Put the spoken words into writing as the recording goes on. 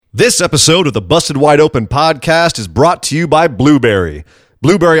This episode of the Busted Wide Open podcast is brought to you by Blueberry.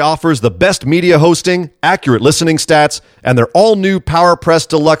 Blueberry offers the best media hosting, accurate listening stats, and their all-new PowerPress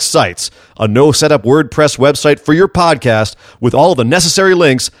Deluxe sites, a no-setup WordPress website for your podcast with all of the necessary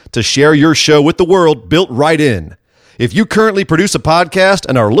links to share your show with the world built right in. If you currently produce a podcast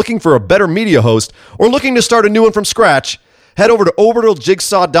and are looking for a better media host or looking to start a new one from scratch, head over to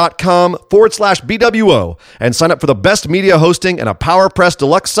orbitaljigsaw.com/BWO and sign up for the best media hosting and a PowerPress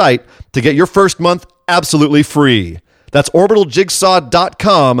Deluxe site to get your first month absolutely free. That's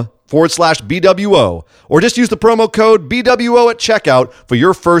orbitaljigsaw.com/BWO, or just use the promo code BWO at checkout for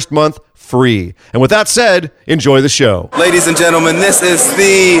your first month free. And with that said, enjoy the show. Ladies and gentlemen, this is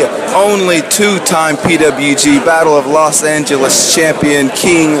the only two-time PWG Battle of Los Angeles champion,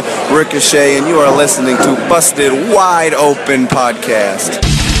 King Ricochet, and you are listening to Busted Wide Open Podcast.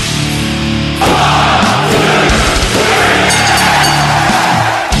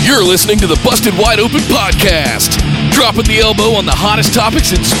 You're listening to the Busted Wide Open Podcast, dropping the elbow on the hottest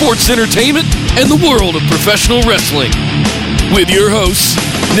topics in sports entertainment and the world of professional wrestling. With your hosts,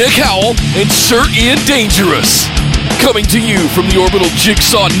 Nick Howell and Sir Ian Dangerous. Coming to you from the Orbital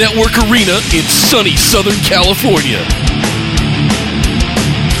Jigsaw Network Arena in sunny Southern California.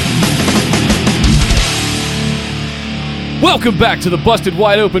 Welcome back to the Busted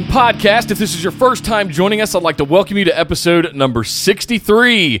Wide Open Podcast. If this is your first time joining us, I'd like to welcome you to episode number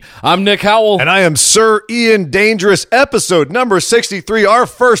 63. I'm Nick Howell. And I am Sir Ian Dangerous. Episode number 63, our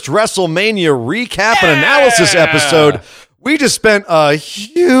first WrestleMania recap and analysis episode. We just spent a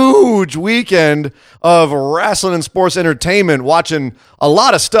huge weekend of wrestling and sports entertainment, watching a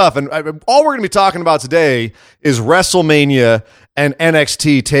lot of stuff. And all we're going to be talking about today is WrestleMania and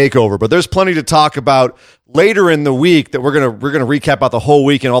NXT TakeOver. But there's plenty to talk about later in the week that we're going to recap about the whole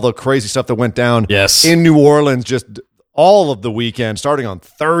week and all the crazy stuff that went down in New Orleans, just all of the weekend, starting on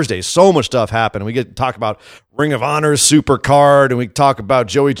Thursday. So much stuff happened. We get to talk about Ring of Honor's Super Card, and we talk about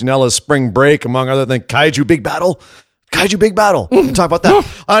Joey Janela's Spring Break, among other things. Kaiju Big Battle. We can talk about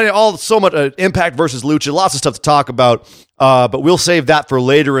that. So much Impact versus Lucha. Lots of stuff to talk about, but we'll save that for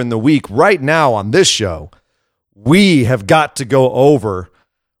later in the week. Right now on this show, we have got to go over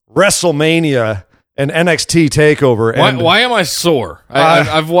WrestleMania and NXT TakeOver. And why am I sore?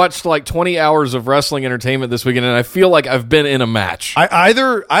 I've watched like 20 hours of wrestling entertainment this weekend, and I feel like I've been in a match.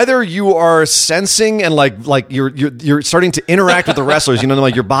 Either you are sensing and like you're starting to interact with the wrestlers. You know,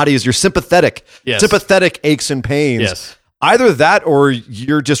 like your body is, you're sympathetic. Yes. Sympathetic aches and pains. Yes. Either that, or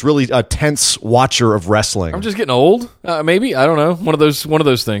you're just really a tense watcher of wrestling. I'm just getting old. Maybe, I don't know. One of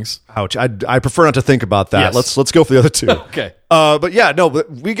those things. Ouch! I prefer not to think about that. Yes. Let's go for the other two. Okay. But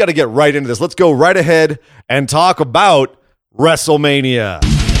we got to get right into this. Let's go right ahead and talk about WrestleMania.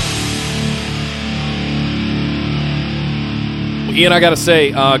 Ian, I got to say,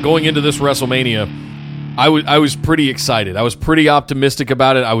 going into this WrestleMania, I was pretty excited. I was pretty optimistic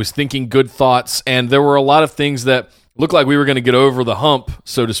about it. I was thinking good thoughts, and there were a lot of things that looked like we were going to get over the hump,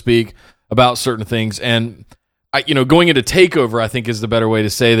 so to speak, about certain things. And going into TakeOver, I think is the better way to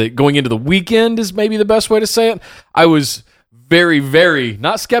say that. Going into the weekend is maybe the best way to say it. I was very, very,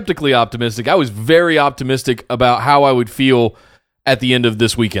 not skeptically optimistic. I was very optimistic about how I would feel at the end of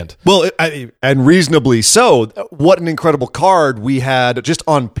this weekend. Well, and reasonably so. What an incredible card we had just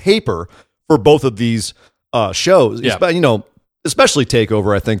on paper for both of these shows. Yeah. Especially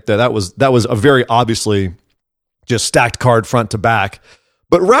TakeOver. I think that was a very obviously just stacked card front to back.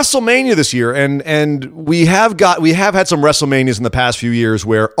 But WrestleMania this year, and we have had some WrestleManias in the past few years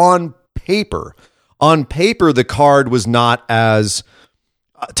where on paper the card was not as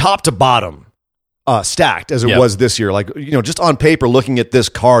top to bottom stacked as it was this year. Like, just on paper, looking at this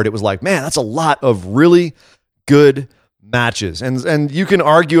card, it was like, man, that's a lot of really good matches. And you can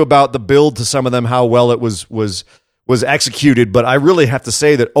argue about the build to some of them, how well it was executed, but I really have to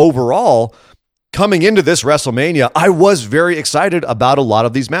say that overall, coming into this WrestleMania, I was very excited about a lot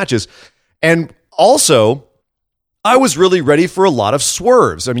of these matches. And also, I was really ready for a lot of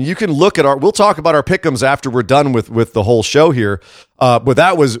swerves. I mean, you can look at we'll talk about our pick'ems after we're done with the whole show here.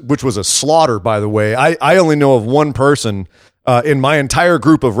 But which was a slaughter, by the way. I only know of one person in my entire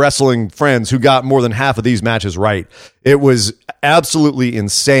group of wrestling friends who got more than half of these matches right. It was absolutely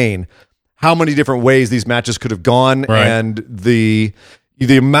insane how many different ways these matches could have gone, right, and the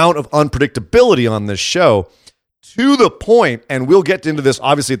amount of unpredictability on this show, to the point, and we'll get into this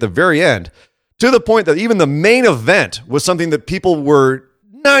obviously at the very end, to the point that even the main event was something that people were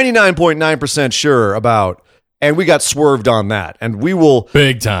 99.9% sure about, and we got swerved on that. And we will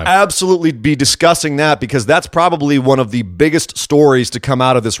big time absolutely be discussing that, because that's probably one of the biggest stories to come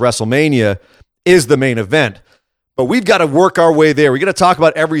out of this WrestleMania is the main event. but we've got to work our way there. We got to talk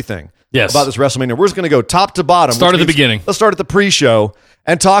about everything about this WrestleMania. We're just going to go top to bottom. Start at the beginning. Let's start at the pre-show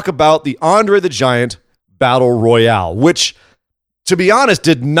and talk about the Andre the Giant Battle Royale, which, to be honest,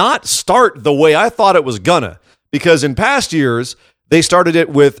 did not start the way I thought it was gonna. Because in past years, they started it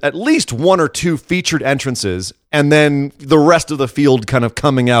with at least one or two featured entrances, and then the rest of the field kind of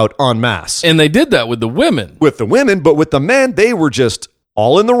coming out en masse. And they did that with the women. With the women, but with the men, they were just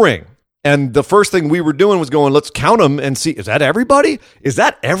all in the ring. And the first thing we were doing was going, let's count them and see, is that everybody? Is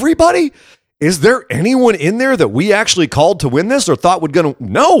that everybody? Is there anyone in there that we actually called to win this or thought would going to?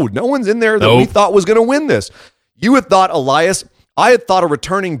 No one's in there that we thought was going to win this. You had thought Elias. I had thought a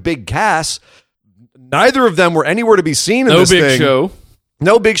returning Big Cass. Neither of them were anywhere to be seen in this thing.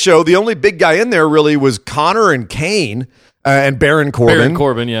 No big show. The only big guy in there really was Connor and Kane and Baron Corbin. Baron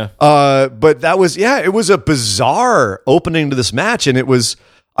Corbin, yeah. But that was, it was a bizarre opening to this match. And it was,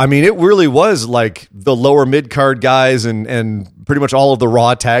 it really was like the lower mid-card guys and pretty much all of the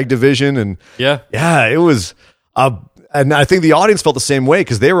Raw tag division. And it was, and I think the audience felt the same way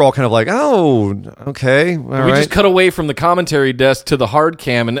because they were all kind of like, oh, okay. We just cut away from the commentary desk to the hard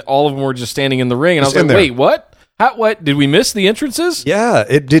cam and all of them were just standing in the ring. And I was like, wait, what? What? Did we miss the entrances? Yeah,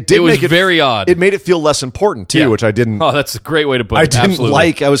 it did. It was very odd. It made it feel less important too, which I didn't. Oh, that's a great way to put it. I didn't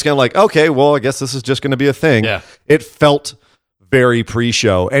like. I was kind of like, okay, well, I guess this is just going to be a thing. Yeah. It felt very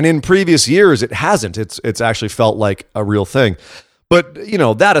pre-show, and in previous years, it hasn't. It's actually felt like a real thing. But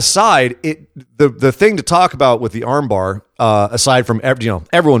that aside, the thing to talk about with the armbar, aside from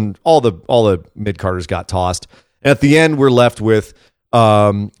everyone, all the mid carders got tossed, and at the end we're left with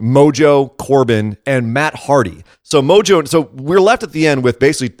Mojo, Corbin, and Matt Hardy. So we're left at the end with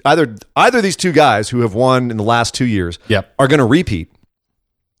basically either of these two guys who have won in the last 2 years are going to repeat,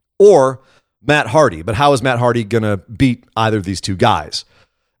 or Matt Hardy. But how is Matt Hardy going to beat either of these two guys?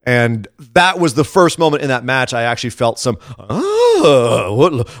 And that was the first moment in that match I actually felt some,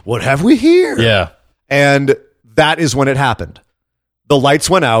 what have we here? Yeah. And that is when it happened. The lights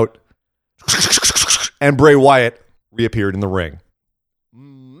went out, and Bray Wyatt reappeared in the ring.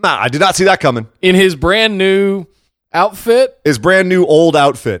 I did not see that coming. In his brand new outfit? His brand new old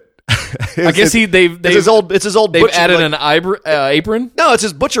outfit. I guess it's his old. They've added an apron. No, it's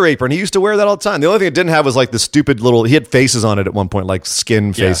his butcher apron. He used to wear that all the time. The only thing it didn't have was like the stupid little. He had faces on it at one point, like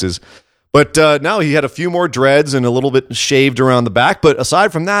skin faces. But now he had a few more dreads and a little bit shaved around the back. But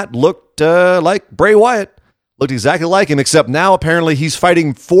aside from that, looked like Bray Wyatt. Looked exactly like him, except now apparently he's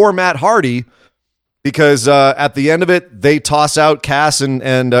fighting for Matt Hardy. Because at the end of it, they toss out Cass and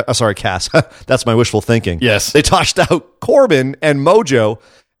Cass. That's my wishful thinking. Yes. They tossed out Corbin and Mojo,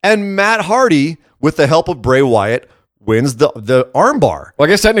 and Matt Hardy, with the help of Bray Wyatt, wins the armbar. Well, I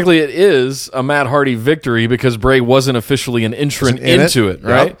guess technically it is a Matt Hardy victory because Bray wasn't officially an entrant into it,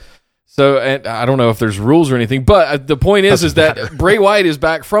 right? Yep. So and I don't know if there's rules or anything, but the point is that Bray Wyatt is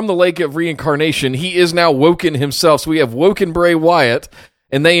back from the lake of reincarnation. He is now woken himself. So we have woken Bray Wyatt,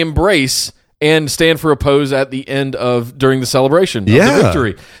 and they embrace and stand for a pose at the end during the celebration of the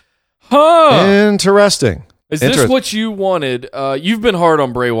victory. Interesting. Is this what you wanted? You've been hard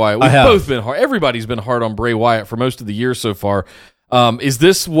on Bray Wyatt. We've both been hard. Everybody's been hard on Bray Wyatt for most of the year so far. Is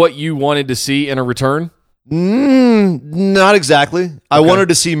this what you wanted to see in a return? Not exactly. Okay. I wanted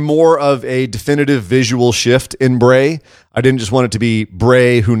to see more of a definitive visual shift in Bray. I didn't just want it to be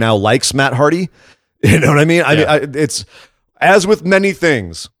Bray who now likes Matt Hardy. You know what I mean? It's as with many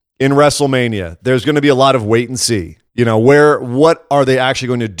things in WrestleMania, there's going to be a lot of wait and see. What are they actually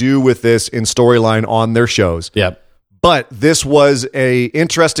going to do with this in storyline on their shows? Yep. But this was a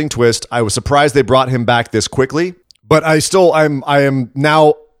interesting twist. I was surprised they brought him back this quickly, but I am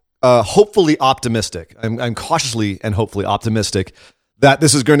now hopefully optimistic. I'm cautiously and hopefully optimistic that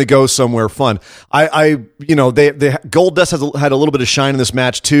this is going to go somewhere fun. Goldust had a little bit of shine in this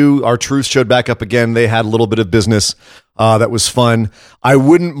match too. R-Truth showed back up again. They had a little bit of business that was fun. I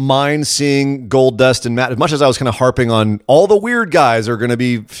wouldn't mind seeing Goldust and Matt, as much as I was kind of harping on all the weird guys are going to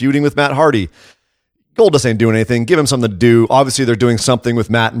be feuding with Matt Hardy. Goldust ain't doing anything. Give him something to do. Obviously, they're doing something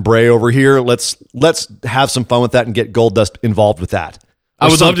with Matt and Bray over here. Let's have some fun with that and get Goldust involved with that. I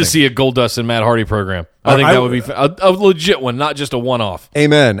would love to see a Goldust and Matt Hardy program. I think that would be a legit one, not just a one-off.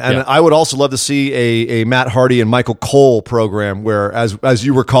 Amen. And I would also love to see a Matt Hardy and Michael Cole program where, as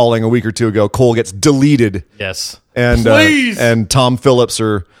you were calling a week or two ago, Cole gets deleted. Yes. And Tom Phillips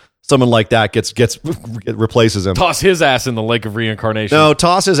or someone like that replaces him. Toss his ass in the lake of reincarnation. No,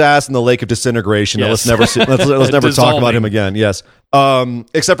 toss his ass in the lake of disintegration. Yes. Let's never talk about him again. Yes.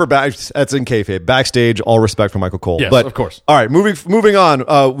 Except for that's in kayfabe. Backstage, all respect for Michael Cole. Yes, but, of course. All right, moving on.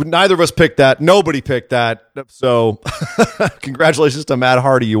 Neither of us picked that. Nobody picked that. So congratulations to Matt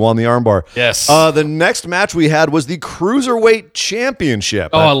Hardy. You won the armbar. Yes. The next match we had was the Cruiserweight Championship.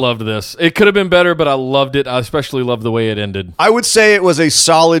 Oh, I loved this. It could have been better, but I loved it. I especially loved the way it ended. I would say it was a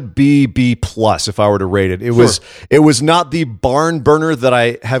solid B plus if I were to rate it. It was not the barn burner that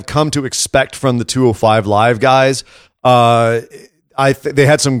I have come to expect from the 205 Live guys. They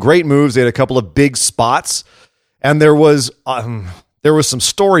had some great moves. They had a couple of big spots, and there was some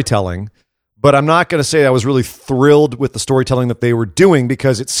storytelling. But I'm not going to say I was really thrilled with the storytelling that they were doing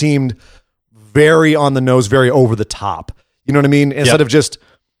because it seemed very on the nose, very over the top. You know what I mean? Instead of just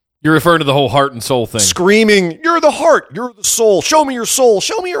you're referring to the whole heart and soul thing, screaming, "You're the heart, you're the soul. Show me your soul,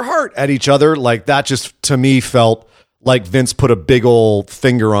 show me your heart" at each other. Like that just to me felt like Vince put a big old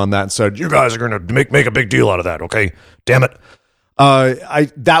finger on that and said, "You guys are going to make a big deal out of that, okay? Damn it."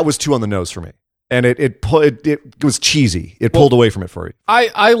 That was too on the nose for me, and it was cheesy. It pulled away from it for you.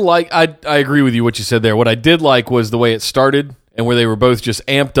 I agree with you what you said there. What I did like was the way it started and where they were both just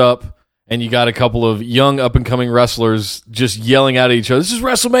amped up, and you got a couple of young up and coming wrestlers just yelling out at each other. This is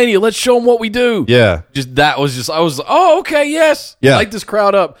WrestleMania. Let's show them what we do. Yeah, I was oh okay, yes, yeah, light this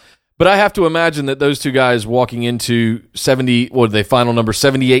crowd up. But I have to imagine that those two guys walking into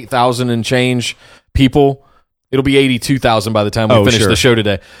 78,000 and change people. It'll be 82,000 by the time we finish the show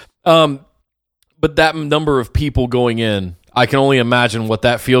today. But that number of people going in, I can only imagine what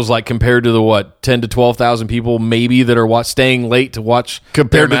that feels like compared to the 10 to 12,000 people maybe that are staying late to watch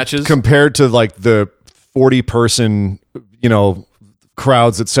their matches. Compared to like the 40-person,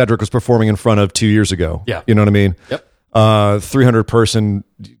 crowds that Cedric was performing in front of 2 years ago. Yeah, you know what I mean. Yep. 300-person,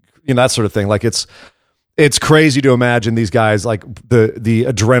 that sort of thing. Like it's crazy to imagine these guys, like the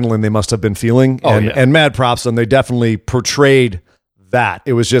adrenaline they must have been feeling. And mad props to them. They definitely portrayed that.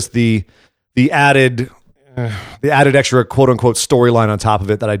 It was just the added extra quote unquote storyline on top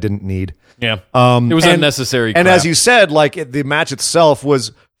of it that I didn't need. Yeah. It was unnecessary. And crap. as you said, like the match itself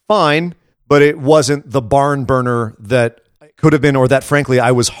was fine, but it wasn't the barn burner that could have been, or that frankly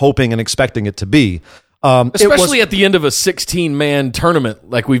I was hoping and expecting it to be. Especially at the end of a 16-man tournament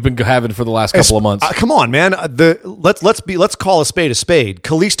like we've been having for the last couple of months. Come on, man. Let's call a spade a spade.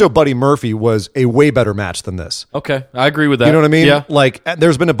 Kalisto Buddy Murphy was a way better match than this. Okay, I agree with that. You know what I mean? Yeah. Like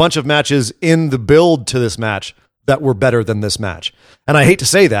there's been a bunch of matches in the build to this match that were better than this match. And I hate to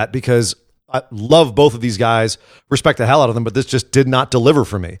say that because I love both of these guys, respect the hell out of them, but this just did not deliver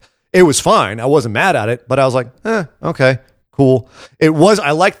for me. It was fine. I wasn't mad at it, but I was like, okay. Cool.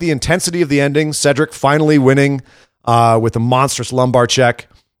 I liked the intensity of the ending. Cedric finally winning with a monstrous lumbar check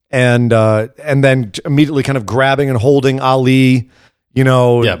and then immediately kind of grabbing and holding Ali,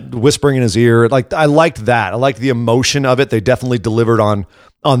 whispering in his ear. Like I liked that. I liked the emotion of it. They definitely delivered on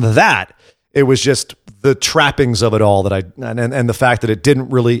that. It was just the trappings of it all and the fact that it didn't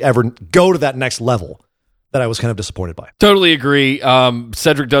really ever go to that next level that I was kind of disappointed by. Totally agree.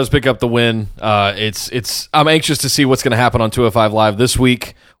 Cedric does pick up the win. I'm anxious to see what's going to happen on 205 Live this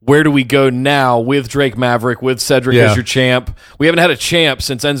week. Where do we go now with Drake Maverick, with Cedric as your champ? We haven't had a champ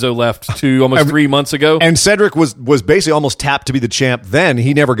since Enzo left almost 3 months ago. And Cedric was basically almost tapped to be the champ then.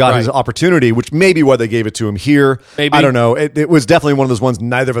 He never got his opportunity, which may be why they gave it to him here. Maybe. I don't know. It was definitely one of those ones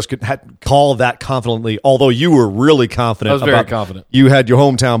neither of us could call that confidently, although you were really confident. I was very confident. You had your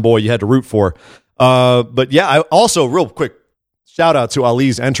hometown boy you had to root for. But yeah, I also real quick shout out to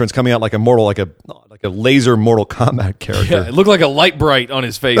Ali's entrance coming out like a laser Mortal Kombat character. Yeah, it looked like a light bright on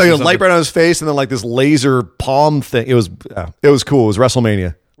his face. Like a light bright on his face, and then like this laser palm thing. It was cool. It was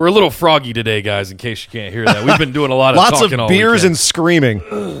WrestleMania. We're a little froggy today, guys. In case you can't hear that, we've been doing a lot of lots talking of all beers weekend. and screaming.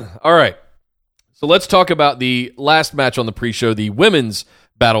 All right, so let's talk about the last match on the pre-show, the Women's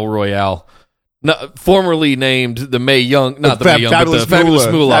Battle Royale. Formerly named the Mae Young, not the Mae Young, but the Fabulous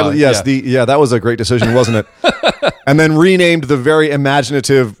Moolah. Yes, that was a great decision, wasn't it? And then renamed the very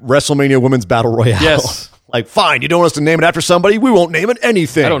imaginative WrestleMania Women's Battle Royale. Yes. Like, fine, you don't want us to name it after somebody? We won't name it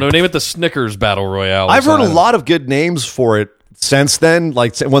anything. I don't know. Name it the Snickers Battle Royale. I've heard a lot of good names for it since then.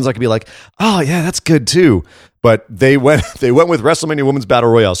 Like ones I could be like, oh yeah, that's good too. But they went with WrestleMania Women's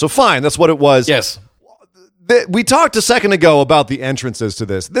Battle Royale. So fine, that's what it was. Yes. We talked a second ago about the entrances to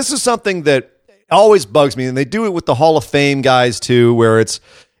this. This is something that always bugs me, and they do it with the Hall of Fame guys too, where it's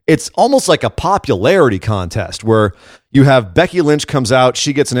almost like a popularity contest where you have Becky Lynch comes out,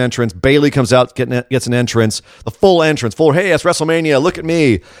 she gets an entrance, Bayley comes out, gets an entrance, the full entrance, hey, it's WrestleMania, look at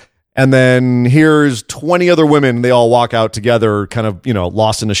me. And then here's 20 other women, they all walk out together, kind of,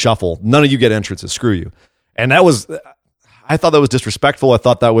 lost in a shuffle. None of you get entrances, screw you. And I thought that was disrespectful. I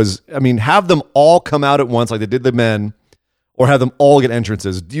thought that was, have them all come out at once like they did the men, or have them all get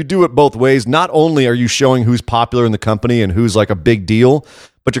entrances. You do it both ways. Not only are you showing who's popular in the company and who's like a big deal,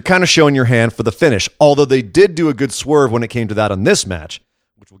 but you're kind of showing your hand for the finish. Although they did do a good swerve when it came to that on this match,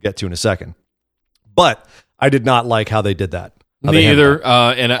 which we'll get to in a second. But I did not like how they did that. Me either,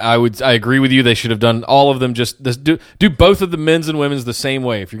 and I agree with you. They should have done all of them. Just do both of the men's and women's the same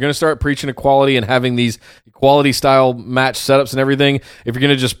way. If you're going to start preaching equality and having these equality style match setups and everything, if you're going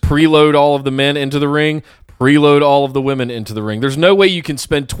to just preload all of the men into the ring, preload all of the women into the ring. There's no way you can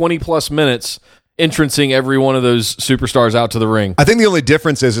spend 20 plus minutes entrancing every one of those superstars out to the ring. I think the only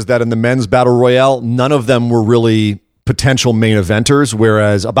difference is that in the men's battle royale, none of them were really potential main eventers,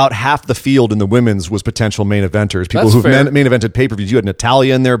 whereas about half the field in the women's was potential main eventers. People who've main evented pay-per-views. You had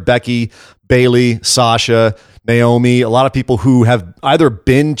Natalya in there, Becky, Bayley, Sasha, Naomi, a lot of people who have either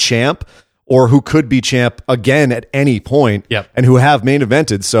been champ or who could be champ again at any point, and who have main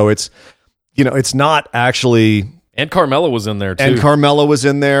evented. So it's, it's not actually... And Carmella was in there, too. And Carmella was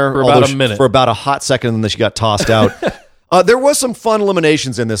in there. For about a minute. For about a hot second, and then she got tossed out. There was some fun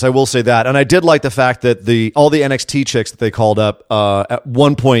eliminations in this, I will say that. And I did like the fact that all the NXT chicks that they called up at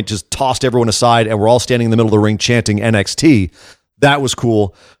one point just tossed everyone aside and we're all standing in the middle of the ring chanting NXT. That was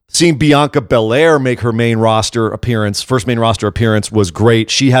cool. Seeing Bianca Belair make her first main roster appearance was great.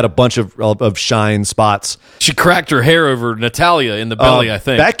 She had a bunch of shine spots. She cracked her hair over Natalya in the belly, I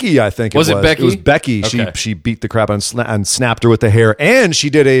think. Becky, I think was it Becky? It was Becky. Okay. She beat the crap and snapped her with the hair, and she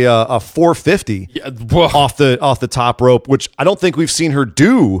did a 450 off the top rope, which I don't think we've seen her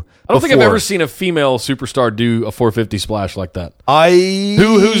do. I don't think I've ever seen a female superstar do a 450 splash like that.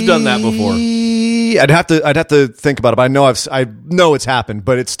 Who's done that before? I'd have to think about it. But I know it's happened,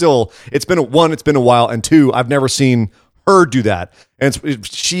 but it's been a while, and two, I've never seen her do that. And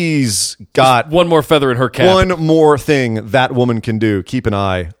she's got one more feather in her cap. One more thing that woman can do. Keep an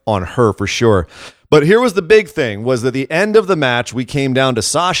eye on her for sure. But here was the big thing: was at the end of the match, we came down to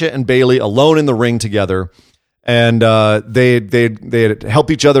Sasha and Bayley alone in the ring together, and they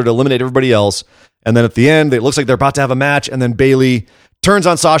help each other to eliminate everybody else. And then at the end, it looks like they're about to have a match, and then Bayley turns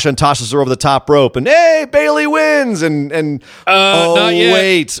on Sasha and tosses her over the top rope, and hey, Bayley wins. Not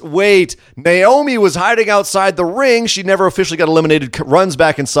yet. Wait. Naomi was hiding outside the ring. She never officially got eliminated. Runs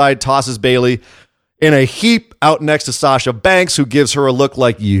back inside, tosses Bayley in a heap out next to Sasha Banks, who gives her a look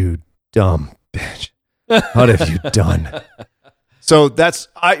like, you dumb bitch. What have you done? So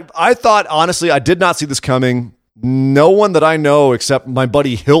I thought, honestly, I did not see this coming. No one that I know, except my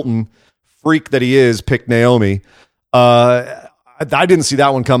buddy Hilton, freak that he is, picked Naomi. I didn't see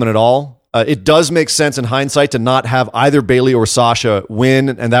that one coming at all. It does make sense in hindsight to not have either Bayley or Sasha win,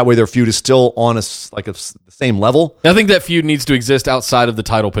 and that way their feud is still on the same level. I think that feud needs to exist outside of the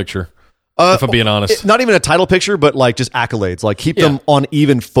title picture, if I'm being honest. Not even a title picture, but like just accolades. Like keep them on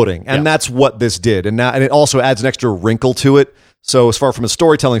even footing, and that's what this did. And it also adds an extra wrinkle to it. So as far from a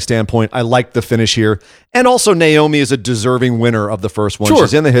storytelling standpoint, I like the finish here. And also Naomi is a deserving winner of the first one. Sure.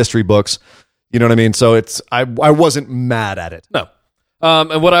 She's in the history books. You know what I mean? So I wasn't mad at it. No.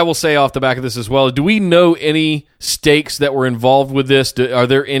 And what I will say off the back of this as well, do we know any stakes that were involved with this? Is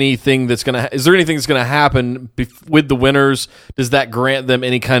there anything that's going to happen with the winners? Does that grant them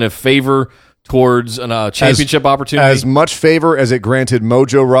any kind of favor towards a championship opportunity? As much favor as it granted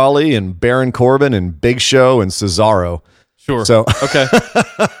Mojo Rawley and Baron Corbin and Big Show and Cesaro. Sure. So okay.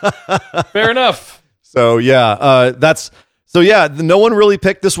 Fair enough. So yeah, no one really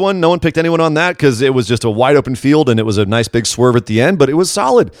picked this one. No one picked anyone on that because it was just a wide open field and it was a nice big swerve at the end, but it was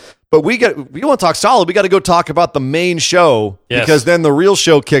solid. But we want to talk solid. We got to go talk about the main show because then the real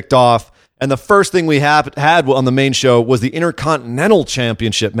show kicked off. And the first thing we had on the main show was the Intercontinental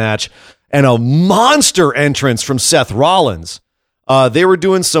Championship match and a monster entrance from Seth Rollins. They were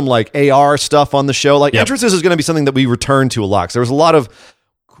doing some like AR stuff on the show. Entrances is going to be something that we return to a lot. 'Cause there was a lot of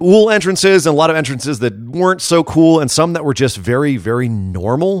cool entrances and a lot of entrances that weren't so cool and some that were just very, very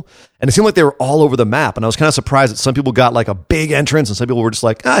normal. And it seemed like they were all over the map. And I was kind of surprised that some people got like a big entrance and some people were just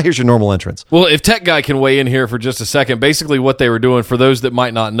like, here's your normal entrance. Well, if Tech Guy can weigh in here for just a second, basically what they were doing for those that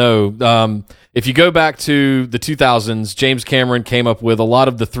might not know, if you go back to the 2000s, James Cameron came up with a lot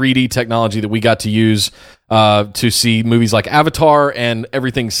of the 3D technology that we got to use to see movies like Avatar and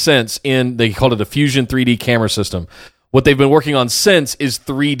everything since they called it a Fusion 3D camera system. What they've been working on since is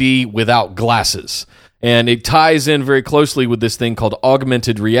 3D without glasses. And it ties in very closely with this thing called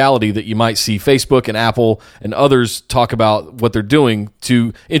augmented reality that you might see Facebook and Apple and others talk about what they're doing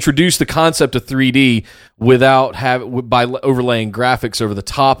to introduce the concept of 3D by overlaying graphics over the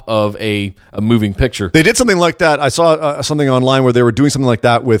top of a moving picture. They did something like that. I saw something online where they were doing something like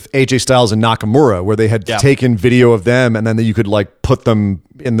that with AJ Styles and Nakamura, where they had taken video of them and then you could like put them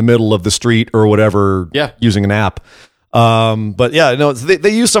in the middle of the street or whatever using an app. But yeah, no,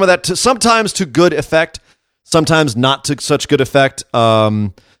 they use some of that sometimes to good effect, sometimes not to such good effect.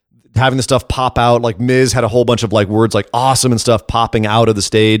 Having the stuff pop out, like Miz had a whole bunch of like words like awesome and stuff popping out of the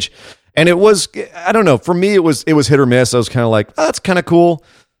stage. And it was, I don't know, for me, it was hit or miss. I was kind of like, oh, that's kind of cool.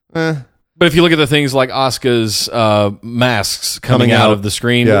 But if you look at the things like Asuka's masks coming out of the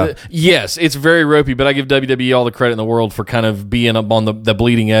screen, yes, it's very ropey, but I give WWE all the credit in the world for kind of being up on the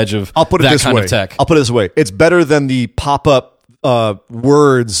bleeding edge of I'll put it that this kind way. of tech. I'll put it this way. It's better than the pop-up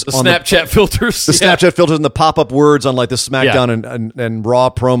words. The Snapchat filters. The Snapchat filters and the pop-up words on like the SmackDown and Raw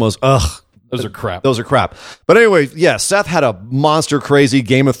promos. Ugh. Those are crap. Those are crap. But anyway, yeah, Seth had a monster crazy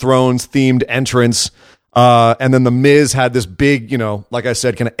Game of Thrones themed entrance. And then the Miz had this big, like I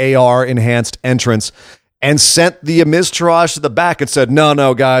said, kind of AR enhanced entrance and sent the Miztourage to the back and said,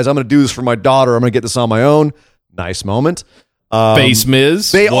 no, guys, I'm going to do this for my daughter. I'm going to get this on my own. Nice moment. Face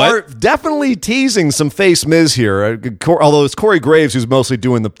Miz. They are definitely teasing some face Miz here. Although it's Corey Graves who's mostly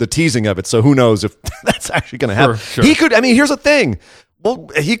doing the teasing of it. So who knows if that's actually going to happen. Sure. He could, here's the thing. Well,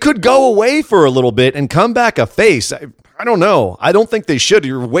 he could go away for a little bit and come back a face. I don't know. I don't think they should.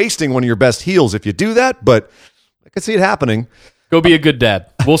 You're wasting one of your best heels if you do that, but I could see it happening. Go be a good dad.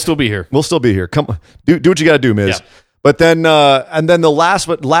 We'll still be here. We'll still be here. Come on. Do what you got to do, Miz. Yeah. But then, and then the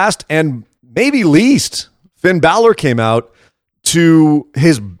last and maybe least, Finn Balor came out to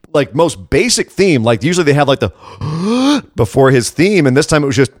his like most basic theme. Like usually they have like the before his theme, and this time it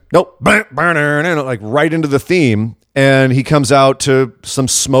was just nope, like right into the theme. And he comes out to some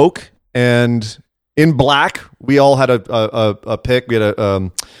smoke and in black. We all had a pick. We had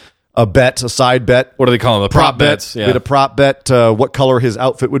a bet, a side bet. What do they call them? The prop bets. Yeah. We had a prop bet. What color his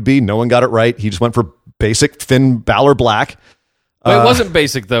outfit would be. No one got it right. He just went for basic Finn Balor black. It wasn't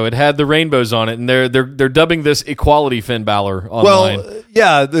basic though. It had the rainbows on it, and they're dubbing this equality Finn Balor online. Well,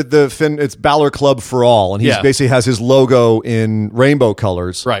 yeah, the Finn, it's Balor Club for all, and he basically has his logo in rainbow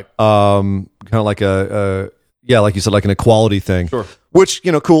colors, right? Kind of like like you said, like an equality thing. Sure. Which,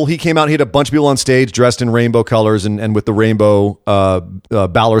 cool. He came out, he had a bunch of people on stage dressed in rainbow colors and with the rainbow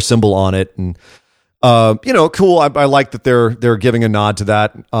Balor symbol on it, and cool. I like that they're giving a nod to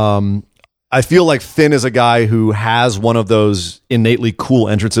that. I feel like Finn is a guy who has one of those innately cool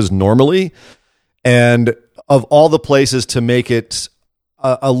entrances normally. And of all the places to make it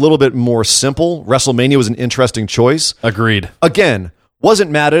a little bit more simple, WrestleMania was an interesting choice. Agreed. Again,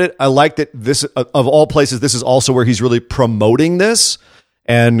 wasn't mad at it. I like that this, of all places, this is also where he's really promoting this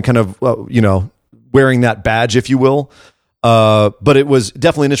and kind of, wearing that badge, if you will. But it was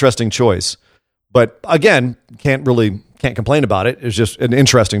definitely an interesting choice. But again, can't complain about it. It's just an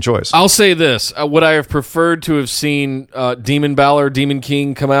interesting choice. I'll say this: would I have preferred to have seen Demon Balor, Demon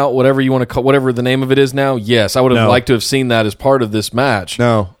King come out, whatever you want to call, whatever the name of it is now? Yes, I would have liked to have seen that as part of this match.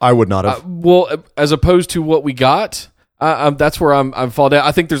 No, I would not have. Well, as opposed to what we got, that's where I'm fall down.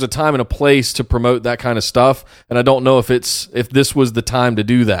 I think there's a time and a place to promote that kind of stuff, and I don't know if this was the time to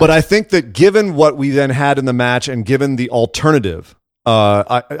do that. But I think that given what we then had in the match and given the alternative.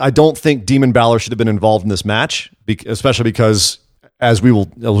 I don't think Demon Balor should have been involved in this match, especially because, as we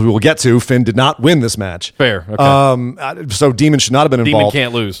will get to, Finn did not win this match. Fair. Okay. So Demon should not have been involved. Demon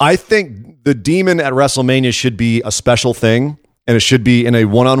can't lose. I think the Demon at WrestleMania should be a special thing, and it should be in a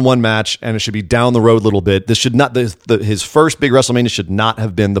one-on-one match, and it should be down the road a little bit. This should not his first big WrestleMania should not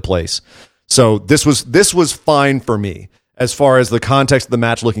have been the place. So this was fine for me. As far as the context of the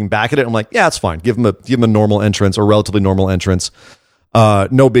match, looking back at it, I'm like, yeah, it's fine. Give him a normal entrance or relatively normal entrance.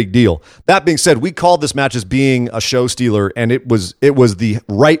 No big deal. That being said, we called this match as being a show stealer, and it was the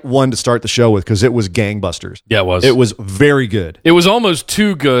right one to start the show with because it was gangbusters. Yeah, it was. It was very good. It was almost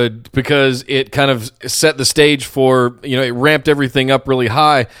too good because it kind of set the stage for, it ramped everything up really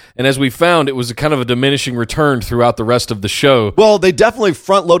high, and as we found, it was a kind of a diminishing return throughout the rest of the show. Well, they definitely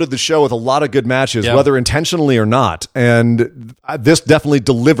front-loaded the show with a lot of good matches, whether intentionally or not, and this definitely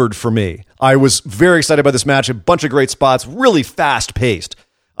delivered for me. I was very excited by this match. A bunch of great spots, really fast-paced.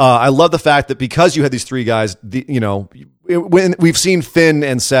 I love the fact that because you had these three guys, when we've seen Finn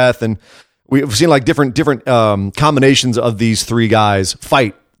and Seth, and we've seen like different combinations of these three guys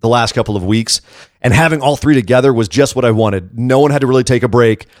fight the last couple of weeks, and having all three together was just what I wanted. No one had to really take a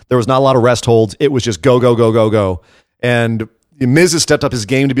break. There was not a lot of rest holds. It was just go, go, go, go, go. And Miz has stepped up his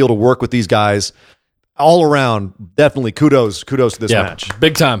game to be able to work with these guys. All around, definitely kudos to this match.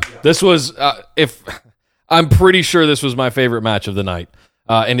 Big time. This was, I'm pretty sure this was my favorite match of the night.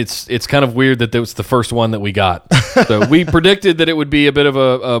 And it's kind of weird that it was the first one that we got. So we predicted that it would be a bit of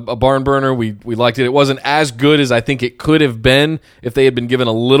a barn burner. We liked it. It wasn't as good as I think it could have been if they had been given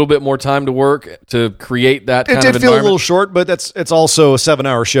a little bit more time to work to create that kind of environment. It did feel a little short, but it's also a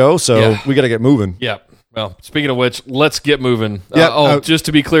 7-hour show, so we got to get moving. Yeah. Well, speaking of which, let's get moving. Yeah, Just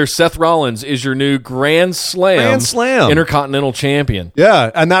to be clear, Seth Rollins is your new Grand Slam Intercontinental Champion.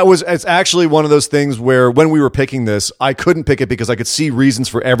 Yeah, and it's actually one of those things where when we were picking this, I couldn't pick it because I could see reasons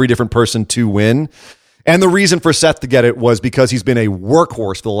for every different person to win. And the reason for Seth to get it was because he's been a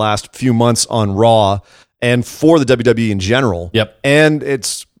workhorse for the last few months on Raw and for the WWE in general. Yep. And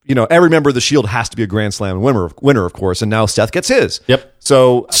it's, every member of the Shield has to be a Grand Slam winner, of course, and now Seth gets his. Yep.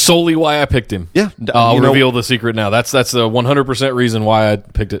 So solely why I picked him. Yeah. I'll reveal the secret now. That's the 100% reason why I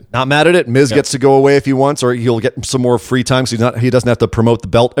picked it. Not mad at it. Miz gets to go away if he wants, or he'll get some more free time so he doesn't have to promote the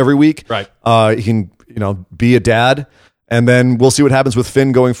belt every week. Right. He can, be a dad. And then we'll see what happens with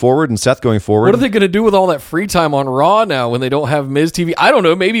Finn going forward and Seth going forward. What are they going to do with all that free time on Raw now when they don't have Miz TV? I don't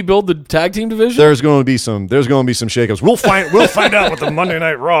know. Maybe build the tag team division. There's going to be some shakeups. We'll find out with the Monday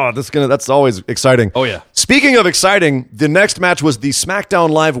Night Raw. That's always exciting. Oh yeah. Speaking of exciting, the next match was the SmackDown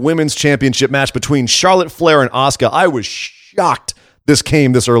Live Women's Championship match between Charlotte Flair and Asuka. I was shocked this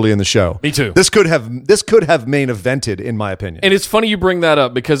came this early in the show. Me too. This could have main evented, in my opinion. And it's funny you bring that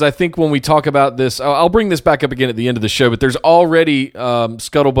up because I think when we talk about this, I'll bring this back up again at the end of the show, but there's already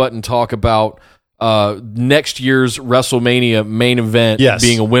scuttlebutt and talk about next year's WrestleMania main event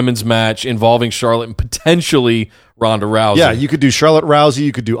being a women's match involving Charlotte and potentially Ronda Rousey. Yeah, you could do Charlotte Rousey,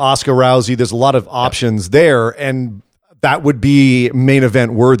 you could do Asuka Rousey. There's a lot of options there, and that would be main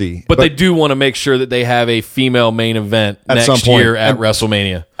event worthy. But they do want to make sure that they have a female main event at next some point. year at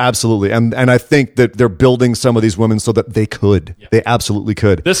WrestleMania. Absolutely. And I think that they're building some of these women so that they could. Yeah. They absolutely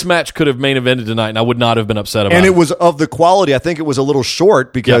could. This match could have main evented tonight, and I would not have been upset about it. And it was of the quality. I think it was a little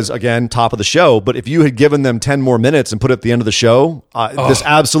short because, again, top of the show. But if you had given them 10 more minutes and put it at the end of the show, this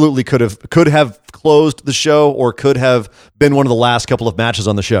absolutely could have closed the show or could have been one of the last couple of matches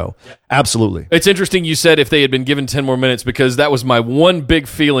on the show. Yeah. Absolutely. It's interesting you said if they had been given 10 more minutes because that was my one big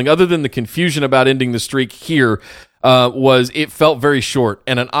feeling, other than the confusion about ending the streak here, was it felt very short.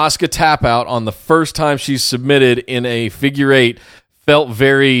 And an Asuka tap out on the first time she's submitted in a figure eight felt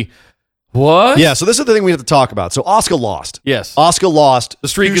very... What? Yeah, so this is the thing we have to talk about. So Asuka lost. Yes. Asuka lost. The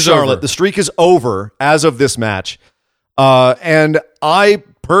streak is Charlotte. over. The streak is over as of this match. And I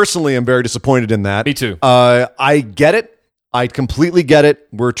personally am very disappointed in that. Me too. I get it. I completely get it.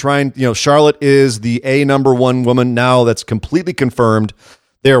 We're trying, Charlotte is the number one woman now. That's completely confirmed.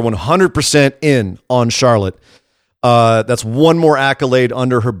 They are 100% in on Charlotte. That's one more accolade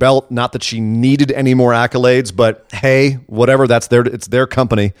under her belt. Not that she needed any more accolades, but hey, whatever. It's their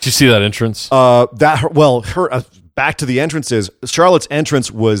company. Did you see that entrance? Back to the entrances. Charlotte's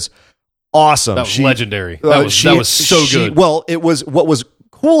entrance was awesome. That was legendary. That was so good. Well, what was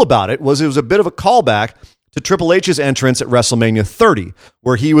cool about it was a bit of a callback to Triple H's entrance at WrestleMania 30,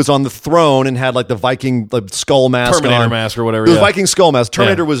 where he was on the throne and had like the Viking skull mask, Terminator mask or whatever. The Viking skull mask.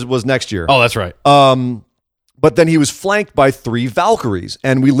 Terminator was next year. Oh, that's right. But then he was flanked by 3 Valkyries,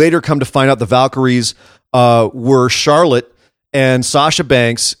 and we later come to find out the Valkyries were Charlotte and Sasha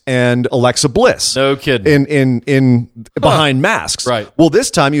Banks and Alexa Bliss. No kidding. In behind masks. Right. Well, this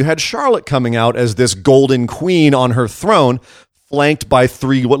time you had Charlotte coming out as this golden queen on her throne, flanked by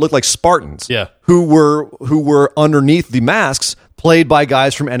 3 what looked like Spartans. Yeah. Who were underneath the masks, played by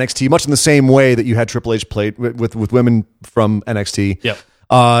guys from NXT, much in the same way that you had Triple H played with women from NXT. Yep.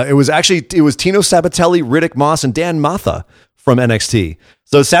 It was Tino Sabatelli, Riddick Moss, and Dan Matha from NXT.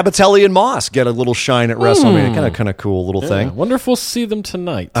 So Sabatelli and Moss get a little shine at WrestleMania. Kind of cool little thing. I wonder if we'll see them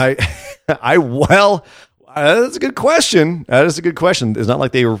tonight. That's a good question. That is a good question. It's not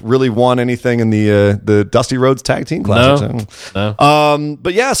like they really won anything in the Dusty Rhodes Tag Team Classic. No.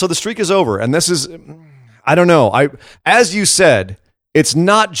 But yeah, so the streak is over, and this is, I don't know. As you said, it's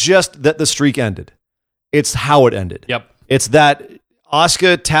not just that the streak ended; it's how it ended. Yep. It's that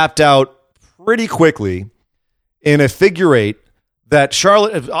Asuka tapped out pretty quickly in a figure eight that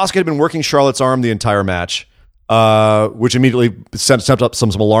Asuka had been working Charlotte's arm the entire match, which immediately sent up some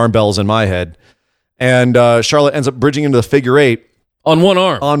alarm bells in my head. And Charlotte ends up bridging into the figure eight. On one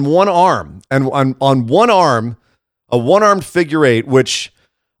arm. On one arm. And on one arm, a one-armed figure eight, which,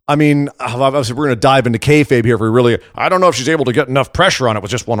 I mean, obviously we're going to dive into kayfabe here if we really, I don't know if she's able to get enough pressure on it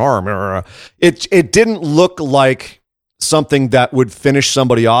with just one arm. It didn't look like something that would finish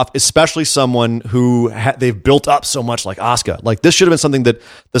somebody off, especially someone who they've built up so much like Asuka. Like this should have been something that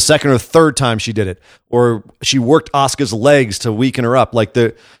the second or third time she did it, or she worked Asuka's legs to weaken her up. Like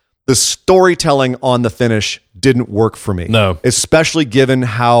the storytelling on the finish didn't work for me. No. Especially given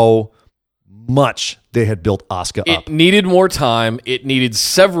how much they had built Asuka up. It needed more time. It needed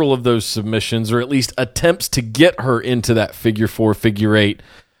several of those submissions, or at least attempts to get her into that figure 4, figure 8.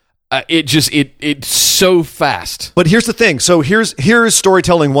 It's so fast. But here's the thing. So here's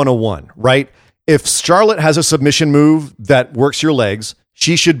storytelling 101, right? if Charlotte has a submission move that works your legs,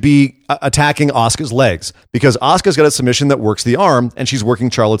 she should be attacking Asuka's legs because Asuka's got a submission that works the arm and she's working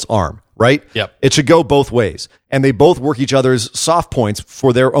Charlotte's arm, right? Yep. It should go both ways. And they both work each other's soft points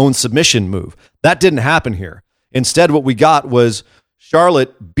for their own submission move. That didn't happen here. Instead, what we got was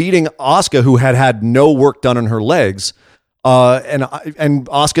Charlotte beating Asuka, who had no work done on her legs, and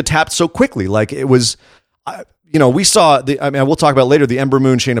Asuka tapped so quickly. Like it was, we saw we'll talk about later the Ember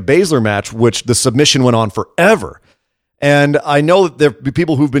Moon Shayna Baszler match, which the submission went on forever. And I know that there are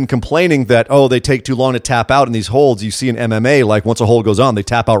people who've been complaining that, they take too long to tap out in these holds. You see in MMA, like once a hold goes on, they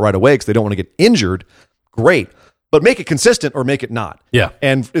tap out right away because they don't want to get injured. Great. But make it consistent or make it not. Yeah.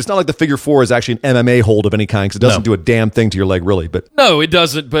 And it's not like the figure four is actually an MMA hold of any kind because it doesn't do a damn thing to your leg, really. But no, it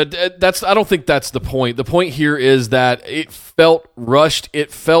doesn't. But I don't think that's the point. The point here is that it felt rushed.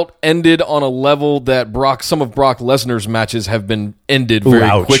 It felt ended on a level that some of Brock Lesnar's matches have been ended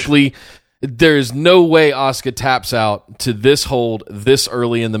very quickly. There's no way Asuka taps out to this hold this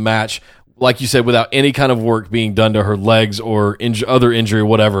early in the match, like you said, without any kind of work being done to her legs or other injury or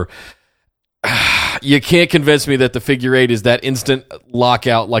whatever. You can't convince me that the figure eight is that instant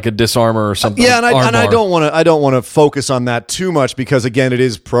lockout like a disarmer or something. Yeah, and I don't want to focus on that too much because again, it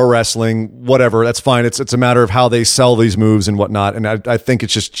is pro wrestling. Whatever, that's fine. It's a matter of how they sell these moves and whatnot. And I think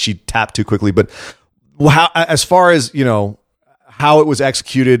it's just she tapped too quickly. But as far as how it was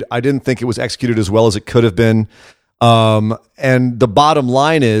executed, I didn't think it was executed as well as it could have been. And the bottom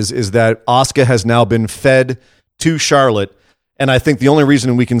line is that Asuka has now been fed to Charlotte. And I think the only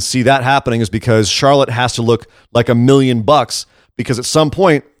reason we can see that happening is because Charlotte has to look like $1 million because at some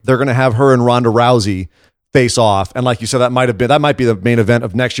point they're going to have her and Ronda Rousey face off. And like you said, that might be the main event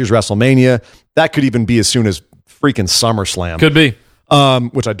of next year's WrestleMania. That could even be as soon as freaking SummerSlam. Could be.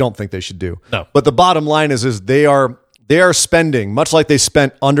 Which I don't think they should do. No. But the bottom line is they are spending, much like they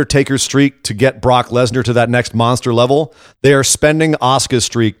spent Undertaker's streak to get Brock Lesnar to that next monster level, they are spending Asuka's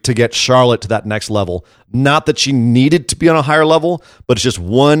streak to get Charlotte to that next level. Not that she needed to be on a higher level, but it's just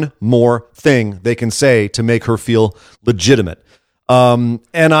one more thing they can say to make her feel legitimate. And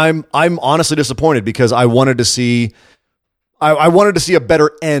I'm honestly disappointed because I wanted to see a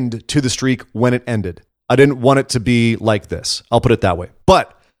better end to the streak when it ended. I didn't want it to be like this. I'll put it that way.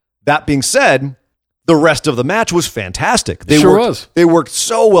 But that being said, the rest of the match was fantastic. They worked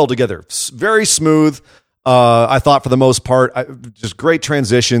so well together. Very smooth. I thought for the most part, just great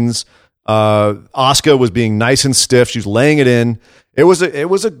transitions. Asuka was being nice and stiff. She was laying it in. It was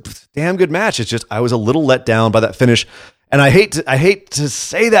a damn good match. It's just, I was a little let down by that finish. And I hate to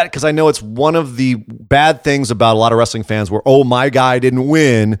say that because I know it's one of the bad things about a lot of wrestling fans where, my guy didn't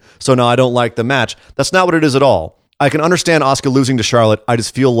win, so now I don't like the match. That's not what it is at all. I can understand Asuka losing to Charlotte. I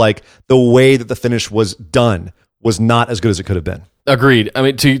just feel like the way that the finish was done was not as good as it could have been. Agreed. I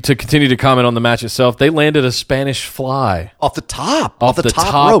mean, to continue to comment on the match itself, they landed a Spanish fly off the top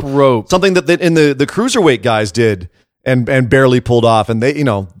top rope. Something that in the cruiserweight guys did and barely pulled off, and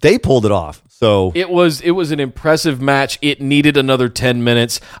they pulled it off. So it was an impressive match. It needed another 10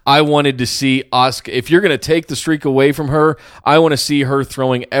 minutes. I wanted to see Asuka. If you're going to take the streak away from her, I want to see her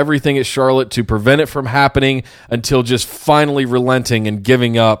throwing everything at Charlotte to prevent it from happening until just finally relenting and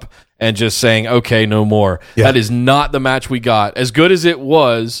giving up and just saying, okay, no more. Yeah. That is not the match we got. As good as it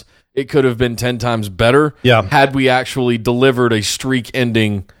was, it could have been 10 times better had we actually delivered a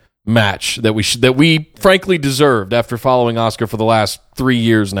streak-ending match that we frankly deserved after following Asuka for the last 3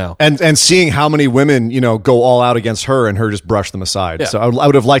 years now, and seeing how many women go all out against her and her just brush them aside. Yeah. So I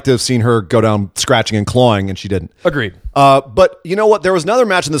would have liked to have seen her go down scratching and clawing, and she didn't. Agreed. But you know what? There was another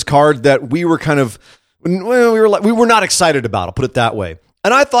match in this card that we were we were not excited about. I'll put it that way.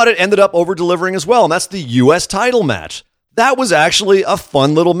 And I thought it ended up over delivering as well, and that's the U.S. title match. That was actually a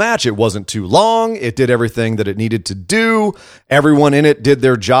fun little match. It wasn't too long. It did everything that it needed to do. Everyone in it did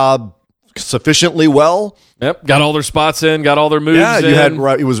their job sufficiently well. Yep, got all their spots in, got all their moves in. Yeah, you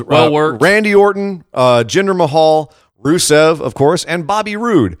had it was well worked. Randy Orton, Jinder Mahal, Rusev, of course, and Bobby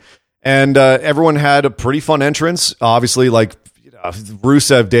Roode. And everyone had a pretty fun entrance. Obviously,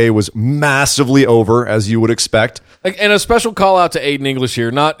 Rusev Day was massively over, as you would expect. And a special call out to Aiden English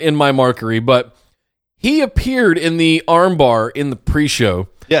here, not in my markery, but he appeared in the armbar in the pre-show.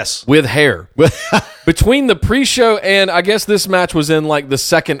 Yes. With hair. Between the pre-show and I guess this match was in the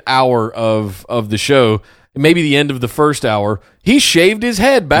second hour of the show, maybe the end of the first hour, he shaved his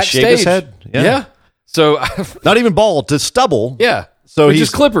head backstage. He shaved his head? Yeah. So not even bald, just stubble. Yeah. So he's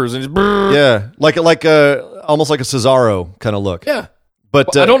just clippers and just brrr. Yeah. Almost like a Cesaro kind of look. Yeah.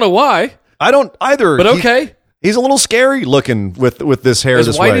 But I don't know why. I don't either. But okay. He's a little scary looking with this hair As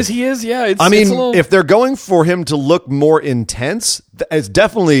this white way. as he is, yeah. It's I mean, it's a little... if they're going for him to look more intense, it's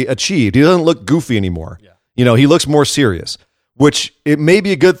definitely achieved. He doesn't look goofy anymore. Yeah. He looks more serious, which it may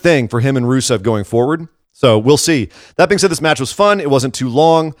be a good thing for him and Rusev going forward. So we'll see. That being said, this match was fun. It wasn't too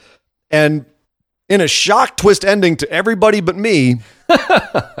long. And in a shock twist ending to everybody but me,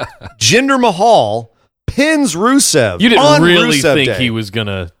 Jinder Mahal pins Rusev. You didn't on really Rusev think Day. he was going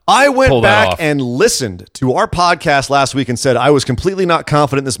to I went pull that back off. and listened to our podcast last week and said I was completely not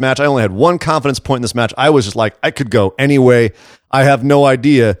confident in this match. I only had one confidence point in this match. I was just like, I could go any way. I have no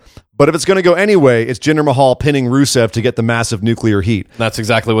idea. But if it's going to go anyway, it's Jinder Mahal pinning Rusev to get the massive nuclear heat. That's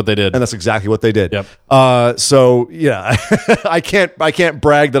exactly what they did. And that's exactly what they did. Yep. So yeah, I can't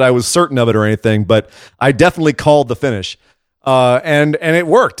brag that I was certain of it or anything, but I definitely called the finish. And it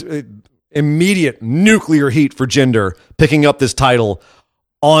worked. Immediate nuclear heat for Jinder picking up this title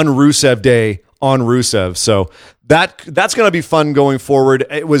on Rusev Day on Rusev. So that's going to be fun going forward.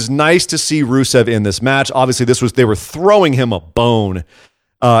 It was nice to see Rusev in this match. Obviously, they were throwing him a bone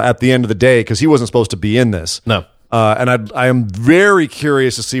at the end of the day because he wasn't supposed to be in this. No. And I am very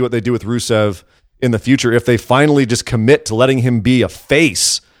curious to see what they do with Rusev in the future if they finally just commit to letting him be a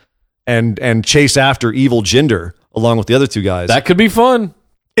face and chase after evil Jinder along with the other two guys. That could be fun.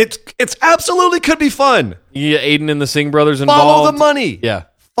 It's absolutely could be fun. Yeah, Aiden and the Singh brothers involved. Follow the money. Yeah.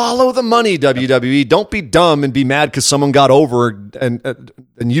 Follow the money, WWE. Don't be dumb and be mad because someone got over and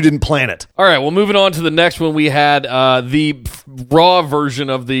you didn't plan it. All right, well, moving on to the next one, we had the Raw version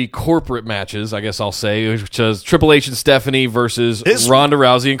of the corporate matches, I guess I'll say, which was Triple H and Stephanie versus Ronda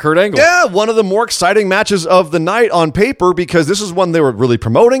Rousey and Kurt Angle. Yeah, one of the more exciting matches of the night on paper because this is one they were really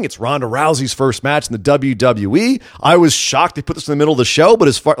promoting. It's Ronda Rousey's first match in the WWE. I was shocked they put this in the middle of the show, but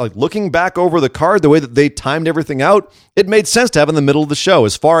as far like looking back over the card, the way that they timed everything out, it made sense to have in the middle of the show.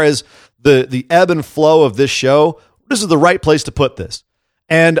 As far as the ebb and flow of this show, this is the right place to put this.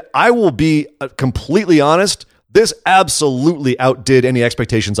 And I will be completely honest, this absolutely outdid any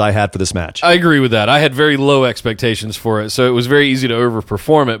expectations I had for this match. I agree with that. I had very low expectations for it, so it was very easy to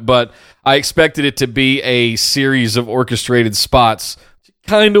overperform it, but I expected it to be a series of orchestrated spots.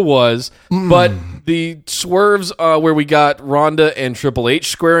 Kind of was, but the swerves where we got Ronda and Triple H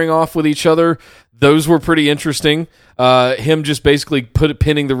squaring off with each other, those were pretty interesting. Him just basically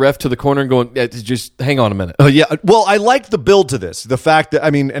pinning the ref to the corner and going, just hang on a minute. Yeah. Well, I liked the build to this. The fact that,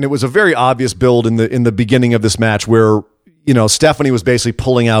 and it was a very obvious build in the beginning of this match where, Stephanie was basically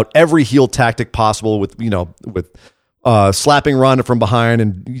pulling out every heel tactic possible with slapping Ronda from behind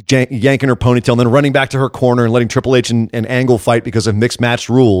and yanking her ponytail and then running back to her corner and letting Triple H and Angle fight because of mixed match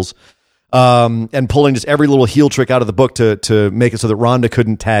rules. And pulling just every little heel trick out of the book to make it so that Ronda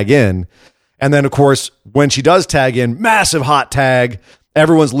couldn't tag in. And then, of course, when she does tag in, massive hot tag,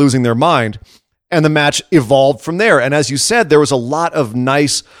 everyone's losing their mind. And the match evolved from there. And as you said, there was a lot of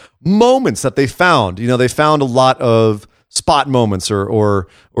nice moments that they found. They found a lot of spot moments or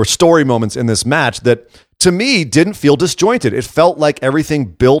story moments in this match that, to me, didn't feel disjointed. It felt like everything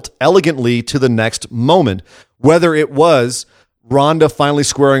built elegantly to the next moment. Whether it was Ronda finally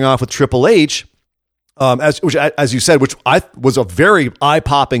squaring off with Triple H, as you said, which was a very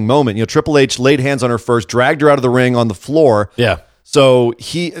eye-popping moment. Triple H laid hands on her first, dragged her out of the ring on the floor. Yeah. So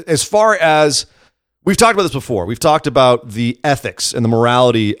as far as we've talked about this before, we've talked about the ethics and the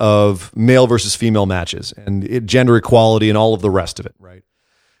morality of male versus female matches and gender equality and all of the rest of it, right?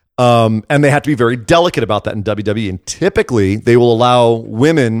 And they have to be very delicate about that in WWE. And typically, they will allow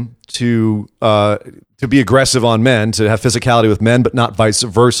women to be aggressive on men, to have physicality with men, but not vice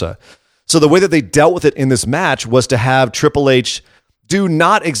versa. So the way that they dealt with it in this match was to have Triple H do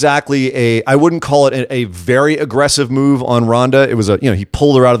not exactly I wouldn't call it a very aggressive move on Ronda. It was he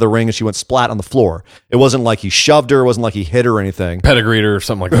pulled her out of the ring and she went splat on the floor. It wasn't like he shoved her. It wasn't like he hit her or anything. Pedigreed her or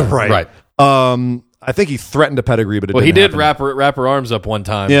something like that. Right. I think he threatened a pedigree, but he did happen. wrap her arms up one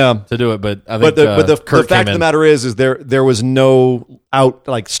time to do it, but I think the Kurt fact of the matter is there was no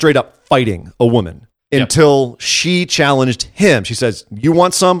straight up fighting a woman. Until she challenged him. She says, "You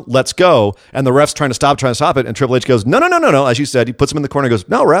want some? Let's go." And the ref's trying to stop it. And Triple H goes, No. As you said, he puts him in the corner and goes,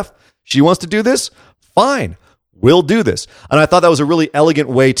 "No, ref, she wants to do this? Fine. We'll do this." And I thought that was a really elegant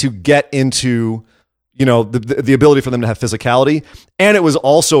way to get into, the ability for them to have physicality. And it was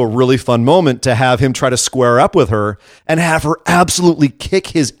also a really fun moment to have him try to square up with her and have her absolutely kick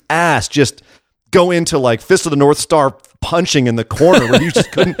his ass, just go into Fist of the North Star punching in the corner where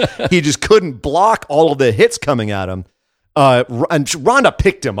he just couldn't block all of the hits coming at him. And Ronda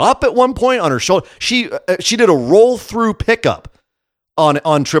picked him up at one point on her shoulder. She did a roll through pickup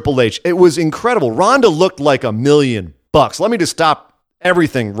on Triple H. It was incredible. Ronda looked like $1 million. Let me just stop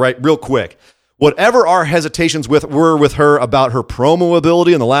everything real quick. whatever our hesitations were with her about her promo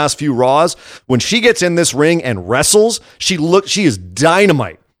ability in the last few Raws, when she gets in this ring and wrestles, she is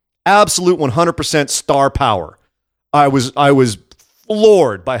dynamite. Absolute 100% star power. I was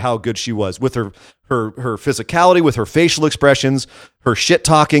floored by how good she was with her physicality, with her facial expressions, her shit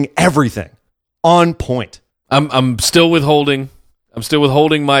talking, everything on point. I'm still withholding. I'm still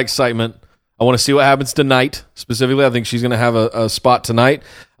withholding my excitement. I want to see what happens tonight. Specifically, I think she's going to have a spot tonight.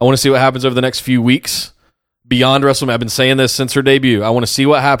 I want to see what happens over the next few weeks beyond WrestleMania. I've been saying this since her debut. I want to see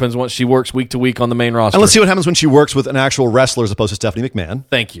what happens once she works week to week on the main roster. And let's see what happens when she works with an actual wrestler as opposed to Stephanie McMahon.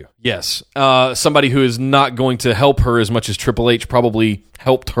 Thank you. Yes. Somebody who is not going to help her as much as Triple H probably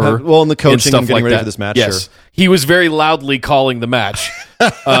heled her. Well, in the coaching and getting like ready for this match, yes. sure. He was very loudly calling the match.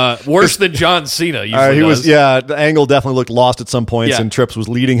 Worse than John Cena usually does. The Angle definitely looked lost at some points, and Trips was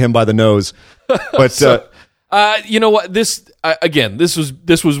leading him by the nose. But you know what? This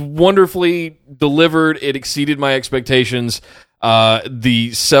was wonderfully delivered. It exceeded my expectations.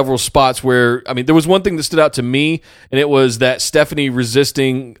 The several spots where, there was one thing that stood out to me, and it was that Stephanie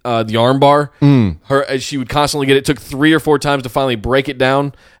resisting the armbar. She would constantly get it. It took 3 or 4 times to finally break it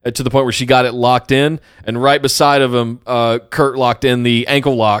down to the point where she got it locked in. And right beside of him, Kurt locked in the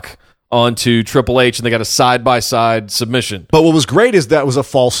ankle lock onto Triple H, and they got a side-by-side submission. But what was great is that was a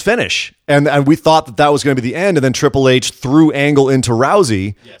false finish, and we thought that was going to be the end, and then Triple H threw Angle into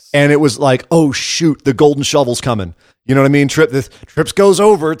Rousey, and it was like, oh shoot, the golden shovel's coming. You know what I mean? Trips goes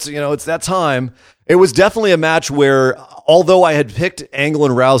over. It's that time. It was definitely a match where, although I had picked Angle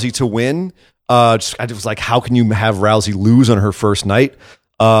and Rousey to win, I was like, how can you have Rousey lose on her first night?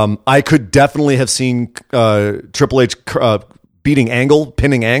 I could definitely have seen Triple H beating Angle,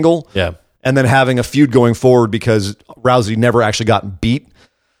 pinning Angle, and then having a feud going forward because Rousey never actually got beat.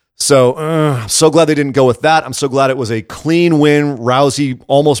 So I'm so glad they didn't go with that. I'm so glad it was a clean win. Rousey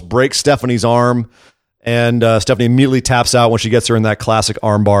almost breaks Stephanie's arm, and Stephanie immediately taps out when she gets her in that classic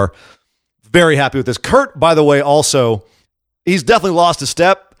armbar. Very happy with this. Kurt, by the way, also, he's definitely lost a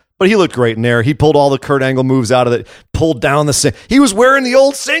step, but he looked great in there. He pulled all the Kurt Angle moves out of it, pulled down the he was wearing the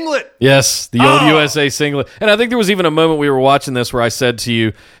old singlet. Yes, the old USA singlet. And I think there was even a moment we were watching this where I said to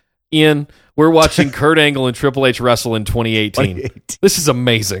you, Ian, we're watching Kurt Angle and Triple H wrestle in 2018. This is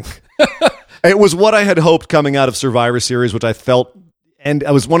amazing. It was what I had hoped coming out of Survivor Series, which I felt, and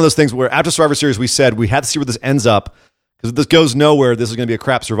it was one of those things where after Survivor Series we said we had to see where this ends up, because if this goes nowhere, this is going to be a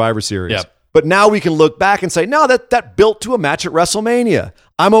crap Survivor Series. Yep. But now we can look back and say, no, that built to a match at WrestleMania.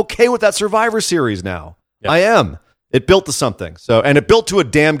 I'm okay with that Survivor Series now. Yep. I am. It built to something. And it built to a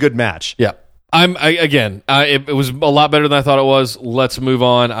damn good match. Yeah. It was a lot better than I thought it was. Let's move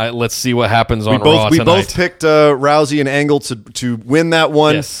on. Let's see what happens on Raw tonight. We both picked Rousey and Angle to win that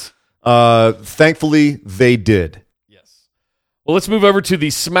one. Yes. Thankfully, they did. Yes. Well, let's move over to the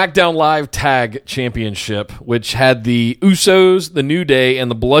SmackDown Live Tag Championship, which had the Usos, the New Day, and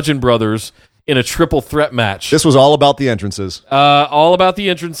the Bludgeon Brothers in a triple threat match. This was all about the entrances. All about the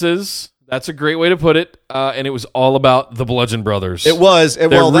entrances. That's a great way to put it. And it was all about the Bludgeon Brothers. It was. There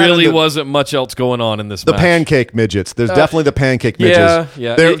really wasn't much else going on in this match. The pancake midgets. There's definitely the pancake midgets.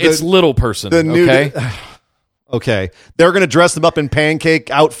 Yeah. It's little person. Okay. They're going to dress them up in pancake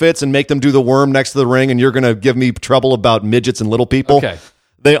outfits and make them do the worm next to the ring, and you're going to give me trouble about midgets and little people? Okay.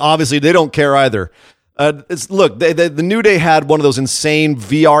 They don't care either. The New Day had one of those insane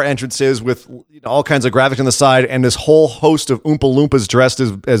VR entrances with all kinds of graphics on the side, and this whole host of Oompa Loompas dressed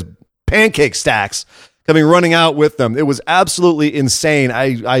as pancake stacks running out with them. It was absolutely insane.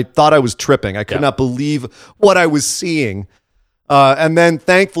 I thought I was tripping. I could not believe what I was seeing. And then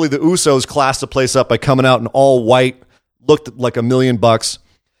thankfully the Usos classed the place up by coming out in all white, looked like $1 million.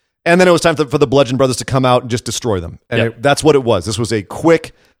 And then it was time for the Bludgeon Brothers to come out and just destroy them. And that's what it was. This was a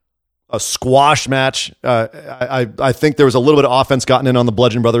quick squash match. I think there was a little bit of offense gotten in on the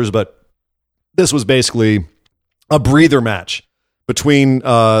Bludgeon Brothers, but this was basically a breather match between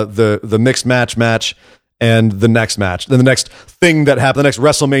the mixed match and the next match. Then the next thing that happened, the next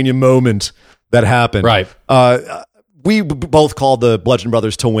WrestleMania moment that happened. Right. We both called the Bludgeon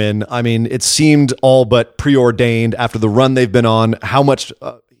Brothers to win. I mean, it seemed all but preordained after the run they've been on, how much,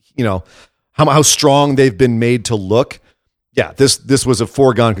 how strong they've been made to look. Yeah, this was a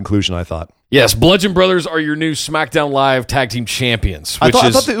foregone conclusion, I thought. Yes, Bludgeon Brothers are your new SmackDown Live Tag Team Champions. I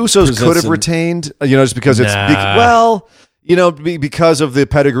thought the Usos could have retained, just because it's... because of the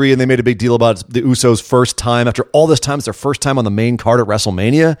pedigree, and they made a big deal about the Usos' first time. After all this time, it's their first time on the main card at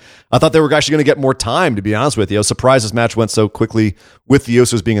WrestleMania. I thought they were actually going to get more time, to be honest with you. I was surprised this match went so quickly with the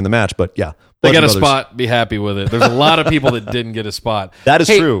Usos being in the match, but yeah. They got a spot, be happy with it. There's a lot of people that didn't get a spot. That is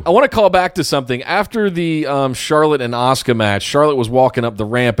true. I want to call back to something. After the Charlotte and Asuka match, Charlotte was walking up the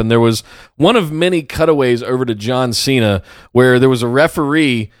ramp, and there was one of many cutaways over to John Cena where there was a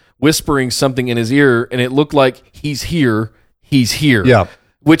referee whispering something in his ear, and it looked like he's here. Yeah.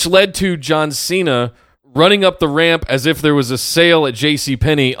 Which led to John Cena running up the ramp as if there was a sale at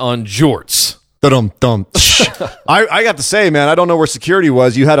JCPenney on jorts. Dum-dum. I got to say, man, I don't know where security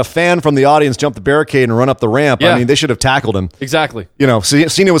was. You had a fan from the audience jump the barricade and run up the ramp. Yeah. I mean, they should have tackled him. Exactly.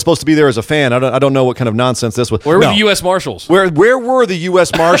 Cena was supposed to be there as a fan. I don't know what kind of nonsense this was. Where were the U.S. Marshals? Where were the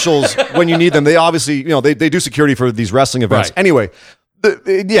U.S. Marshals when you need them? They obviously, they do security for these wrestling events. Right. Anyway,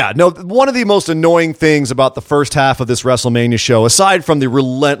 one of the most annoying things about the first half of this WrestleMania show, aside from the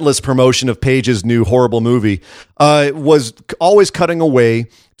relentless promotion of Paige's new horrible movie, was always cutting away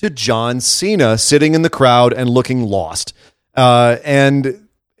to John Cena sitting in the crowd and looking lost. And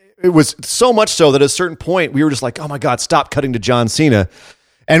it was so much so that at a certain point we were just like, oh my God, stop cutting to John Cena.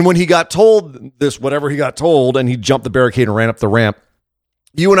 And when he got told whatever he got told, and he jumped the barricade and ran up the ramp,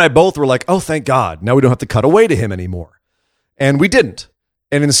 you and I both were like, oh, thank God. Now we don't have to cut away to him anymore. And we didn't.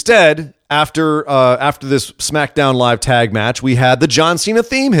 And instead, after this SmackDown Live tag match, we had the John Cena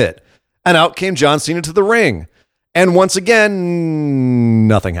theme hit. And out came John Cena to the ring. And once again,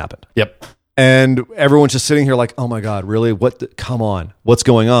 nothing happened. Yep. And everyone's just sitting here like, oh my God, really? Come on. What's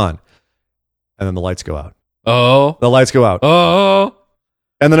going on? And then the lights go out. Oh. The lights go out. Oh.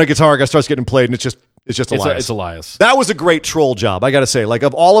 And then a guitar guy starts getting played, and it's just Elias. It's Elias. That was a great troll job, I got to say. Like,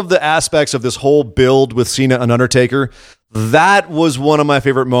 of all of the aspects of this whole build with Cena and Undertaker, that was one of my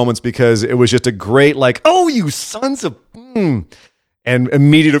favorite moments because it was just a great, like, oh, you sons of... And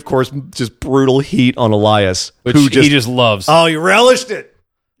immediate, of course, just brutal heat on Elias. Which he just loves. Oh, he relished it.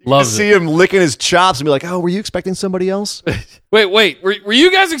 Loves see him licking his chops and be like, oh, were you expecting somebody else? Wait. Were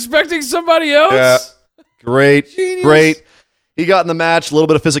you guys expecting somebody else? Yeah. Great. Genius. Great. He got in the match, a little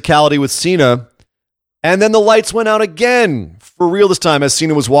bit of physicality with Cena. And then the lights went out again, for real this time, as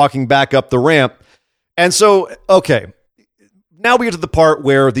Cena was walking back up the ramp. And so, okay, now we get to the part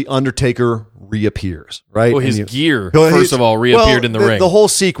where The Undertaker reappears, right? Well, his gear, first of all, reappeared in the ring. The whole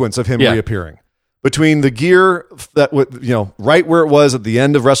sequence of him reappearing. Between the gear that, right where it was at the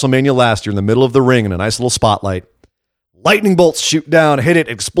end of WrestleMania last year, in the middle of the ring in a nice little spotlight, lightning bolts shoot down, hit it,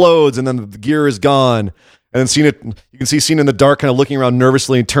 explodes, and then the gear is gone. And then Cena, you can see Cena in the dark kind of looking around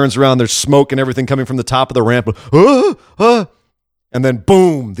nervously, and turns around, there's smoke and everything coming from the top of the ramp. And then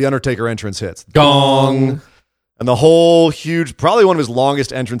boom, the Undertaker entrance hits. Gong. And the whole huge, probably one of his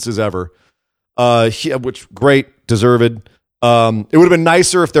longest entrances ever. Which, great, deserved. It would have been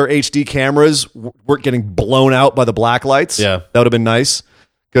nicer if their HD cameras weren't getting blown out by the black lights. Yeah. That would have been nice,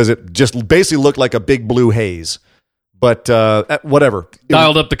 because it just basically looked like a big blue haze. But whatever.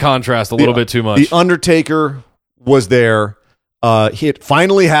 Dialed up the contrast a little bit too much. The Undertaker was there. It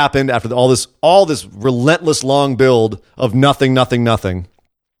finally happened after all this relentless long build of nothing.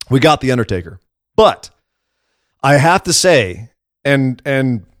 We got the Undertaker. But I have to say,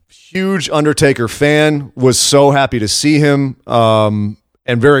 and huge Undertaker fan, was so happy to see him, and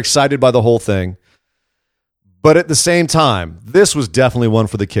very excited by the whole thing. But at the same time, this was definitely one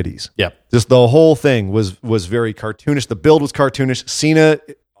for the kiddies. Yep. Just the whole thing was very cartoonish. The build was cartoonish. Cena,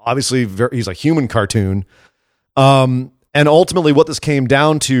 obviously, he's a human cartoon. And ultimately, what this came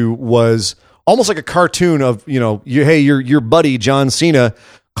down to was almost like a cartoon of, your buddy John Cena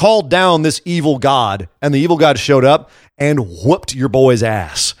called down this evil god, and the evil god showed up and whooped your boy's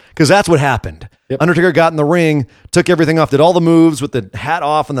ass. Because that's what happened. Yep. Undertaker got in the ring, took everything off, did all the moves with the hat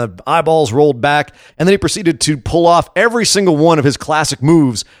off and the eyeballs rolled back, and then he proceeded to pull off every single one of his classic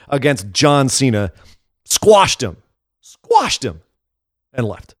moves against John Cena, squashed him, and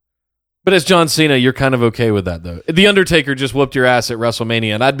left. But as John Cena, you're kind of okay with that, though. The Undertaker just whooped your ass at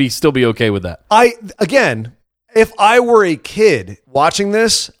WrestleMania, and I'd still be okay with that. Again, if I were a kid watching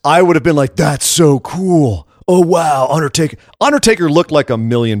this, I would have been like, that's so cool. Oh, wow, Undertaker. Undertaker looked like $1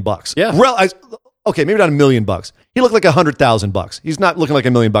 million. Yeah. Okay, maybe not $1 million. He looked like $100,000. He's not looking like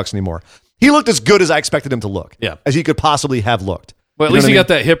 $1 million anymore. He looked as good as I expected him to look. Yeah. As he could possibly have looked. Well, at least he got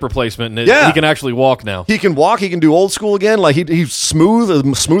that hip replacement, and he can actually walk now. He can walk. He can do old school again. Like he's smoother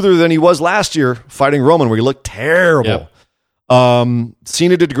than he was last year fighting Roman, where he looked terrible. Yep.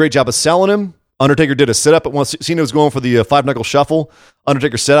 Cena did a great job of selling him. Undertaker did a sit-up at once. Cena was going for the five-knuckle shuffle.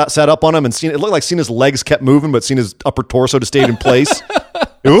 Undertaker sat up on him, and it looked like Cena's legs kept moving, but Cena's upper torso just stayed in place.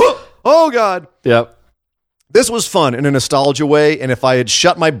 Oh, God. Yep. This was fun in a nostalgia way, and if I had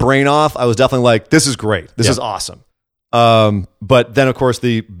shut my brain off, I was definitely like, this is great. This is awesome. But then, of course,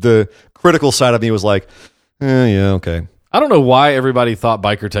 the critical side of me was like, yeah, okay. I don't know why everybody thought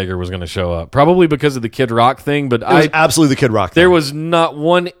Biker Taker was going to show up. Probably because of the Kid Rock thing, but It was absolutely the Kid Rock thing. There was not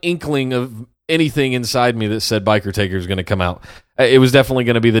one inkling of anything inside me that said Biker Taker is going to come out. It was definitely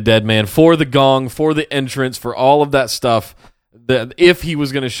going to be the Dead Man for the gong, for the entrance, for all of that stuff. That if he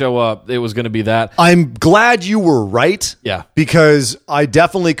was going to show up, it was going to be that. I'm glad you were right. Yeah. Because I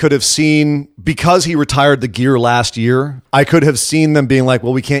definitely could have seen, because he retired the gear last year, I could have seen them being like,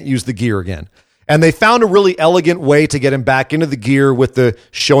 well, we can't use the gear again. And they found a really elegant way to get him back into the gear with the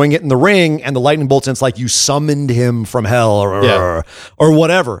showing it in the ring and the lightning bolts. And it's like you summoned him from hell or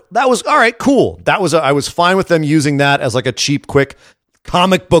whatever. That was all right. Cool. I was fine with them using that as like a cheap, quick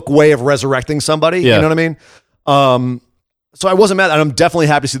comic book way of resurrecting somebody. Yeah. You know what I mean? So I wasn't mad. And I'm definitely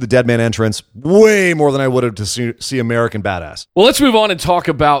happy to see the Dead Man entrance way more than I would have to see American Badass. Well, let's move on and talk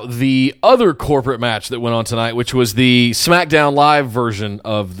about the other corporate match that went on tonight, which was the SmackDown Live version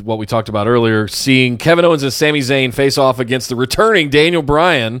of what we talked about earlier, seeing Kevin Owens and Sami Zayn face off against the returning Daniel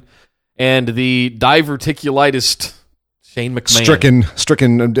Bryan and the diverticulitis Shane McMahon.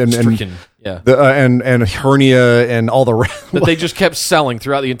 Stricken, yeah. And hernia and all the rest. That they just kept selling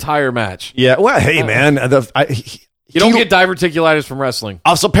throughout the entire match. Yeah, well, hey, man. You don't get diverticulitis from wrestling.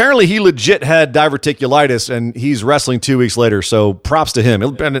 So apparently he legit had diverticulitis, and he's wrestling 2 weeks later, so props to him.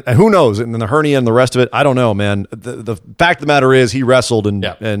 And who knows? And then the hernia and the rest of it, I don't know, man. The fact of the matter is he wrestled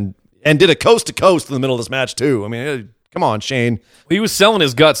and did a coast-to-coast in the middle of this match, too. I mean, come on, Shane. He was selling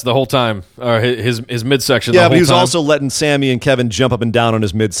his guts the whole time, or his midsection the whole time. Yeah, but he was also letting Sammy and Kevin jump up and down on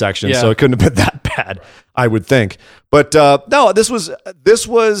his midsection, so it couldn't have been that bad, I would think. But no, this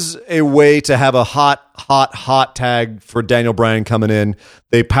was a way to have a hot tag for Daniel Bryan coming in.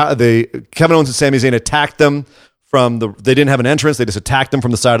 Kevin Owens and Sami Zayn attacked them they didn't have an entrance, they just attacked them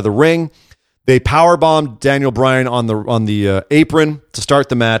from the side of the ring. They powerbombed Daniel Bryan on the apron to start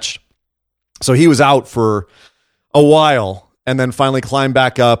the match. So he was out for a while and then finally climbed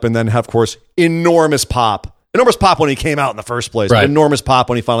back up, and then of course enormous pop when he came out in the first place. Right. Enormous pop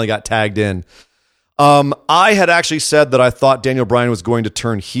when he finally got tagged in. I had actually said that I thought Daniel Bryan was going to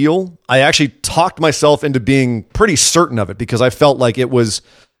turn heel. I actually talked myself into being pretty certain of it because I felt like it was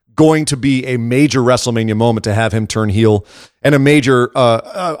going to be a major WrestleMania moment to have him turn heel and a major,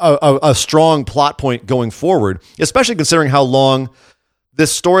 a strong plot point going forward, especially considering how long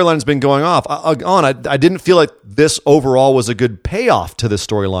this storyline has been going on. I didn't feel like this overall was a good payoff to this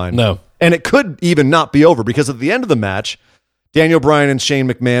storyline. No. And it could even not be over because at the end of the match, Daniel Bryan and Shane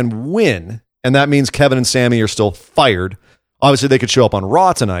McMahon win. And that means Kevin and Sammy are still fired. Obviously, they could show up on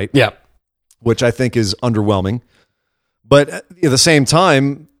Raw tonight, which I think is underwhelming. But at the same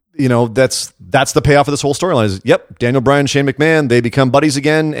time, that's the payoff of this whole storyline. Is Daniel Bryan and Shane McMahon, they become buddies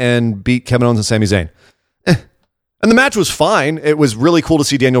again and beat Kevin Owens and Sami Zayn. And the match was fine. It was really cool to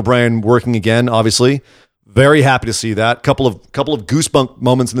see Daniel Bryan working again, obviously. Very happy to see that. Couple of goosebump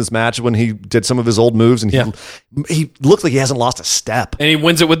moments in this match when he did some of his old moves, and he looked like he hasn't lost a step. And he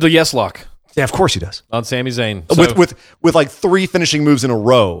wins it with the yes lock. Yeah, of course he does. On Sami Zayn. So, with like 3 finishing moves in a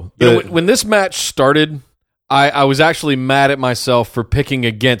row. When this match started, I was actually mad at myself for picking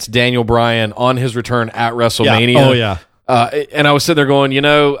against Daniel Bryan on his return at WrestleMania. Yeah. Oh, yeah. And I was sitting there going,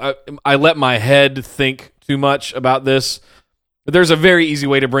 I let my head think too much about this. But there's a very easy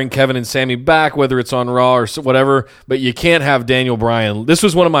way to bring Kevin and Sammy back, whether it's on Raw or whatever, but you can't have Daniel Bryan. This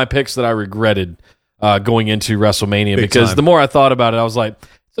was one of my picks that I regretted going into WrestleMania because the more I thought about it, I was like,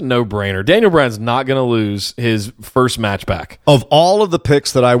 it's a no-brainer. Daniel Bryan's not going to lose his first match back. Of all of the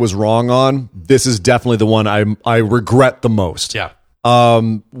picks that I was wrong on, this is definitely the one I regret the most. Yeah.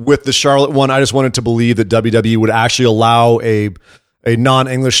 With the Charlotte one, I just wanted to believe that WWE would actually allow a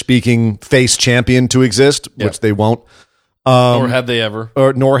non-English speaking face champion to exist, which they won't. Nor have they ever.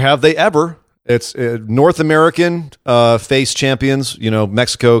 Nor have they ever. It's North American face champions,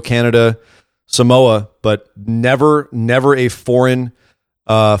 Mexico, Canada, Samoa, but never a foreign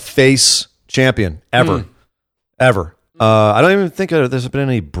face champion ever. I don't even think there's been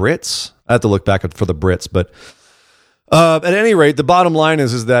any Brits. I have to look back for the Brits, but at any rate, the bottom line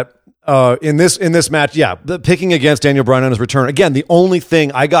is that in this match, the picking against Daniel Bryan on his return, again, the only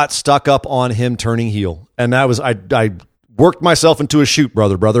thing I got stuck up on him turning heel, and that was I worked myself into a shoot,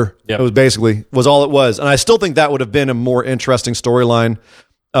 brother. Yep. It was all it was, and I still think that would have been a more interesting storyline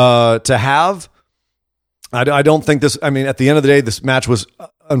to have. I don't think this. I mean, at the end of the day, this match was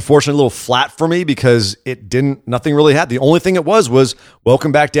unfortunately a little flat for me because nothing really happened. The only thing it was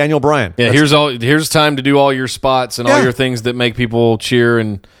welcome back Daniel Bryan. Yeah, here's time to do all your spots and all your things that make people cheer,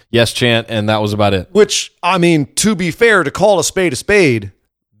 and yes chant, and that was about it. Which, I mean, to be fair, to call a spade,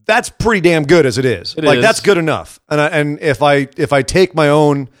 that's pretty damn good as it is. That's good enough. And if I take my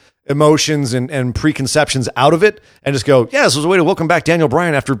own emotions and preconceptions out of it and just go, yeah, this was a way to welcome back Daniel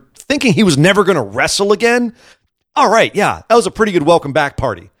Bryan after thinking he was never going to wrestle again. All right, yeah, that was a pretty good welcome back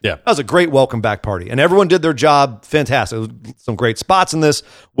party. Yeah. That was a great welcome back party. And everyone did their job fantastic. There was some great spots in this,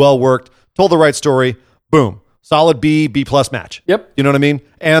 well worked, told the right story, boom. Solid B+ match. Yep. You know what I mean?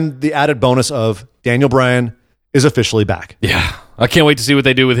 And the added bonus of Daniel Bryan is officially back. Yeah. I can't wait to see what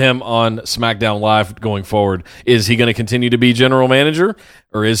they do with him on SmackDown Live going forward. Is he going to continue to be general manager,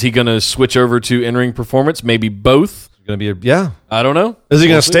 or is he going to switch over to in-ring performance? Maybe both. Going to be I don't know. Is he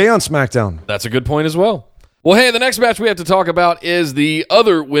going to stay on SmackDown? That's a good point as well. Well, hey, the next match we have to talk about is the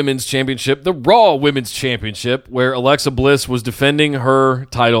other women's championship, the Raw Women's Championship, where Alexa Bliss was defending her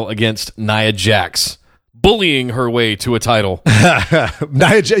title against Nia Jax, bullying her way to a title.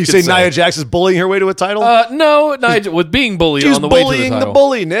 Nia Jax is bullying her way to a title? No, Nia with being bullied She's on the way to the title. bullying the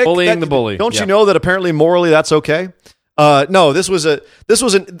bully, Nick. Bullying the bully. Don't you know that apparently morally that's okay? No,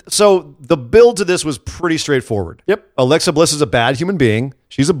 so the build to this was pretty straightforward. Yep. Alexa Bliss is a bad human being.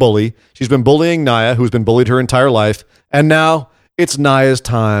 She's a bully. She's been bullying Nia, who's been bullied her entire life. And now it's Nia's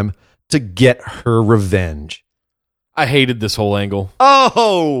time to get her revenge. I hated this whole angle.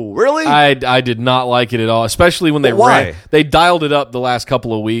 Oh, really? I did not like it at all, especially when they they dialed it up the last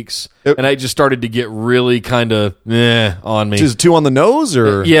couple of weeks, and I just started to get really kind of on me. Is it too on the nose,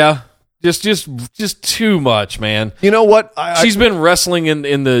 or yeah, just too much, man. You know what? She's been wrestling in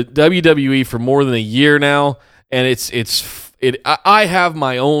the WWE for more than a year now, and I have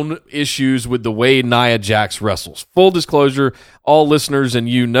my own issues with the way Nia Jax wrestles. Full disclosure, all listeners and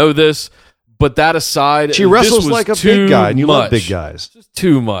you know this. But that aside, she wrestles like a big guy, and you love big guys. Just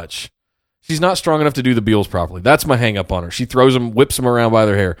too much. She's not strong enough to do the Beals properly. That's my hang up on her. She throws them, whips them around by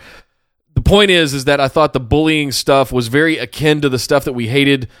their hair. The point is that I thought the bullying stuff was very akin to the stuff that we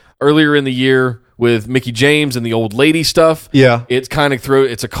hated earlier in the year with Mickie James and the old lady stuff. Yeah. It's kind of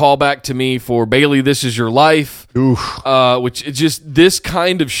it's a callback to me for Bayley, This Is Your Life. Oof. Which is just this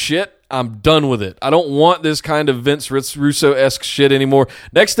kind of shit. I'm done with it. I don't want this kind of Vince Russo-esque shit anymore.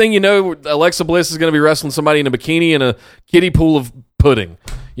 Next thing you know, Alexa Bliss is going to be wrestling somebody in a bikini in a kiddie pool of pudding.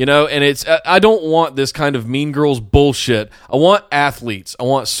 You know, and I don't want this kind of Mean Girls bullshit. I want athletes. I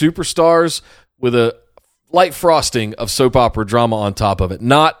want superstars with a light frosting of soap opera drama on top of it,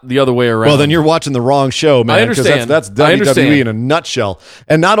 not the other way around. Well, then you're watching the wrong show, man. I understand. That's WWE in a nutshell.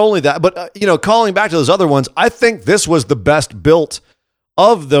 And not only that, but calling back to those other ones, I think this was the best built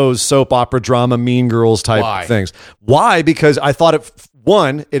of those soap opera drama, Mean Girls type things. Why? Because I thought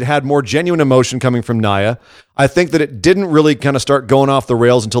it had more genuine emotion coming from Nia. I think that it didn't really kind of start going off the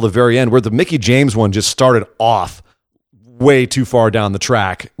rails until the very end, where the Mickie James one just started off way too far down the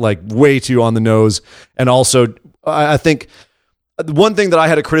track, like way too on the nose. And also, I think one thing that I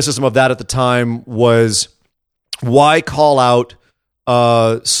had a criticism of that at the time was, why call out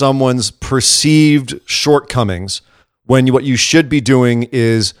someone's perceived shortcomings when what you should be doing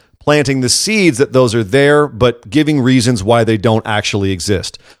is planting the seeds that those are there, but giving reasons why they don't actually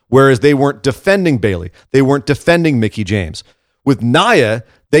exist. Whereas they weren't defending Bayley. They weren't defending Mickie James. With Nia,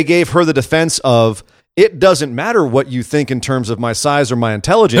 they gave her the defense of, it doesn't matter what you think in terms of my size or my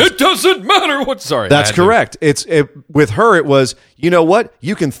intelligence. It doesn't matter what. Sorry. That's correct. With her, it was, you know what?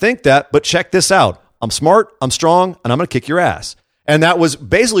 You can think that, but check this out. I'm smart, I'm strong, and I'm going to kick your ass. And that was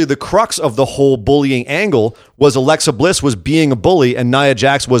basically the crux of the whole bullying angle, was Alexa Bliss was being a bully and Nia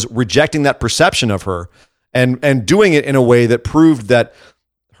Jax was rejecting that perception of her and doing it in a way that proved that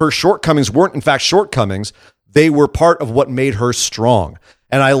her shortcomings weren't in fact shortcomings. They were part of what made her strong.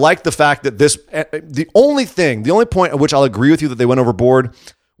 And I like the fact that the only point at which I'll agree with you that they went overboard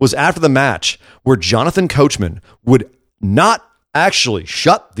was after the match, where Jonathan Coachman would not actually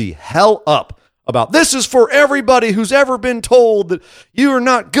shut the hell up about, this is for everybody who's ever been told that you are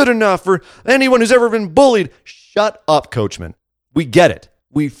not good enough, for anyone who's ever been bullied. Shut up, Coachman. We get it.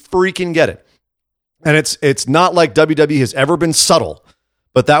 We freaking get it. And it's not like WWE has ever been subtle,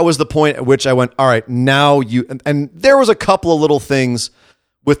 but that was the point at which I went, all right, now you, and there was a couple of little things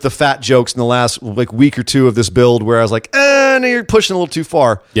with the fat jokes in the last week or two of this build where I was like, no, you're pushing a little too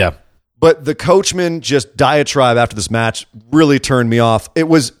far. Yeah. But the Coachman just diatribe after this match really turned me off.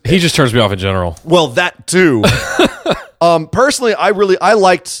 He just turns me off in general. Well, that too. Personally, I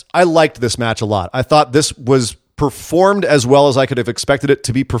liked this match a lot. I thought this was performed as well as I could have expected it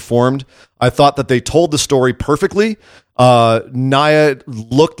to be performed. I thought that they told the story perfectly. Nia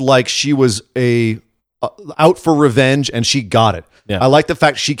looked like she was out for revenge, and she got it. Yeah. I like the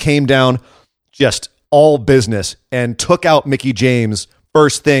fact she came down just all business and took out Mickie James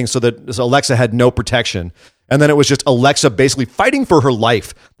first thing so Alexa had no protection. And then it was just Alexa basically fighting for her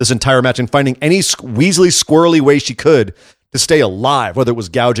life this entire match and finding any weaselly, squirrely way she could to stay alive, whether it was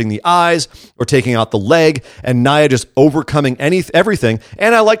gouging the eyes or taking out the leg, and Nia just overcoming everything.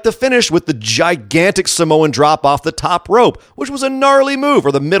 And I like the finish with the gigantic Samoan drop off the top rope, which was a gnarly move,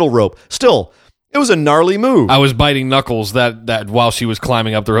 or the middle rope. Still, it was a gnarly move. I was biting knuckles that while she was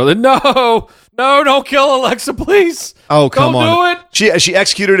climbing up the rope. No, don't kill Alexa, please. Oh, come on. Don't do it. She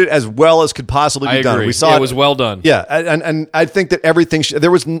executed it as well as could possibly be done. We saw it was well done. Yeah, and I think that everything there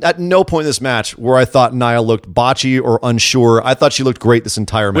was at no point in this match where I thought Nia looked botchy or unsure. I thought she looked great this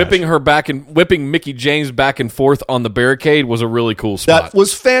entire match. Whipping Mickie James back and forth on the barricade was a really cool spot. That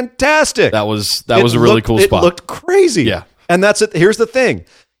was fantastic. That was a really cool spot. It looked crazy. Yeah. And that's it. Here's the thing.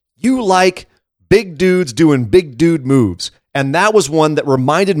 You like big dudes doing big dude moves. And that was one that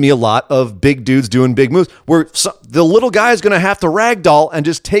reminded me a lot of big dudes doing big moves, where the little guy is going to have to ragdoll and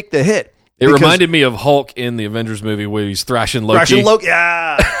just take the hit. It reminded me of Hulk in the Avengers movie where he's thrashing Loki.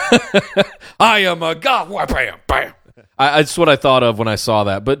 Yeah. I am a god. Bam, bam. That's what I thought of when I saw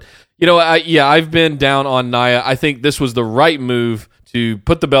that. But, I've been down on Nia. I think this was the right move to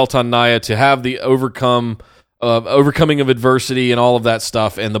put the belt on Nia, to have the overcoming of adversity and all of that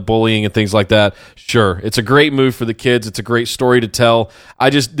stuff, and the bullying and things like that. Sure, it's a great move for the kids. It's a great story to tell.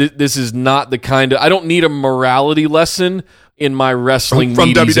 This is not the kind of, I don't need a morality lesson in my wrestling from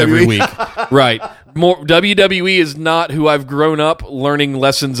meetings WWE. every week. Right. WWE is not who I've grown up learning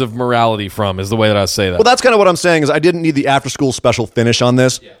lessons of morality from, is the way that I say that. Well, that's kind of what I'm saying, is I didn't need the after-school special finish on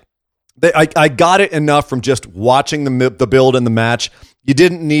this. Yeah. I got it enough from just watching the build and the match. You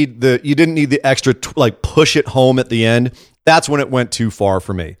didn't need the extra push it home at the end. That's when it went too far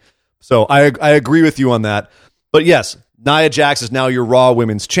for me. So I agree with you on that. But yes, Nia Jax is now your Raw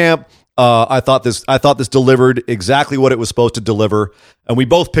Women's Champ. I thought this delivered exactly what it was supposed to deliver, and we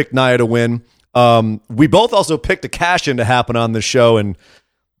both picked Nia to win. We both also picked a cash in to happen on this show, and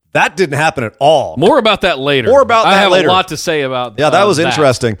that didn't happen at all. More about that later. I have a lot to say about that. Yeah, that was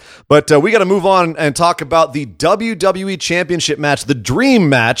interesting. But we got to move on and talk about the WWE Championship match, the dream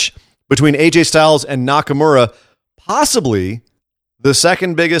match between AJ Styles and Nakamura, possibly the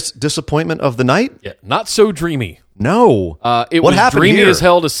second biggest disappointment of the night. Yeah, not so dreamy. No. It what was dreamy here? as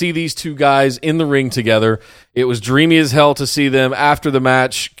hell to see these two guys in the ring together. It was dreamy as hell to see them after the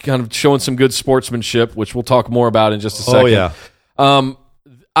match kind of showing some good sportsmanship, which we'll talk more about in just a second. Oh, yeah.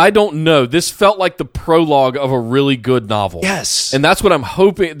 I don't know. This felt like the prologue of a really good novel. Yes. And that's what I'm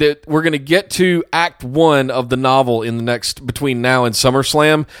hoping, that we're going to get to Act 1 of the novel between now and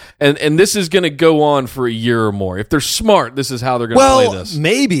SummerSlam. And this is going to go on for a year or more. If they're smart, this is how they're going to play this.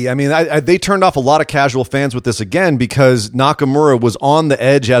 Maybe. I mean, they turned off a lot of casual fans with this again, because Nakamura was on the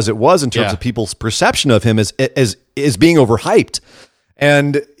edge as it was in terms of people's perception of him as being overhyped.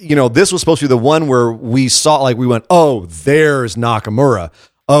 And, this was supposed to be the one where we went, oh, there's Nakamura.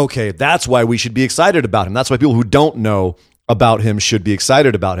 Okay, that's why we should be excited about him. That's why people who don't know about him should be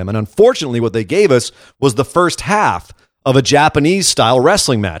excited about him. And unfortunately, what they gave us was the first half of a Japanese-style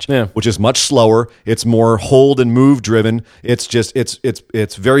wrestling match, which is much slower. It's more hold and move driven. It's just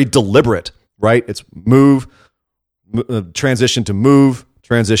it's very deliberate, right? It's move, transition to move,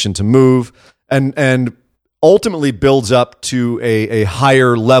 and ultimately builds up to a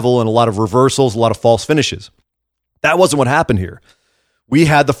higher level and a lot of reversals, a lot of false finishes. That wasn't what happened here. We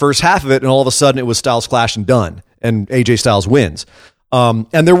had the first half of it, and all of a sudden it was Styles Clash and done, and AJ Styles wins. And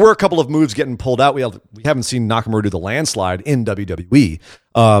there were a couple of moves getting pulled out. We haven't seen Nakamura do the landslide in WWE.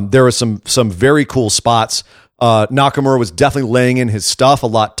 There were some very cool spots. Nakamura was definitely laying in his stuff a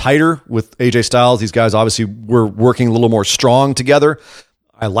lot tighter with AJ Styles. These guys obviously were working a little more strong together.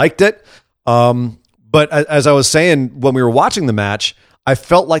 I liked it. But as I was saying, when we were watching the match, I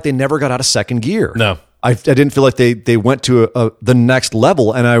felt like they never got out of second gear. No. I didn't feel like they went to the next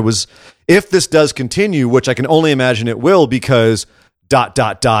level. And if this does continue, which I can only imagine it will, because ...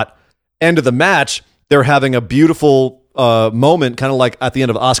 end of the match, they're having a beautiful moment, kind of like at the end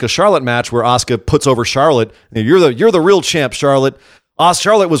of Asuka Charlotte match, where Asuka puts over Charlotte. You're the real champ, Charlotte.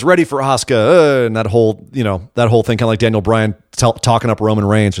 Charlotte was ready for Asuka, and that whole thing, kind of like Daniel Bryan talking up Roman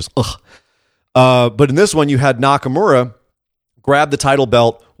Reigns, just ugh. But in this one, you had Nakamura grab the title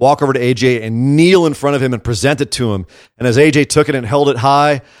belt, walk over to AJ, and kneel in front of him and present it to him. And as AJ took it and held it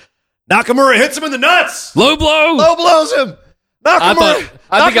high, Nakamura hits him in the nuts. Low blow. Low blows him.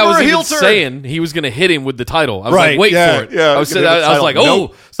 I think I was even saying he was going to hit him with the title. I was like, wait for it. Yeah, I was like,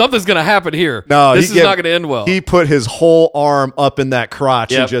 oh, something's going to happen here. No, this is not going to end well. He put his whole arm up in that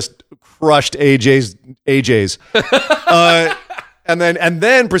crotch and just crushed AJ's. and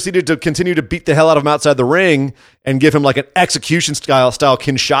then proceeded to continue to beat the hell out of him outside the ring and give him like an execution style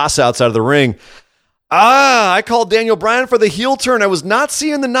Kinshasa outside of the ring. I called Daniel Bryan for the heel turn. I was not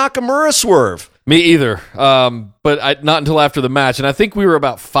seeing the Nakamura swerve. Me either, but not until after the match. And I think we were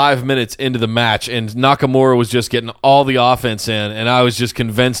about 5 minutes into the match, and Nakamura was just getting all the offense in, and I was just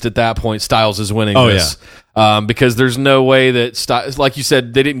convinced at that point Styles is winning this. Because there's no way that, like you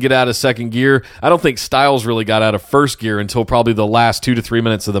said, they didn't get out of second gear. I don't think Styles really got out of first gear until probably the last 2 to 3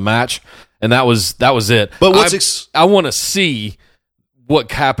 minutes of the match, and that was it. But I want to see what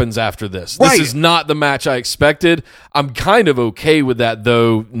happens after this. Right. This is not the match I expected. I'm kind of okay with that,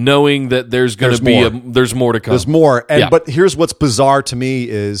 though, knowing that there's going to be there's more to come. There's more. But here's what's bizarre to me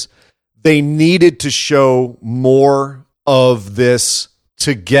is they needed to show more of this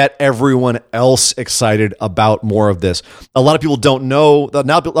to get everyone else excited about more of this. A lot of people don't know. A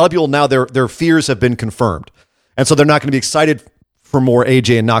lot of people now, their fears have been confirmed. And so they're not going to be excited for more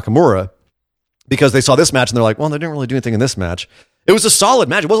AJ and Nakamura because they saw this match and they're like, well, they didn't really do anything in this match. It was a solid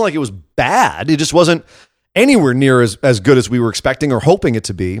match. It wasn't like it was bad. It just wasn't anywhere near as good as we were expecting or hoping it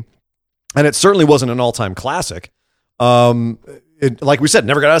to be. And it certainly wasn't an all-time classic. Like we said,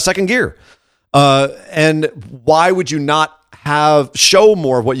 never got out of second gear. And why would you not show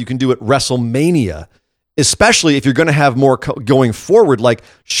more of what you can do at WrestleMania, especially if you're going to have more going forward? Like,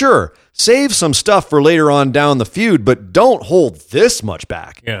 sure, save some stuff for later on down the feud, but don't hold this much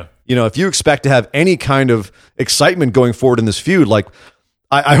back. Yeah. You know, if you expect to have any kind of excitement going forward in this feud, like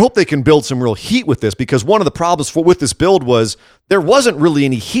I hope they can build some real heat with this, because one of the problems with this build was there wasn't really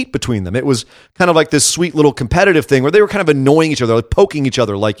any heat between them. It was kind of like this sweet little competitive thing where they were kind of annoying each other, like poking each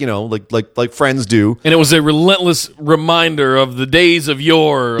other, like, you know, like friends do. And it was a relentless reminder of the days of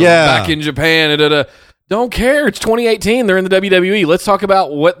yore, back in Japan. Don't care. It's 2018. They're in the WWE. Let's talk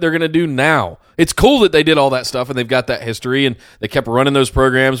about what they're going to do now. It's cool that they did all that stuff and they've got that history, and they kept running those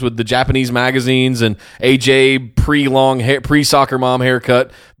programs with the Japanese magazines and AJ pre-soccer mom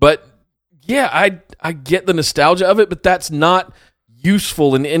haircut. But yeah, I get the nostalgia of it, but that's not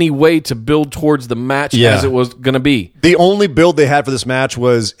useful in any way to build towards the match as it was going to be. The only build they had for this match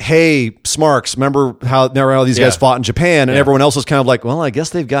was, hey, Smarks, remember how these guys fought in Japan? And everyone else was kind of like, well, I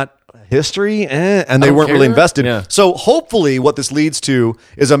guess they've got history, and they weren't really invested. Yeah. So hopefully what this leads to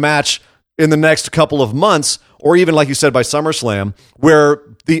is a match in the next couple of months, or even like you said by SummerSlam, where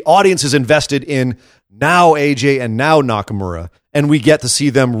the audience is invested in now AJ and now Nakamura, and we get to see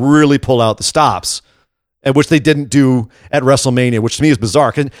them really pull out the stops, which they didn't do at WrestleMania, which to me is bizarre,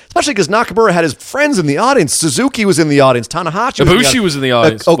 especially because Nakamura had his friends in the audience. Suzuki was in the audience. Tanahashi was in the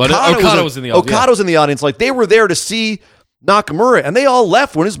audience. Okada was in the audience. Okada was in the audience. Like, they were there to see Nakamura, and they all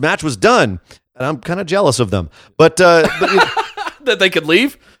left when his match was done. And I'm kind of jealous of them. But that they could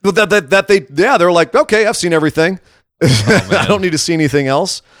leave? They're like, okay, I've seen everything. I don't need to see anything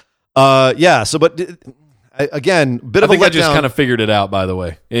else. Again, bit of a letdown. I think I just kind of figured it out, by the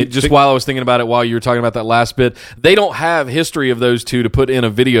way. While I was thinking about it, while you were talking about that last bit, they don't have history of those two to put in a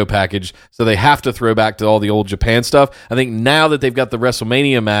video package, so they have to throw back to all the old Japan stuff. I think now that they've got the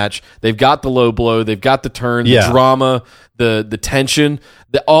WrestleMania match, they've got the low blow, they've got the turn, the drama, the tension,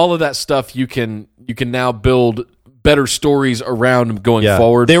 all of that stuff you can now build better stories around going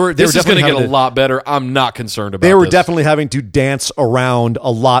forward. This is going to get a lot better. I'm not concerned about it. They were definitely having to dance around a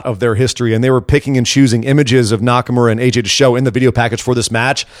lot of their history, and they were picking and choosing images of Nakamura and AJ to show in the video package for this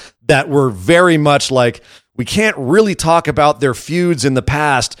match that were very much like, we can't really talk about their feuds in the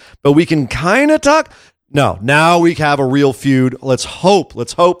past, but we can kind of talk. No, now we have a real feud. Let's hope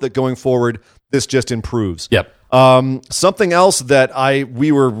that going forward, this just improves. Yep. Something else that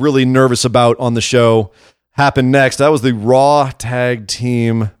we were really nervous about on the show happened next. That was the Raw Tag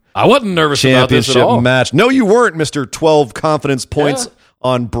Team I wasn't nervous about this at all. Match. No, you weren't, Mr. 12 confidence points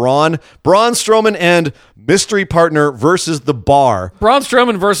on Braun Strowman and mystery partner versus the Bar. Braun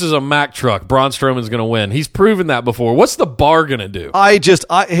Strowman versus a Mack truck. Braun Strowman's going to win. He's proven that before. What's the Bar going to do?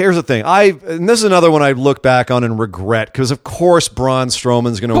 Here's the thing. And this is another one I look back on and regret, because of course Braun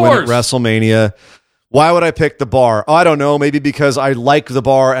Strowman's going to win at WrestleMania. Why would I pick the Bar? I don't know. Maybe because I like the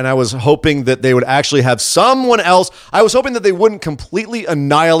Bar and I was hoping that they would actually have someone else. I was hoping that they wouldn't completely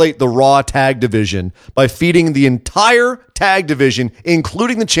annihilate the Raw tag division by feeding the entire tag division,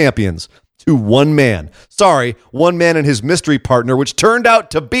 including the champions, to one man. Sorry, one man and his mystery partner, which turned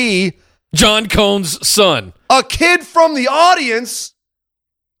out to be John Cone's son. A kid from the audience,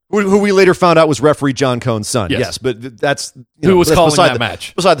 who we later found out was referee John Cone's son. Yes, but that's... who was calling that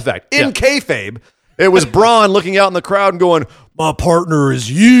match. Beside the fact. In kayfabe... It was Braun looking out in the crowd and going, my partner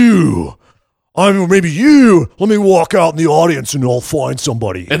is you. maybe you. Let me walk out in the audience and I'll find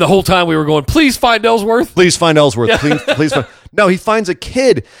somebody. And the whole time we were going, please find Ellsworth. Please find Ellsworth. Yeah. Please find. No, he finds a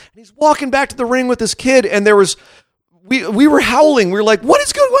kid. And he's walking back to the ring with this kid, and there was we were howling. We were like, what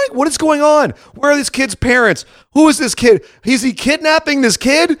is going on? Where are this kid's parents? Who is this kid? Is he kidnapping this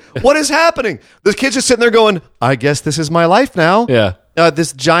kid? What is happening? This kid's just sitting there going, I guess this is my life now. Yeah.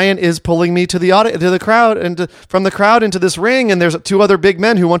 This giant is pulling me to the crowd, and from the crowd into this ring, and there's two other big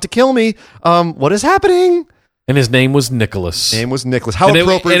men who want to kill me. What is happening? And his name was Nicholas. How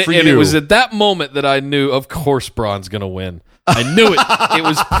appropriate for you. And it was at that moment that I knew, of course, Braun's going to win. I knew it. It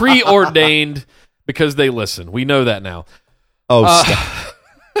was preordained because they listen. We know that now. Oh, stop.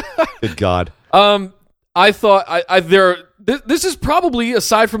 Good God. I thought this is probably,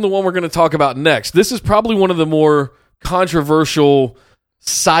 aside from the one we're going to talk about next, this is probably one of the more controversial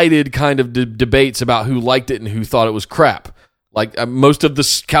sided kind of debates about who liked it and who thought it was crap. Like most of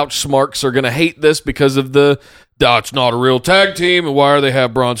the couch smarks are going to hate this because of it's not a real tag team, and why are they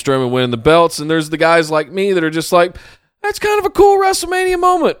have Braun Strowman winning the belts? And there's the guys like me that are just like, that's kind of a cool WrestleMania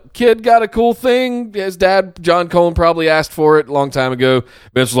moment. Kid got a cool thing. His dad, John Cole, probably asked for it a long time ago.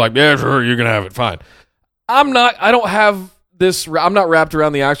 Vince was like, yeah, sure, you're going to have it. Fine. I'm not wrapped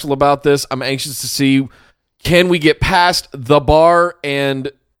around the axle about this. I'm anxious to see, can we get past the Bar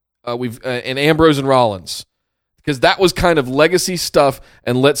and Ambrose and Rollins? Because that was kind of legacy stuff,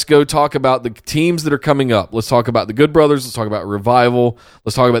 and let's go talk about the teams that are coming up. Let's talk about the Good Brothers. Let's talk about Revival.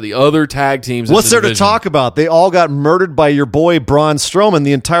 Let's talk about the other tag teams. What's there to talk about? They all got murdered by your boy Braun Strowman.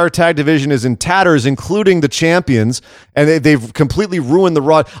 The entire tag division is in tatters, including the champions, and they've completely ruined the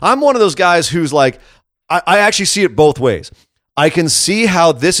Raw. I'm one of those guys who's like, I actually see it both ways. I can see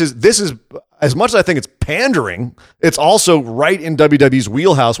how this is as much as I think it's pandering, it's also right in WWE's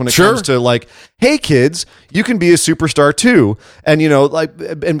wheelhouse when it comes to like, hey kids, you can be a superstar too. And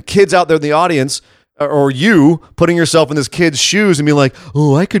and kids out there in the audience, or you putting yourself in this kid's shoes and be like,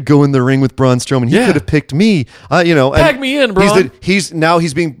 oh, I could go in the ring with Braun Strowman. He could have picked me. Tag me in, Braun.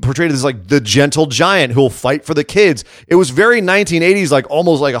 He's being portrayed as like the gentle giant who'll fight for the kids. It was very 1980s, like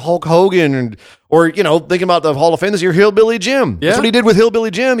almost like a Hulk Hogan, or thinking about the Hall of Fame this year, Hillbilly Jim. Yeah. That's what he did with Hillbilly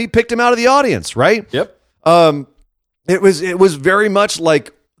Jim. He picked him out of the audience, right? Yep. It was very much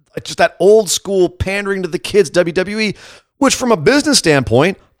like just that old school pandering to the kids WWE, which from a business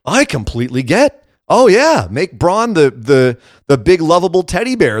standpoint, I completely get. Oh yeah, make Braun the big lovable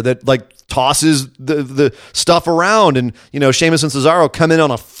teddy bear that like tosses the stuff around, and Sheamus and Cesaro come in on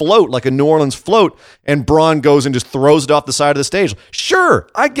a float like a New Orleans float, and Braun goes and just throws it off the side of the stage. Sure,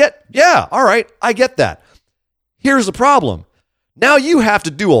 all right, I get that. Here's the problem. Now you have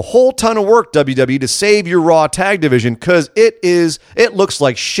to do a whole ton of work, WWE, to save your Raw tag division, because it looks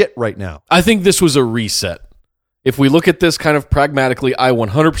like shit right now. I think this was a reset. If we look at this kind of pragmatically, I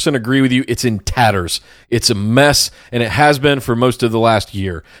 100% agree with you. It's in tatters. It's a mess, and it has been for most of the last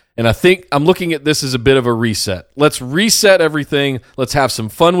year. And I think I'm looking at this as a bit of a reset. Let's reset everything. Let's have some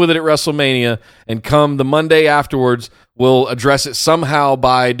fun with it at WrestleMania, and come the Monday afterwards, we'll address it somehow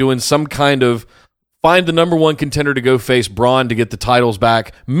by doing some kind of find the number one contender to go face Braun to get the titles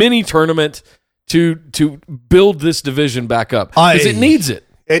back, mini tournament to build this division back up, because it needs it.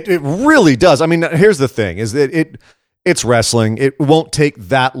 It really does. I mean, here's the thing: is that it's wrestling. It won't take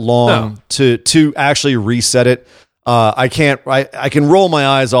that long to actually reset it. I can roll my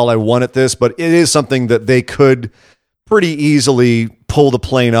eyes all I want at this, but it is something that they could pretty easily pull the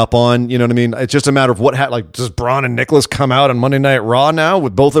plane up on. You know what I mean? It's just a matter of does Braun and Nicholas come out on Monday Night Raw now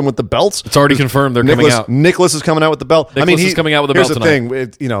with both of them with the belts? It's already confirmed they're coming out. Nicholas is coming out with the belt. He's coming out with the belt tonight.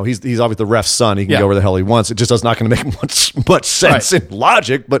 Here's the thing. He's obviously the ref's son. He can go where the hell he wants. It just is not going to make much sense in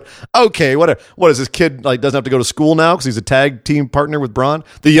logic. But okay, what is this kid doesn't have to go to school now because he's a tag team partner with Braun?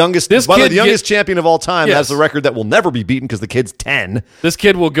 The youngest champion of all time has the record that will never be beaten because the kid's 10. This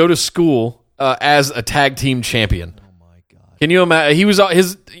kid will go to school as a tag team champion. Can you imagine? He was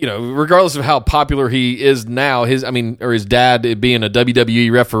regardless of how popular he is now, his dad being a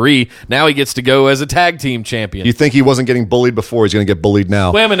WWE referee, now he gets to go as a tag team champion. You think he wasn't getting bullied before? He's going to get bullied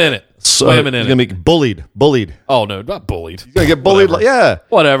now. Swimming in it. He's going to be bullied. Oh, no, not bullied. He's going to get bullied.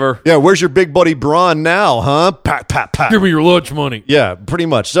 Whatever. Yeah, where's your big buddy Braun now, huh? Pat, pat, pat. Give me your lunch money. Yeah, pretty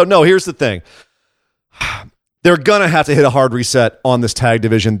much. So, no, here's the thing. They're going to have to hit a hard reset on this tag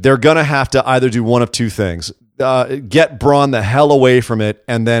division. They're going to have to either do one of two things. Get Braun the hell away from it,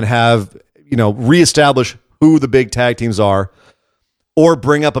 and then have reestablish who the big tag teams are, or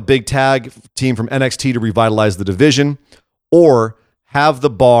bring up a big tag team from NXT to revitalize the division, or have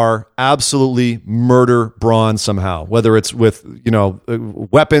the Bar absolutely murder Braun somehow, whether it's with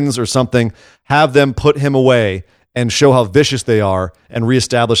weapons or something. Have them put him away and show how vicious they are and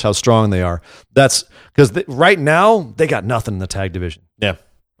reestablish how strong they are. That's because right now they got nothing in the tag division. Yeah.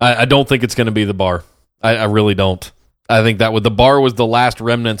 I don't think it's going to be the Bar. I really don't. I think that the Bar was the last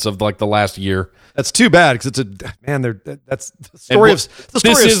remnants of like the last year. That's too bad because that's the story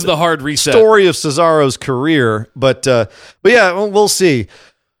is the hard reset story of Cesaro's career. But yeah, we'll see.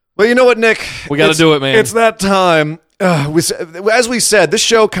 But you know what, Nick? We got to do it, man. It's that time. As we said, this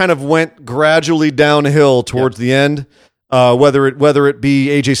show kind of went gradually downhill towards the end. Whether it be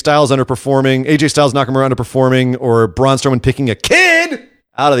AJ Styles underperforming, AJ Styles Nakamura underperforming, or Braun Strowman picking a kid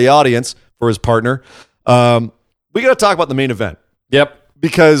out of the audience for his partner. We got to talk about the main event. Yep.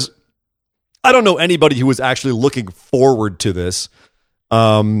 Because I don't know anybody who was actually looking forward to this.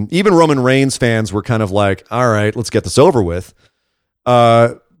 Even Roman Reigns fans were kind of like, all right, let's get this over with.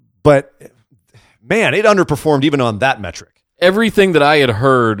 But man, it underperformed even on that metric. Everything that I had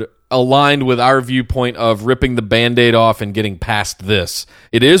heard aligned with our viewpoint of ripping the Band-Aid off and getting past this.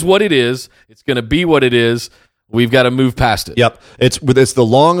 It is what it is. It's going to be what it is. We've got to move past it. Yep. It's the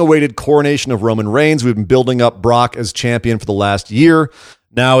long-awaited coronation of Roman Reigns. We've been building up Brock as champion for the last year.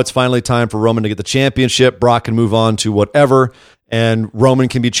 Now it's finally time for Roman to get the championship. Brock can move on to whatever, and Roman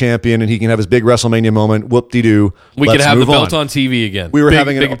can be champion, and he can have his big WrestleMania moment. Whoop-de-doo. We could have the belt on TV again. We were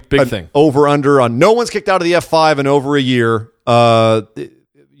having big thing. Over-under on no one's kicked out of the F5 in over a year.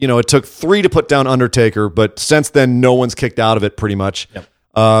 It took 3 to put down Undertaker, but since then, no one's kicked out of it pretty much.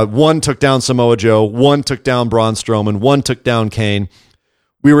 Yep. One took down Samoa Joe. One took down Braun Strowman. One took down Kane.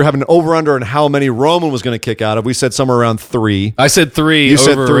 We were having an over-under on how many Roman was going to kick out of. We said somewhere around 3. I said 3. You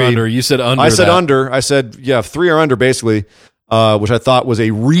said 3. Under. You said under. I said that. under. I said, 3 or under, basically, which I thought was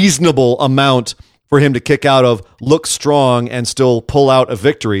a reasonable amount for him to kick out of, look strong, and still pull out a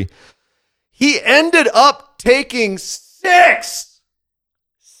victory. He ended up taking 6.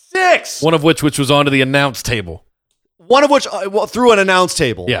 6. One of which was onto the announce table. One of which through an announce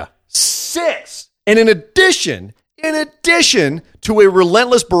table. Yeah. 6. And in addition to a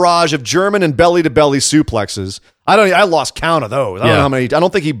relentless barrage of German and belly-to-belly suplexes, I lost count of those. I don't know how many. I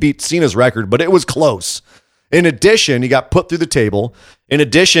don't think he beat Cena's record, but it was close. In addition, he got put through the table. In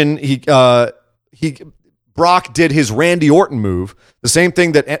addition, Brock did his Randy Orton move, the same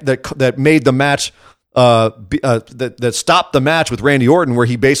thing that made the match that stopped the match with Randy Orton, where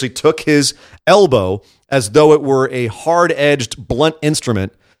he basically took his elbow as though it were a hard-edged blunt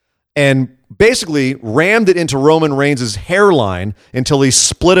instrument and basically rammed it into Roman Reigns' hairline until he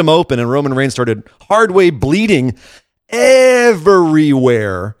split him open, and Roman Reigns started hard way bleeding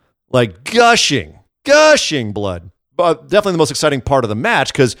everywhere, like gushing blood. But definitely the most exciting part of the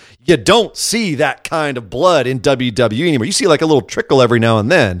match, because you don't see that kind of blood in WWE anymore. You see like a little trickle every now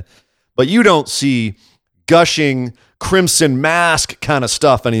and then, but you don't see gushing crimson mask kind of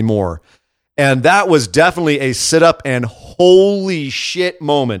stuff anymore. And that was definitely a sit up and holy shit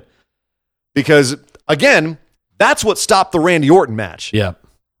moment. Because, again, that's what stopped the Randy Orton match. Yeah.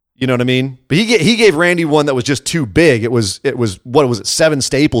 You know what I mean? But he gave Randy one that was just too big. It was what was it, 7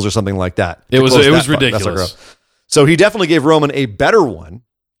 staples or something like that. It was ridiculous. So he definitely gave Roman a better one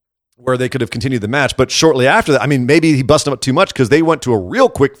where they could have continued the match. But shortly after that, I mean, maybe he busted him up too much because they went to a real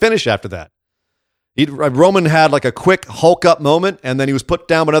quick finish after that. Roman had like a quick Hulk up moment, and then he was put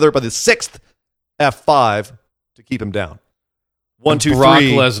down by the 6th F5 to keep him down. 1, 2, 3. Brock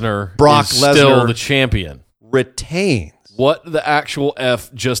Lesnar is still the champion. Retains. What the actual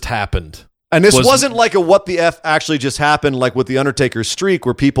F just happened? And this wasn't like a what the F actually just happened, like with the Undertaker's streak,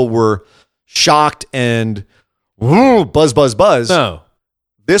 where people were shocked and buzz. No.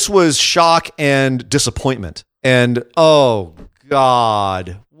 This was shock and disappointment. And oh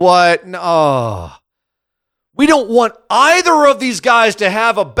God, what? No. We don't want either of these guys to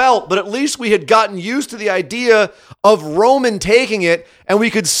have a belt, but at least we had gotten used to the idea of Roman taking it, and we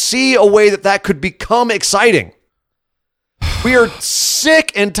could see a way that could become exciting. We are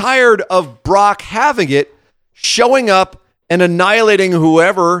sick and tired of Brock having it, showing up and annihilating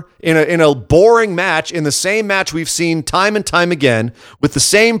whoever in a boring match, in the same match we've seen time and time again, with the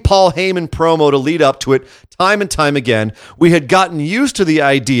same Paul Heyman promo to lead up to it time and time again. We had gotten used to the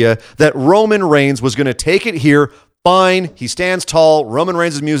idea that Roman Reigns was going to take it here. Fine, he stands tall, Roman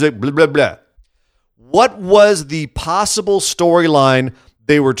Reigns' music, blah, blah, blah. What was the possible storyline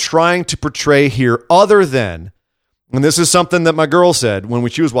they were trying to portray here other than, and this is something that my girl said when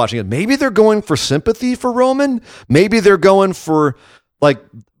she was watching it, maybe they're going for sympathy for Roman? Maybe they're going for, like,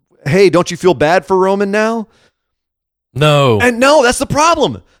 hey, don't you feel bad for Roman now? No. And no, that's the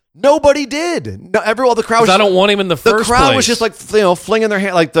problem. Nobody did. All the crowd was, I don't want him in the first place. The crowd was just like, flinging their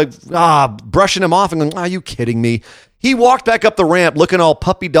hand, like brushing him off and going, are you kidding me? He walked back up the ramp looking all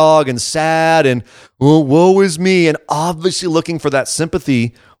puppy dog and sad and, oh, woe is me, and obviously looking for that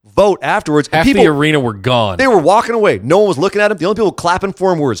sympathy vote afterwards. Half people, the arena were gone. They were walking away. No one was looking at him. The only people clapping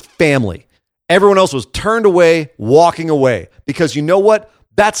for him were his family. Everyone else was turned away, walking away. Because you know what?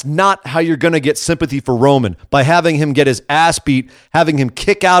 That's not how you're going to get sympathy for Roman, by having him get his ass beat, having him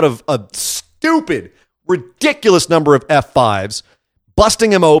kick out of a stupid, ridiculous number of F5s,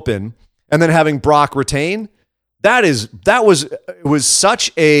 busting him open, and then having Brock retain. It was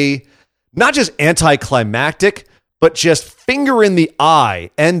such a, not just anticlimactic, but just finger in the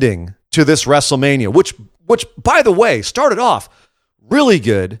eye ending to this WrestleMania, which by the way, started off really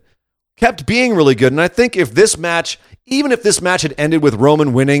good, kept being really good. And I think if this match, even if this match had ended with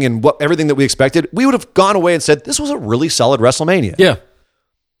Roman winning and everything that we expected, we would have gone away and said, this was a really solid WrestleMania. Yeah.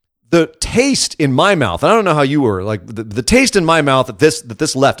 The taste in my mouth, and I don't know how you were, like the taste in my mouth that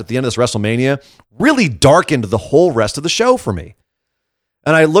this left at the end of this WrestleMania really darkened the whole rest of the show for me.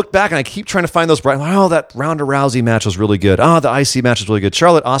 And I look back and I keep trying to find those bright. Oh, that Ronda Rousey match was really good. Oh, the IC match was really good.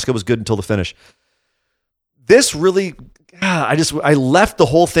 Charlotte Asuka was good until the finish. This really, I left the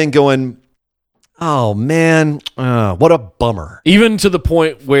whole thing going, oh man, what a bummer. Even to the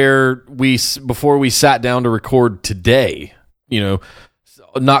point where before we sat down to record today,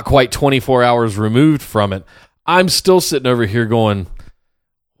 not quite 24 hours removed from it, I'm still sitting over here going,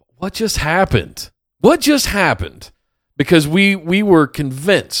 what just happened? What just happened? Because we were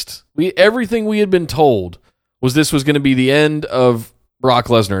convinced, everything we had been told was this was going to be the end of Brock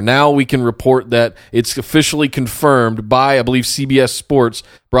Lesnar. Now we can report that it's officially confirmed by, I believe, CBS Sports.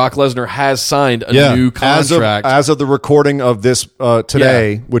 Brock Lesnar has signed a new contract. As of the recording of this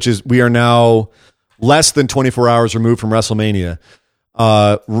today, which is, we are now less than 24 hours removed from WrestleMania.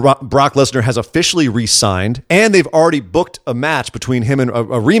 Brock Lesnar has officially re-signed, and they've already booked a match between him and a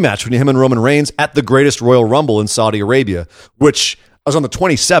rematch between him and Roman Reigns at the Greatest Royal Rumble in Saudi Arabia, which was on the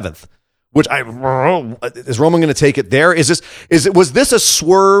 27th. Which is Roman going to take it there? Was this a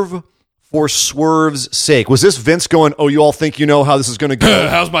swerve for swerve's sake? Was this Vince going, oh, you all think you know how this is going to go?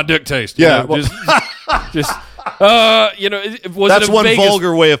 How's my dick taste? Yeah. Was that's it one Vegas,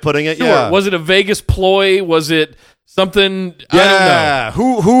 vulgar way of putting it. Sure. Yeah. Was it a Vegas ploy? Was it something? I don't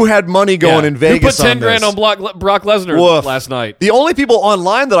know. Who had money going in Vegas? Who put 10 grand on Brock Lesnar last night? The only people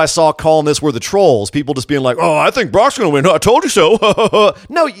online that I saw calling this were the trolls. People just being like, "Oh, I think Brock's going to win. I told you so."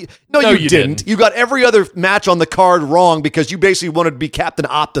 No, you didn't. You got every other match on the card wrong because you basically wanted to be Captain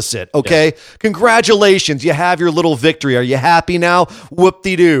Opposite. Okay, yeah. Congratulations, you have your little victory. Are you happy now?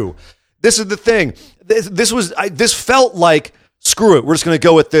 Whoop-de-doo. This is the thing. This felt like, screw it, we're just going to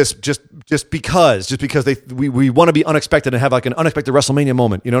go with this just because we want to be unexpected and have like an unexpected WrestleMania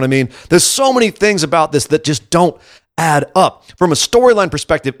moment. You know what I mean? There's so many things about this that just don't add up. From a storyline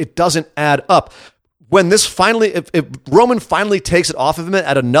perspective, it doesn't add up. When this finally, if Roman finally takes it off of him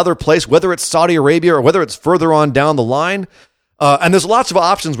at another place, whether it's Saudi Arabia or whether it's further on down the line, and there's lots of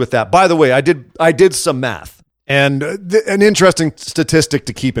options with that. By the way, I did some math. And an interesting statistic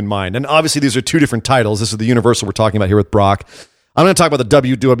to keep in mind. And obviously, these are two different titles. This is the Universal we're talking about here with Brock. I'm going to talk about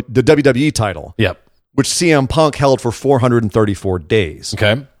the WWE title. Yep. Which CM Punk held for 434 days.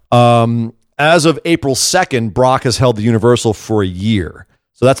 Okay. As of April 2nd, Brock has held the Universal for a year.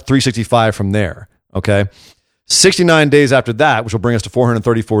 So that's 365 from there. Okay. 69 days after that, which will bring us to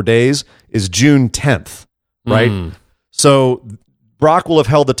 434 days, is June 10th. Right? So Brock will have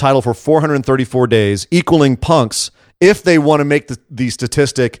held the title for 434 days, equaling Punk's, if they want to make the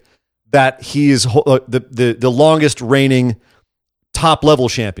statistic that he is the longest reigning top-level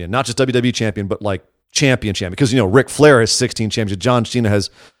champion, not just WWE champion, but like champion. Because, Ric Flair has 16 championships. John Cena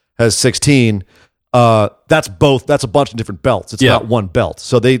has 16. That's a bunch of different belts. It's not one belt.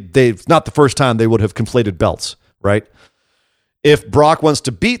 So they've not the first time they would have conflated belts, right? If Brock wants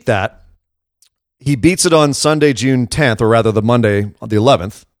to beat that, he beats it on Sunday, June 10th, or rather the Monday, the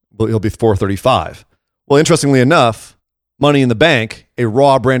 11th. He'll be 435. Well, interestingly enough, Money in the Bank, a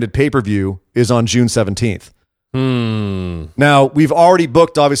Raw branded pay-per-view, is on June 17th. Now, we've already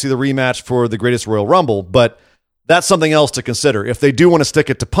booked, obviously, the rematch for the Greatest Royal Rumble, but that's something else to consider. If they do want to stick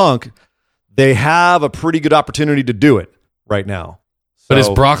it to Punk, they have a pretty good opportunity to do it right now. But is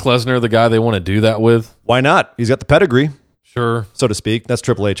Brock Lesnar the guy they want to do that with? Why not? He's got the pedigree. Sure. So to speak. That's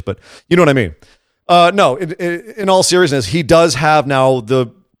Triple H, but you know what I mean. No, in all seriousness, he does have now the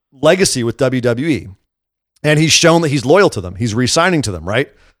legacy with WWE. And he's shown that he's loyal to them. He's re-signing to them,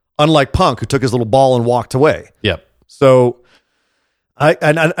 right? Unlike Punk, who took his little ball and walked away. Yep. So,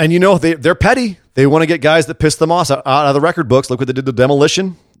 they're petty. They want to get guys that piss them off out of the record books. Look what they did to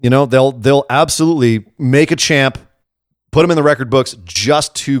Demolition. They'll absolutely make a champ, put him in the record books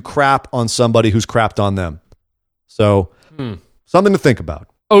just to crap on somebody who's crapped on them. So something to think about.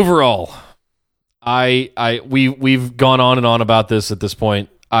 Overall, we've gone on and on about this at this point.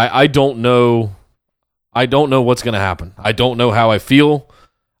 I don't know what's going to happen. I don't know how I feel.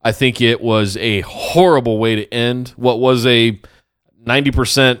 I think it was a horrible way to end what was a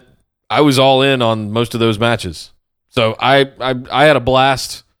 90%. I was all in on most of those matches. So I had a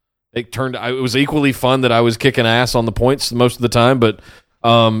blast. It was equally fun that I was kicking ass on the points most of the time, but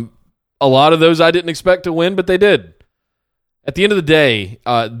a lot of those I didn't expect to win, but they did. At the end of the day,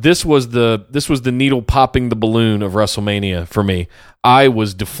 this was the needle popping the balloon of WrestleMania for me. I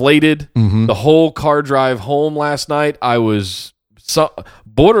was deflated. The whole car drive home last night, I was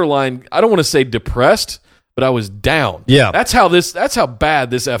borderline, I don't want to say depressed, but I was down. Yeah. That's how bad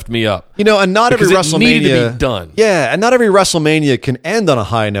this effed me up. And not every WrestleMania needed to be done. Yeah, and not every WrestleMania can end on a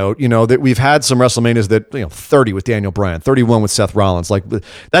high note. That we've had some WrestleManias that 30 with Daniel Bryan, 31 with Seth Rollins. Like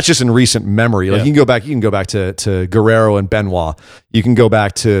that's just in recent memory. Like you can go back to Guerrero and Benoit. You can go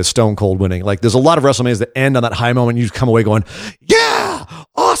back to Stone Cold winning. Like there's a lot of WrestleManias that end on that high moment. And you come away going, yeah,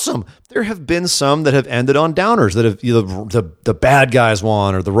 awesome. There have been some that have ended on downers that have the bad guys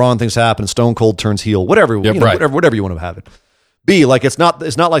won or the wrong things happen. Stone Cold turns heel. Whatever whatever you want to have it be. Like it's not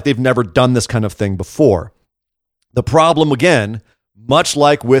like they've never done this kind of thing before. The problem again, much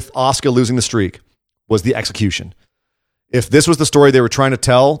like with Asuka losing the streak, was the execution. If this was the story they were trying to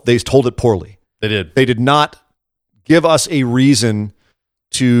tell, they told it poorly. They did. They did not give us a reason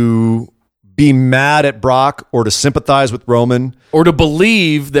to be mad at Brock or to sympathize with Roman or to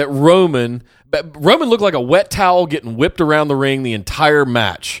believe that Roman looked like a wet towel getting whipped around the ring the entire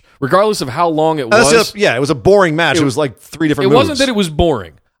match, regardless of how long it was. It was a boring match. It was like 3 different moves. It wasn't that it was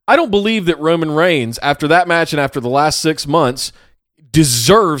boring. I don't believe that Roman Reigns, after that match and after the last 6 months,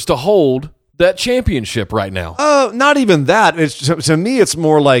 deserves to hold that championship right now. Not even that. To me, it's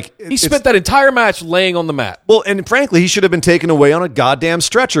more like he spent that entire match laying on the mat. Well, and frankly, he should have been taken away on a goddamn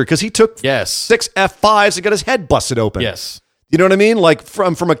stretcher because he took 6 F5s and got his head busted open. Yes. You know what I mean? Like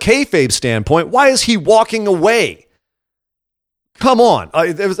from a kayfabe standpoint, why is he walking away? Come on.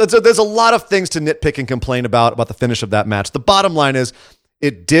 There's a lot of things to nitpick and complain about the finish of that match. The bottom line is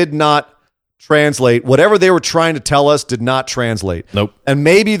it did not translate. Whatever they were trying to tell us did not translate. Nope. And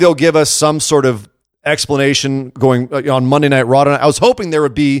maybe they'll give us some sort of explanation going on Monday Night Raw tonight. I was hoping there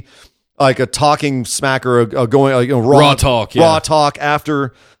would be like a talking smack or raw talk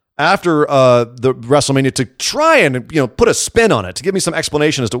after the WrestleMania to try and put a spin on it, to give me some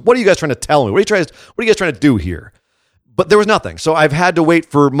explanation as to what are you guys trying to tell me? What are you guys trying to do here? But there was nothing. So I've had to wait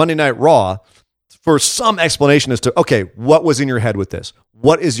for Monday Night Raw for some explanation as to, okay, what was in your head with this?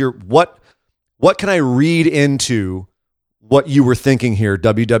 What can I read into what you were thinking here,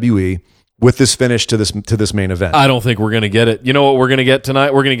 WWE, with this finish to this main event? I don't think we're going to get it. You know what we're going to get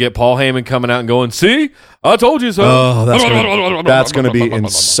tonight? We're going to get Paul Heyman coming out and going, see, I told you so. Oh, that's going to be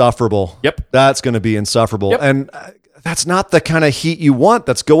insufferable. Yep. That's going to be insufferable. Yep. And that's not the kind of heat you want.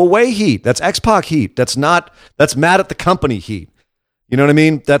 That's go away heat. That's X-Pac heat. That's mad at the company heat. You know what I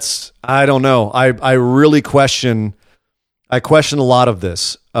mean? I don't know. I really question a lot of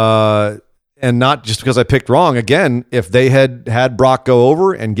this. And not just because I picked wrong. Again, if they had Brock go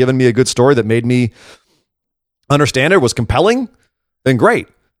over and given me a good story that made me understand it, was compelling, then great.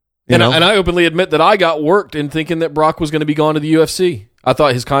 And I openly admit that I got worked in thinking that Brock was going to be gone to the UFC. I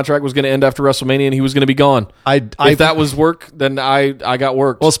thought his contract was going to end after WrestleMania and he was going to be gone. If that was work, then I got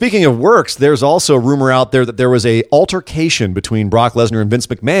worked. Well, speaking of works, there's also a rumor out there that there was a altercation between Brock Lesnar and Vince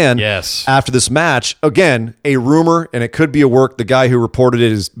McMahon after this match. Again, a rumor, and it could be a work. The guy who reported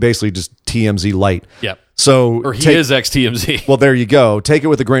it is basically just TMZ light. Yep. So he is ex-TMZ. Well, there you go. Take it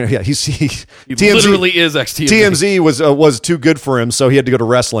with a grain of he literally is ex-TMZ. TMZ was too good for him, so he had to go to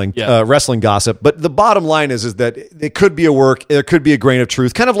wrestling gossip. But the bottom line is that it could be a work. There could be a grain of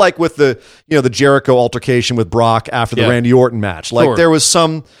truth, kind of like with the Jericho altercation with Brock after the Randy Orton match. Like there was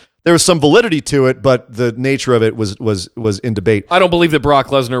some validity to it, but the nature of it was in debate. I don't believe that Brock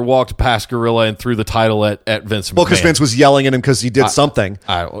Lesnar walked past Gorilla and threw the title at Vince McMahon. Well, because Vince was yelling at him because he did something.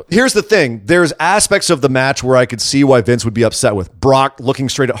 Here's the thing. There's aspects of the match where I could see why Vince would be upset with. Brock looking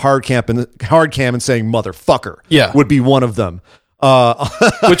straight at hard cam and saying, motherfucker, would be one of them.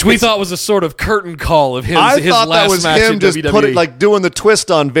 Which we thought was a sort of curtain call of his I his thought last that was match him in just WWE. doing the twist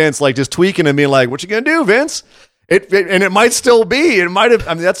on Vince, like just tweaking and being like, what you going to do, Vince? And it might still be. It might have.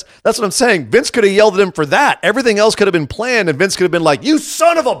 I mean, that's what I'm saying. Vince could have yelled at him for that. Everything else could have been planned, and Vince could have been like, "You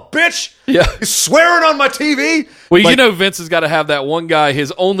son of a bitch! Yeah, you're swearing on my TV." Well, Vince has got to have that one guy.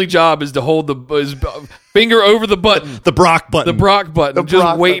 His only job is to hold his finger over the button, the Brock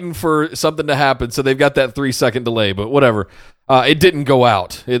button, waiting for something to happen. So they've got that 3-second delay. But whatever. It didn't go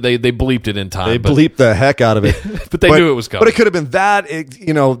out. They bleeped it in time. They bleeped the heck out of it. But they knew it was coming. But it could have been that.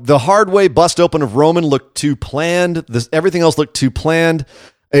 The hard way bust open of Roman looked too planned. Everything else looked too planned.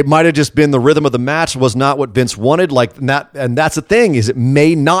 It might have just been the rhythm of the match was not what Vince wanted. And that's the thing, is it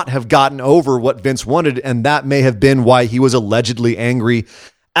may not have gotten over what Vince wanted, and that may have been why he was allegedly angry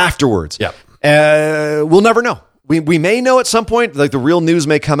afterwards. Yeah. We'll never know. We may know at some point, like the real news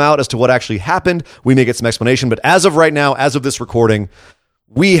may come out as to what actually happened. We may get some explanation, but as of right now, as of this recording,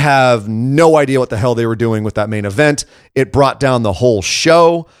 we have no idea what the hell they were doing with that main event. It brought down the whole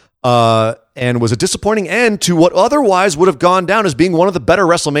show. And was a disappointing end to what otherwise would have gone down as being one of the better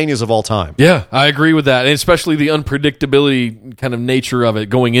WrestleManias of all time. Yeah, I agree with that. And especially the unpredictability kind of nature of it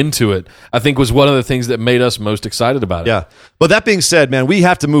going into it, I think was one of the things that made us most excited about it. Yeah. But that being said, man, we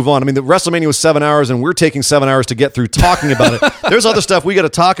have to move on. I mean, the WrestleMania was 7 hours, and we're taking 7 hours to get through talking about it. There's other stuff we got to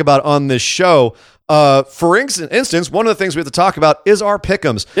talk about on this show. For instance, one of the things we have to talk about is our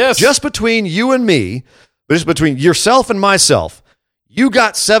pick'ems. Yes. Just between you and me, just between yourself and myself, you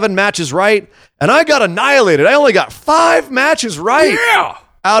got 7 matches right, and I got annihilated. I only got 5 matches right. Yeah.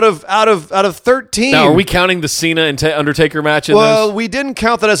 Out of 13. Now, are we counting the Cena and Undertaker match in Well, those? we didn't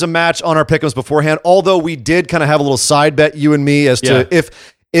count that as a match on our pick'ems beforehand, although we did kind of have a little side bet, you and me, as to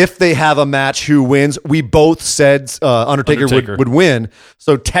if they have a match, who wins. We both said Undertaker. Would win,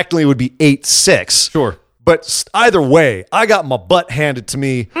 so technically it would be 8-6. Sure. But either way, I got my butt handed to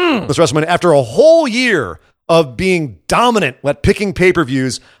me this WrestleMania. After a whole year of being dominant at picking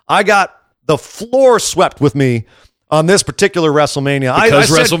pay-per-views, I got the floor swept with me on this particular WrestleMania.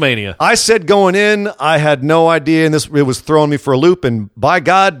 WrestleMania. I said going in, I had no idea, and it was throwing me for a loop. And by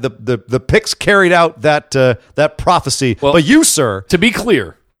God, the picks carried out that prophecy. Well, but you, sir, to be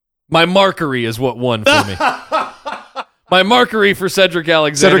clear, my markery is what won for me. My markery for Cedric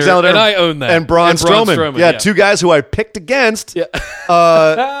Alexander, and I own that. And Braun Strowman. Yeah, 2 guys who I picked against.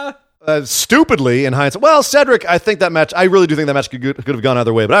 Yeah. Stupidly in hindsight. Well, Cedric, I really do think that match could have gone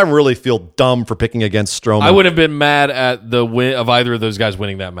either way, but I really feel dumb for picking against Strowman. I wouldn't have been mad at the win of either of those guys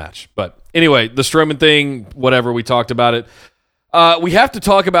winning that match. But anyway, the Strowman thing, whatever, we talked about it. We have to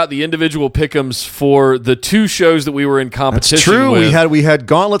talk about the individual pick'ems for the 2 shows that we were in competition That's true. with. We had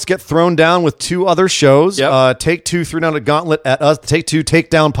gauntlets get thrown down with 2 other shows. Yep. Take Two threw down a gauntlet at us. Take Two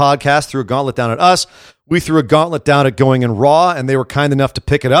Takedown podcast threw a gauntlet down at us. We threw a gauntlet down at Going in Raw, and they were kind enough to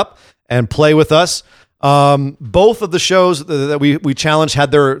pick it up and play with us. Both of the shows that we challenged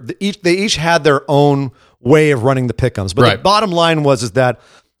they each had their own way of running the pick'ems. But the bottom line is that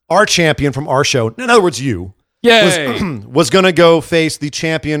our champion from our show, in other words, you, was going to go face the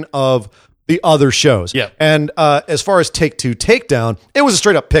champion of the other shows. Yeah. And as far as Take Two Takedown, it was a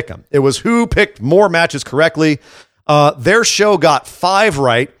straight up pick'em. It was who picked more matches correctly. Their show got 5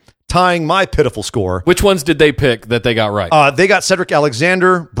 right, tying my pitiful score. Which ones did they pick that they got right? They got Cedric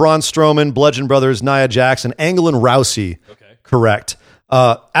Alexander, Braun Strowman, Bludgeon Brothers, Nia Jackson, Angle and Rousey correct.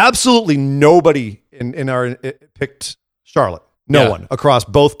 Absolutely nobody in our picked Charlotte. No one across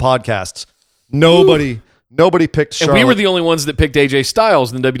both podcasts. Nobody picked Charlotte. And we were the only ones that picked AJ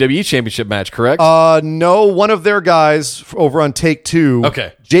Styles in the WWE Championship match, correct? No, one of their guys over on Take Two,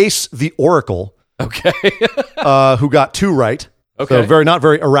 Jace the Oracle, who got 2 right. Okay. So not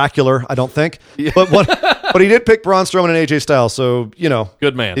very oracular, I don't think. Yeah. But he did pick Braun Strowman and AJ Styles, so,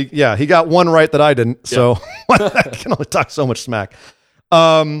 good man. He got 1 right that I didn't, so I can only talk so much smack.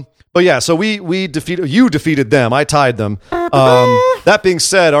 But yeah, so you defeated them. I tied them. That being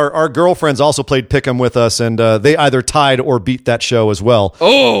said, our girlfriends also played Pick'em with us, and they either tied or beat that show as well.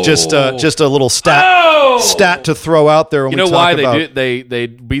 Oh, just a little stat to throw out there. When you know we why talk about, they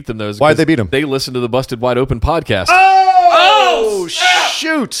beat them? Why'd they beat them? They listened to the Busted Wide Open podcast. Oh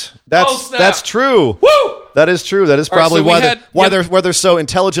shoot! That's true. Woo! That is true. That is probably right, so why they're so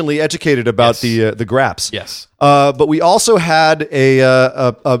intelligently educated about the graps. Yes. But we also had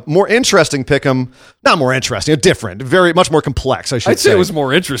a more interesting pick'em. Not more interesting, different, much more complex. I'd say it was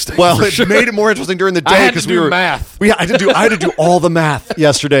more interesting. Well, it made it more interesting during the day because we were math. I had to do all the math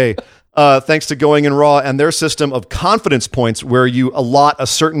yesterday. Thanks to Going in Raw and their system of confidence points, where you allot a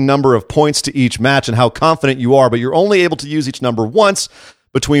certain number of points to each match and how confident you are, but you're only able to use each number once.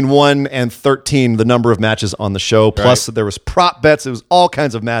 Between 1 and 13, the number of matches on the show. Plus, there was prop bets. It was all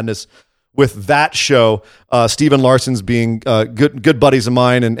kinds of madness with that show. Steven Larson's being good buddies of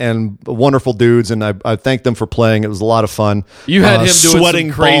mine and wonderful dudes, and I thank them for playing. It was a lot of fun. You had him doing sweating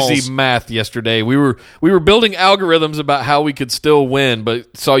some crazy balls. math yesterday. We were building algorithms about how we could still win,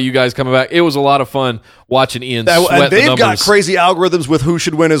 but saw you guys coming back. It was a lot of fun watching Ian sweat and the they've numbers. got crazy algorithms with who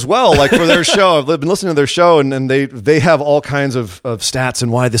should win as well. Like for their show, I've been listening to their show, and they have all kinds of stats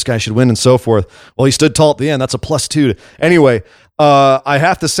and why this guy should win and so forth. Well, he stood tall at the end. That's a +2. Anyway, I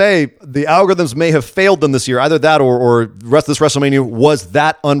have to say the algorithms may have failed them this year. Either that or the rest of this WrestleMania was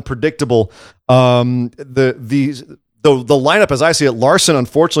that unpredictable. The lineup, as I see it, Larson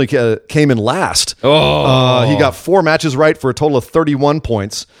unfortunately came in last. He got 4 matches right for a total of 31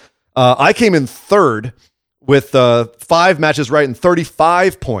 points. I came in third with 5 matches right and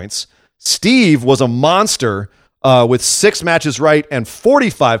 35 points. Steve was a monster with 6 matches right and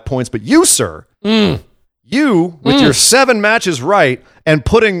 45 points. But you, sir, you, with your 7 matches right and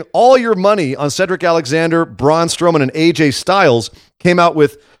putting all your money on Cedric Alexander, Braun Strowman, and AJ Styles, came out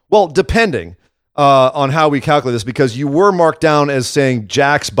with, well, depending on how we calculate this, because you were marked down as saying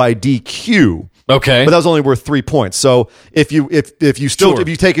Jax by DQ. Okay, but that was only worth 3 points. So if you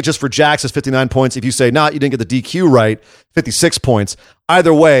take it just for Jax as 59 points, if you say you didn't get the DQ right, 56 points.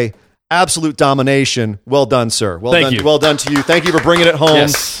 Either way, absolute domination. Well done, sir. Thank you. Well done to you. Thank you for bringing it home.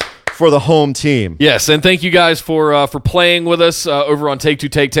 Yes. For the home team. Yes, and thank you guys for playing with us over on Take Two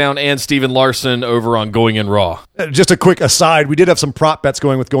Takedown, and Steven Larson over on Going in Raw. Just a quick aside, we did have some prop bets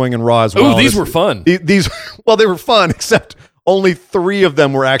going with Going in Raw as well. Oh, these were fun. These they were fun, except only 3 of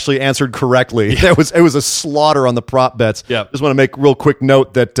them were actually answered correctly. Yeah. It was a slaughter on the prop bets. Yeah. Just want to make real quick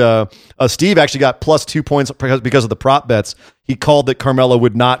note that Steve actually got +2 points because of the prop bets. He called that Carmella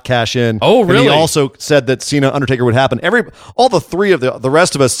would not cash in. Oh, really? And he also said that Cena Undertaker would happen. All the 3 of the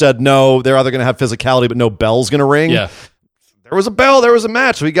rest of us said no. They're either going to have physicality, but no bell's going to ring. Yeah. There was a bell, there was a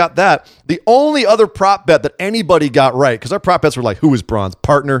match, so we got that. The only other prop bet that anybody got right, because our prop bets were like, who is Braun's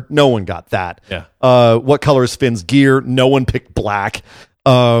partner? No one got that. Yeah. What color is Finn's gear? No one picked black.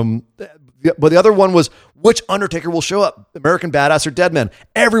 But the other one was, which Undertaker will show up, American Badass or Dead Man?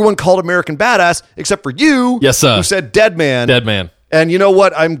 Everyone called American Badass, except for you, yes, sir, who said Dead Man. Dead Man. And you know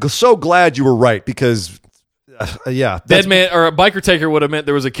what? I'm so glad you were right, because... Dead Man or a Biker Taker would have meant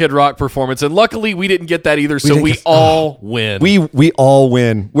there was a Kid Rock performance, and luckily we didn't get that either. So we all win. We all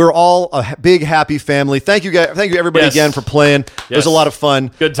win. We're all a big happy family. Thank you guys. Thank you everybody again for playing. It was a lot of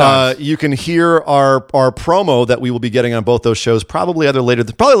fun. Good times. You can hear our promo that we will be getting on both those shows probably later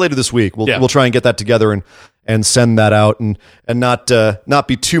this week. We'll try and get that together and send that out and not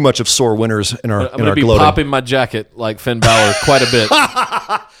be too much of sore winners in our I'm going to be gloating. popping my jacket like Finn Balor quite a bit.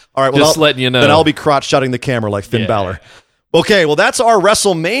 All right, well, just letting you know. Then I'll be crotch shutting the camera like Finn Balor. Okay, well, that's our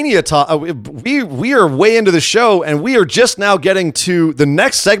WrestleMania talk. We are way into the show, and we are just now getting to the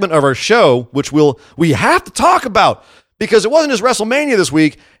next segment of our show, which we have to talk about, because it wasn't just WrestleMania this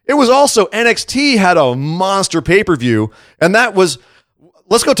week. It was also NXT had a monster pay-per-view, and that was...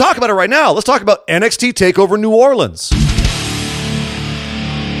 Let's go talk about it right now. Let's talk about NXT TakeOver New Orleans.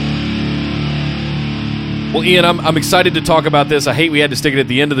 Well, Ian, I'm excited to talk about this. I hate we had to stick it at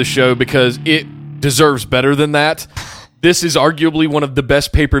the end of the show because it deserves better than that. This is arguably one of the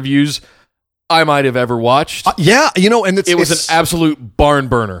best pay-per-views I might have ever watched. And it was an absolute barn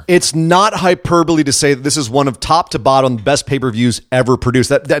burner. It's not hyperbole to say that this is one of top to bottom best pay-per-views ever produced.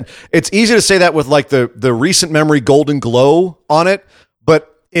 That it's easy to say that with like the recent memory Golden Glow on it,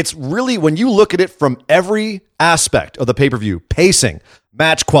 but it's really, when you look at it from every aspect of the pay-per-view, pacing,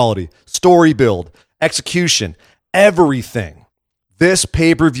 match quality, story build, execution, everything, this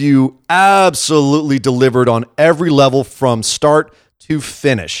pay-per-view absolutely delivered on every level from start to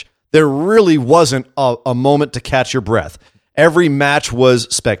finish. There really wasn't a moment to catch your breath. Every match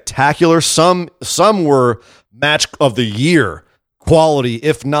was spectacular. Some were match of the year quality,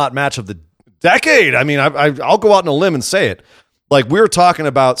 if not match of the decade. I mean, I'll go out on a limb and say it. Like, we're talking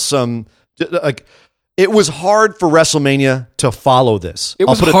about it was hard for WrestleMania to follow this. It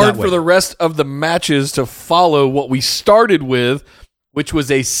was hard for the rest of the matches to follow what we started with, which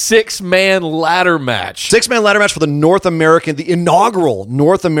was a 6-man ladder match. 6-man ladder match for the inaugural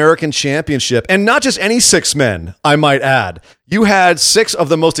North American Championship. And not just any 6 men, I might add. You had 6 of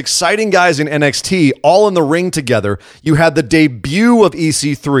the most exciting guys in NXT all in the ring together. You had the debut of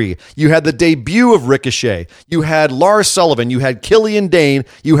EC3. You had the debut of Ricochet. You had Lars Sullivan. You had Killian Dane.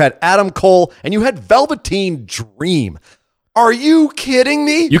 You had Adam Cole. And you had Velveteen Dream. Are you kidding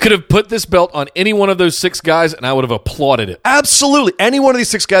me? You could have put this belt on any one of those 6 guys, and I would have applauded it. Absolutely. Any one of these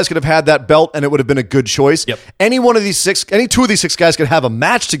 6 guys could have had that belt, and it would have been a good choice. Yep. Any 2 of these 6 guys could have a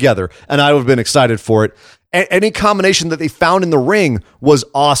match together, and I would have been excited for it. Any combination that they found in the ring was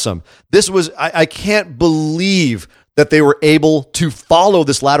awesome. This was, I can't believe that they were able to follow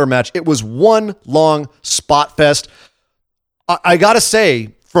this ladder match. It was one long spot fest. I got to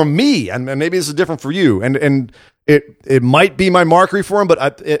say, from me, and maybe this is different for you, and it might be my markery for him,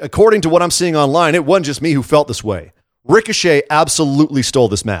 but according to what I'm seeing online, it wasn't just me who felt this way. Ricochet absolutely stole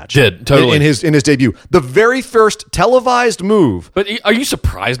this match. Did totally in his debut. The very first televised move. But are you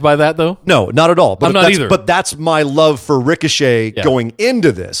surprised by that though? No, not at all. But I'm not either. But that's my love for Ricochet going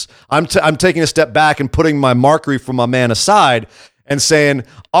into this. I'm taking a step back and putting my markery for my man aside and saying,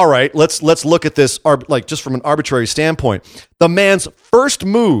 all right, let's look at this like just from an arbitrary standpoint. The man's first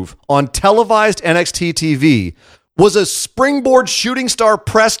move on televised NXT TV was a springboard shooting star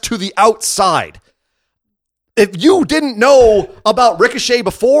press to the outside. If you didn't know about Ricochet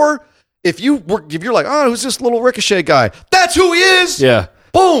before, if you're like, oh, who's this little Ricochet guy? That's who he is. Yeah.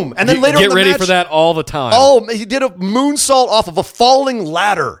 Boom. And then later in the match, get ready for that all the time. Oh, he did a moonsault off of a falling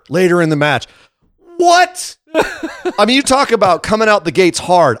ladder later in the match. What? I mean, you talk about coming out the gates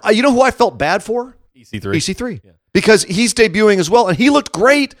hard. You know who I felt bad for? EC3. EC3. Yeah. Because he's debuting as well, and he looked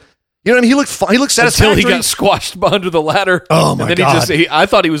great. You know what I mean? He looked fine. He looked satisfactory. Until he got squashed under the ladder. Oh, my God. I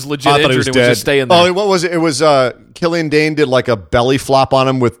thought he was legit injured and was just staying there. Oh, what was it? It was Killian Dane did like a belly flop on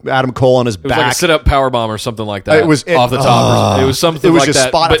him with Adam Cole on his back. It was like a sit-up powerbomb or something like that. It was off the top. It was something like just that.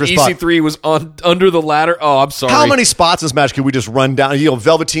 Spot but after spot. EC3 was under the ladder. Oh, I'm sorry. How many spots in this match could we just run down?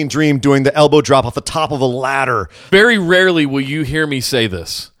 Velveteen Dream doing the elbow drop off the top of a ladder. Very rarely will you hear me say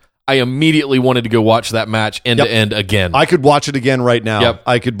this. I immediately wanted to go watch that match end to end again. I could watch it again right now. Yep.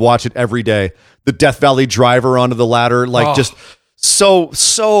 I could watch it every day. The Death Valley driver onto the ladder, just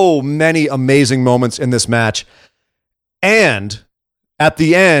so many amazing moments in this match. And at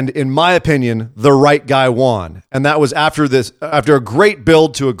the end, in my opinion, the right guy won. And that was after a great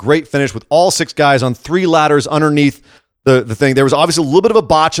build to a great finish with all 6 guys on 3 ladders underneath the thing. There was obviously a little bit of a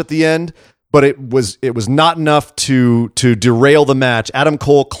botch at the end, but it was not enough to derail the match. Adam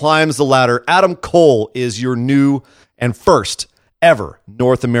Cole climbs the ladder. Adam Cole is your new and first ever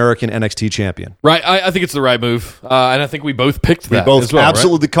North American NXT champion. Right. I think it's the right move. And I think we both picked that. We both as well,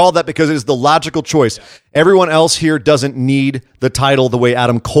 absolutely called that because it is the logical choice. Everyone else here doesn't need the title the way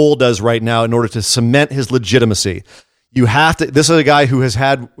Adam Cole does right now in order to cement his legitimacy. You have to. This is a guy who has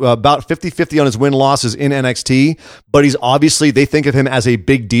had about 50-50 on his win-losses in NXT, but they think of him as a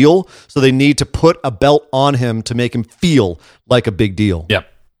big deal, so they need to put a belt on him to make him feel like a big deal. Yep.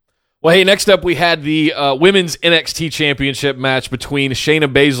 Well, hey, next up we had the Women's NXT Championship match between Shayna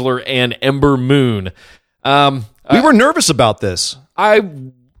Baszler and Ember Moon. We were nervous about this.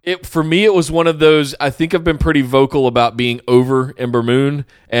 For me, it was one of those, I think I've been pretty vocal about being over Ember Moon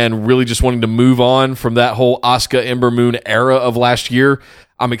and really just wanting to move on from that whole Asuka Ember Moon era of last year.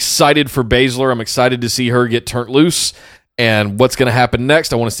 I'm excited for Baszler. I'm excited to see her get turned loose and what's going to happen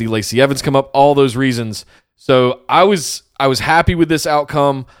next. I want to see Lacey Evans come up, all those reasons. So I was happy with this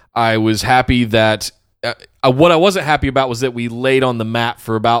outcome. I was happy that what I wasn't happy about was that we laid on the mat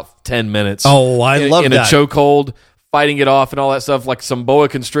for about 10 minutes. Oh, I love that. In a chokehold, fighting it off and all that stuff, like some boa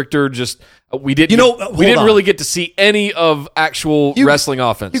constrictor. Just we didn't really get to see any of actual wrestling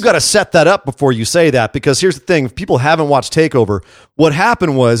offense. You've got to set that up before you say that, because here's the thing: if people haven't watched Takeover, what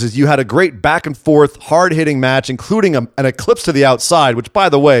happened is you had a great back and forth, hard hitting match, including an eclipse to the outside, which, by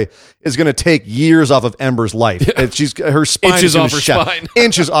the way, is going to take years off of Ember's life. Her spine inches is off her spine,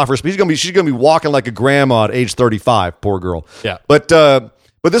 inches off her spine. She's going to be walking like a grandma at age 35. Poor girl. Yeah,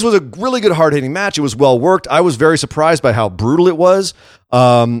 but this was a really good hard-hitting match. It was well worked. I was very surprised by how brutal it was.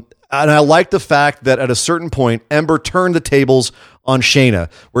 And I liked the fact that at a certain point, Ember turned the tables on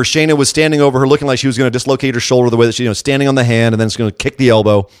Shayna, where Shayna was standing over her looking like she was going to dislocate her shoulder the way that she, standing on the hand, and then it's going to kick the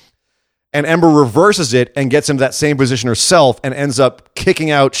elbow. And Ember reverses it and gets into that same position herself and ends up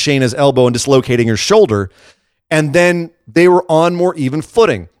kicking out Shayna's elbow and dislocating her shoulder. And then they were on more even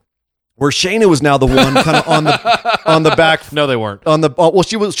footing, where Shayna was now the one kind of on the back. No, they weren't.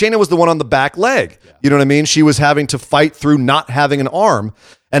 Shayna was the one on the back leg. Yeah. You know what I mean? She was having to fight through not having an arm,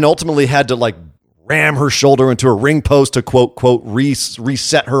 and ultimately had to ram her shoulder into a ring post to quote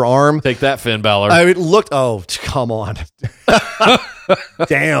reset her arm. Take that, Finn Balor. It looked. Oh, come on.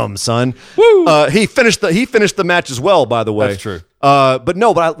 Damn, son. Woo. He finished the match as well, by the way. That's true. But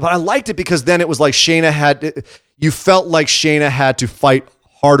I liked it because then it was like you felt like Shayna had to fight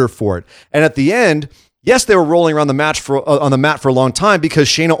harder for it. And at the end, yes, they were rolling around on the mat for a long time because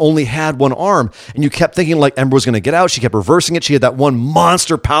Shayna only had one arm, and you kept thinking like Ember was going to get out. She kept reversing it. She had that one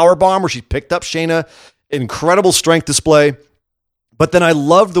monster power bomb where she picked up Shayna. Incredible strength display. But then I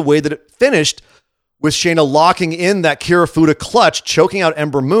loved the way that it finished with Shayna locking in that Kirifuda clutch, choking out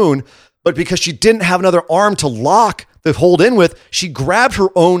Ember Moon. but because she didn't have another arm to lock the hold in with, she grabbed her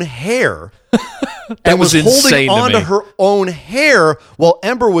own hair and was holding on to her own hair while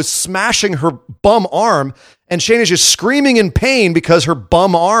Ember was smashing her bum arm. And Shayna's just screaming in pain because her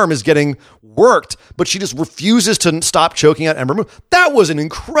bum arm is getting worked, but she just refuses to stop choking out Ember Moon. That was an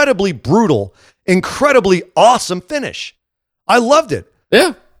incredibly brutal, incredibly awesome finish. I loved it.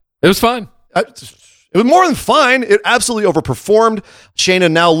 Yeah, it was fine. It was more than fine. It absolutely overperformed. Shayna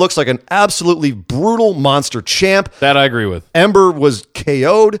now looks like an absolutely brutal monster champ. That I agree with. Ember was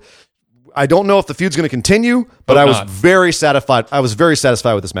KO'd. I don't know if the feud's going to continue, but I was very satisfied. I was very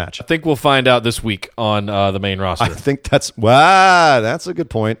satisfied with this match. I think we'll find out this week on the main roster. I think that's a good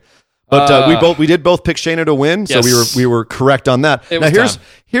point. But we did both pick Shayna to win, yes. so we were correct on that. Now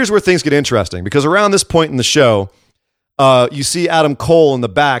here's where things get interesting, because around this point in the show, you see Adam Cole in the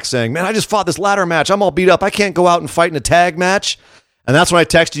back saying, "Man, I just fought this ladder match. I'm all beat up. I can't go out and fight in a tag match." And that's when I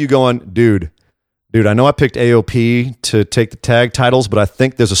texted you going, dude, I know I picked AOP to take the tag titles, but I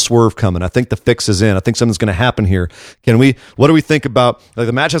think there's a swerve coming. I think the fix is in. I think something's going to happen here. What do we think about, like,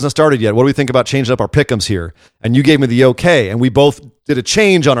 the match hasn't started yet. What do we think about changing up our pick'ems here? And you gave me the okay, and we both did a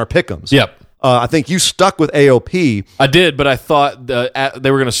change on our pick'ems. Yep. I think you stuck with AOP. I did, but I thought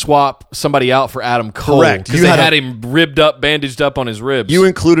they were going to swap somebody out for Adam Cole. Correct. Because they had him bandaged up on his ribs. You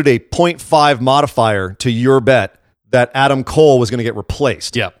included a 0.5 modifier to your bet that Adam Cole was going to get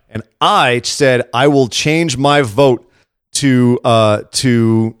replaced. Yeah. And I said I will change my vote to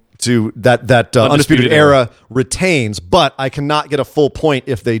that Undisputed Era retains, but I cannot get a full point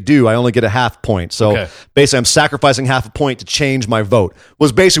if they do. I only get a half point. So basically I'm sacrificing half a point to change my vote.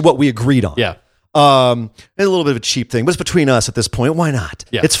 Was basically what we agreed on. Yeah. And a little bit of a cheap thing, but it's between us at this point. Why not?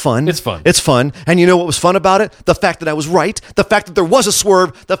 Yeah. It's fun. It's fun. It's fun. And you know what was fun about it? The fact that I was right. The fact that there was a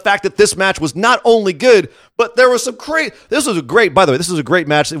swerve. The fact that this match was not only good, but there was some great. This was a great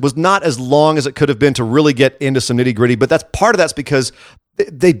match. It was not as long as it could have been to really get into some nitty gritty, but that's because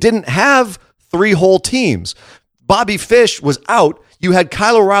they didn't have 3 whole teams. Bobby Fish was out. You had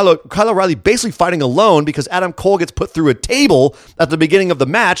Kyle O'Reilly basically fighting alone because Adam Cole gets put through a table at the beginning of the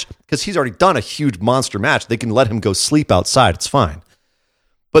match because he's already done a huge monster match. They can let him go sleep outside. It's fine.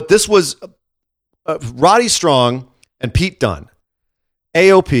 But this was Roddy Strong and Pete Dunne,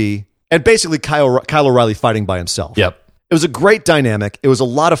 AOP, and basically Kyle O'Reilly fighting by himself. Yep. It was a great dynamic. It was a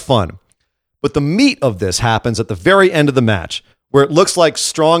lot of fun. But the meat of this happens at the very end of the match, where it looks like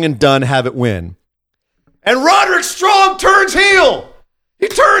Strong and Dunne have it win. And Roderick Strong turns heel. He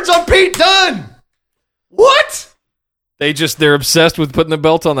turns on Pete Dunne. What? They're obsessed with putting the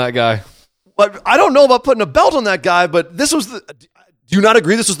belt on that guy. But I don't know about putting a belt on that guy, but this was do you not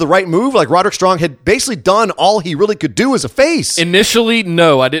agree this was the right move? Like, Roderick Strong had basically done all he really could do as a face. Initially,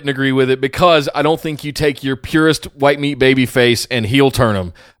 no, I didn't agree with it because I don't think you take your purest white meat baby face and heel turn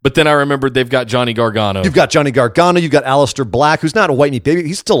him. But then I remembered they've got Johnny Gargano. You've got Johnny Gargano. You've got Aleister Black, who's not a white meat baby.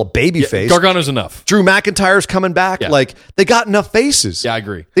 He's still a baby face. Gargano's enough. Drew McIntyre's coming back. Yeah. Like, they got enough faces. Yeah, I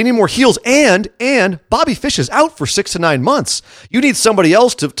agree. They need more heels. And Bobby Fish is out for 6 to 9 months. You need somebody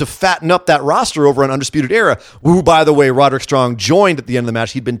else to fatten up that roster over on Undisputed Era, who, by the way, Roderick Strong joined at the end of the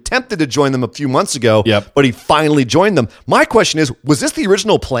match. He'd been tempted to join them a few months ago, but he finally joined them. My question is, was this the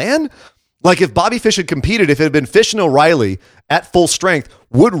original plan? Like, if Bobby Fish had competed, if it had been Fish and O'Reilly at full strength,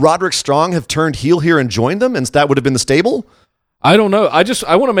 would Roderick Strong have turned heel here and joined them, and that would have been the stable? I don't know.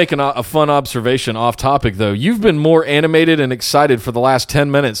 I want to make a fun observation off topic, though. You've been more animated and excited for the last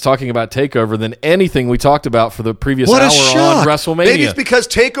 10 minutes talking about TakeOver than anything we talked about for the previous hour on WrestleMania. Maybe it's because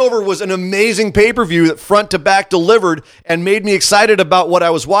TakeOver was an amazing pay-per-view that front to back delivered and made me excited about what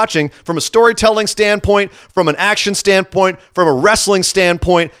I was watching from a storytelling standpoint, from an action standpoint, from a wrestling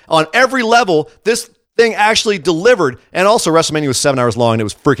standpoint. On every level, this thing actually delivered. And also, WrestleMania was 7 hours long and it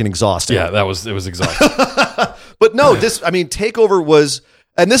was freaking exhausting. Yeah, it was exhausting. But no, TakeOver was,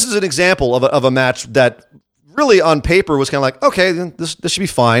 and this is an example of a match that really on paper was kind of like, okay, this should be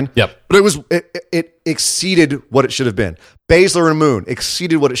fine. Yep. But it exceeded what it should have been. Baszler and Moon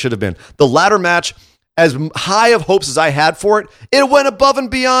exceeded what it should have been. The ladder match, as high of hopes as I had for it, it went above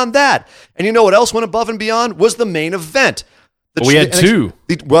and beyond that. And you know what else went above and beyond? Was the main event. We had two.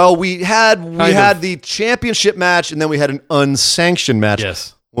 We had the championship match, and then we had an unsanctioned match.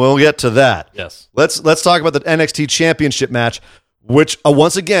 Yes. We'll get to that. Yes. Let's talk about the NXT championship match, which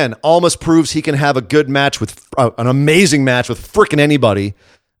once again almost proves he can have a good match with an amazing match with freaking anybody.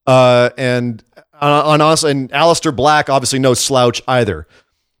 And Aleister Black, obviously no slouch either.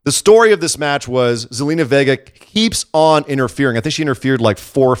 The story of this match was Zelina Vega keeps on interfering. I think she interfered like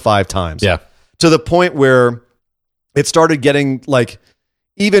 4 or 5 times. Yeah. To the point where it started getting like,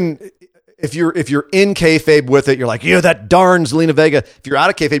 even if you're in kayfabe with it, you're like, that darn Zelina Vega. If you're out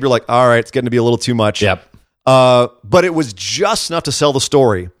of kayfabe, you're like, all right, it's getting to be a little too much. Yep. But it was just enough to sell the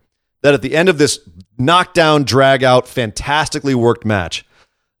story that at the end of this knockdown, drag out, fantastically worked match,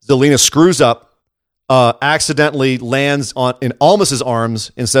 Zelina screws up, accidentally lands in Almas's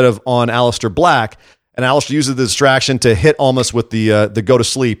arms instead of on Aleister Black, and Aleister uses the distraction to hit Almas with the go to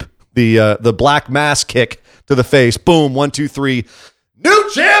sleep, the black mass kick to the face. Boom, 1, 2, 3, new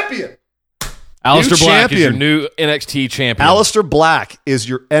champion. Aleister Black is your new NXT champion. Aleister Black is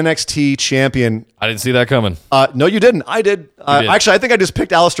your NXT champion. I didn't see that coming. No, you didn't. I did. Actually, I think I just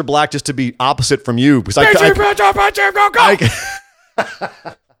picked Aleister Black just to be opposite from you because that's why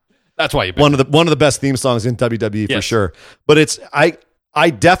you picked one of the best theme songs in WWE for sure. But I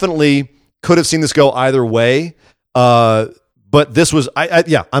definitely could have seen this go either way. But this was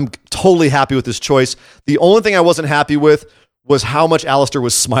I'm totally happy with this choice. The only thing I wasn't happy with was how much Aleister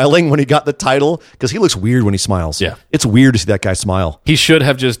was smiling when he got the title, because he looks weird when he smiles. Yeah. It's weird to see that guy smile. He should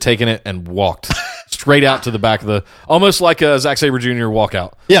have just taken it and walked straight out to the back of the, almost like a Zack Sabre Jr.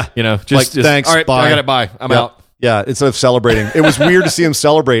 walkout. Yeah. Just thanks, all right, bye. I got it, bye. I'm out. Yeah, instead of celebrating. It was weird to see him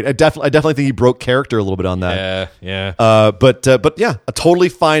celebrate. I definitely think he broke character a little bit on that. Yeah. But yeah, a totally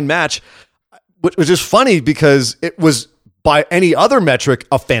fine match, which is funny because it was, by any other metric,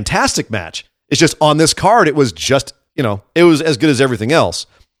 a fantastic match. It's just on this card, it was just, it was as good as everything else,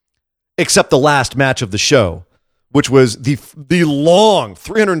 except the last match of the show, which was the long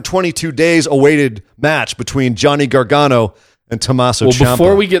 322 days awaited match between Johnny Gargano and Tommaso Ciampa.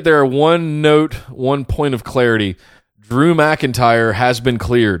 Before we get there, one point of clarity. Drew McIntyre has been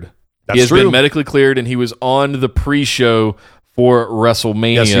cleared. That's he has true. been medically cleared, and he was on the pre-show for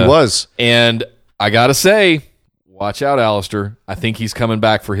WrestleMania. Yes, he was. And I got to say, watch out, Aleister. I think he's coming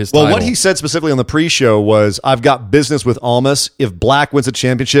back for his title. Well, what he said specifically on the pre-show was, I've got business with Almas. If Black wins a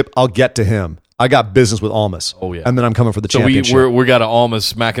championship, I'll get to him. I got business with Almas. Oh, yeah. And then I'm coming for the so championship. we got an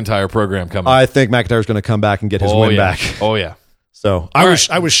Almas McIntyre program coming. I think McIntyre's going to come back and get his win back. Oh, yeah. So I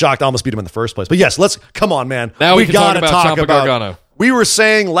was shocked Almas beat him in the first place. But yes, come on, man. Now we can talk about Ciampa about Gargano. We were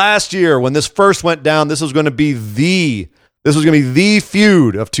saying last year when this first went down, this was going to be the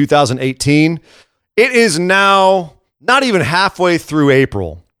feud of 2018. It is now not even halfway through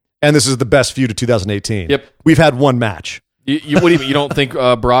April, and this is the best feud of 2018. Yep. We've had one match. What do you mean? You don't think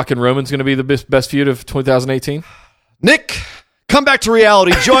Brock and Roman's going to be the best feud of 2018? Nick, come back to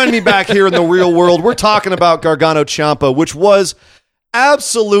reality. Join me back here in the real world. We're talking about Gargano Ciampa, which was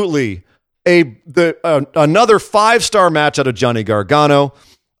absolutely another 5-star match out of Johnny Gargano.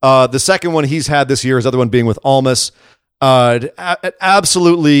 The second one he's had this year, his other one being with Almas.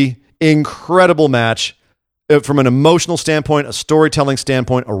 Absolutely incredible match from an emotional standpoint, a storytelling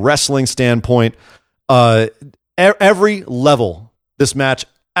standpoint, a wrestling standpoint. Every level, this match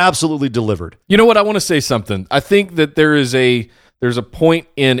absolutely delivered. You know what? I want to say something. I think that there's a point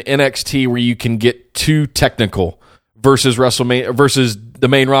in NXT where you can get too technical versus WrestleMania versus the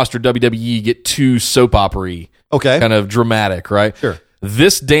main roster WWE get too soap opera-y. Okay. Kind of dramatic, right? Sure.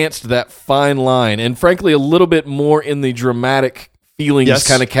 This danced that fine line, and frankly, a little bit more in the dramatic feelings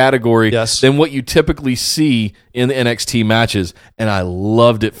kind of category than what you typically see in the NXT matches, and I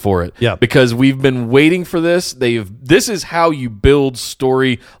loved it for it. Yeah. Because we've been waiting for this. This is how you build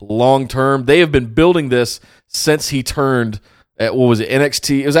story long term. They have been building this since he turned at, what was it,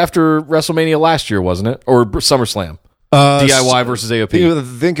 NXT? It was after WrestleMania last year, wasn't it? Or SummerSlam. DIY versus AOP.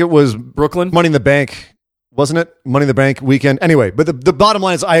 I think it was Brooklyn? Money in the Bank, wasn't it? Money in the Bank weekend. Anyway, but the bottom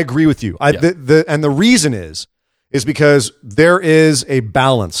line is I agree with you. And the reason is because there is a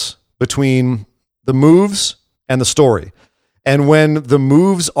balance between the moves and the story. And when the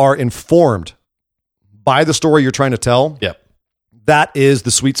moves are informed by the story you're trying to tell, that is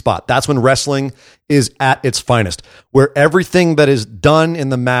the sweet spot. That's when wrestling is at its finest, where everything that is done in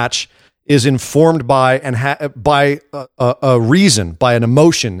the match is informed by by a reason, by an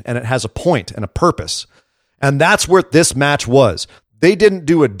emotion, and it has a point and a purpose. And that's where this match was. They didn't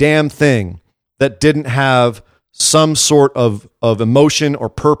do a damn thing that didn't have some sort of emotion or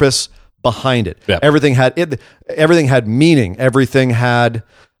purpose behind it. Yep. Everything had meaning. Everything had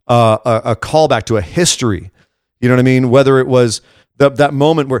a callback to a history. You know what I mean? Whether it was that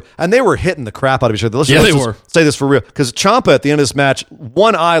moment where, and they were hitting the crap out of each other. Let's just say this for real, because Ciampa at the end of this match,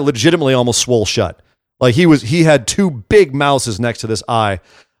 one eye legitimately almost swole shut. Like he had two big mouses next to this eye.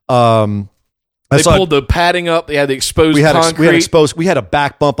 They pulled the padding up. They had the exposed concrete. We had a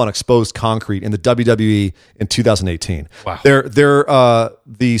back bump on exposed concrete in the WWE in 2018. Wow.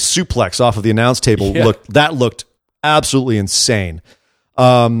 The suplex off of the announce table looked absolutely insane.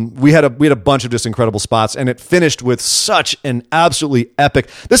 We had a bunch of just incredible spots, and it finished with such an absolutely epic.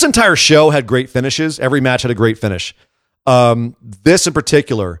 This entire show had great finishes. Every match had a great finish. This in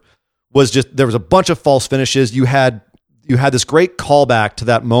particular was just, there was a bunch of false finishes. You had this great callback to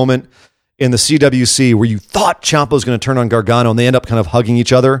that moment in the CWC where you thought Ciampa was going to turn on Gargano, and they end up kind of hugging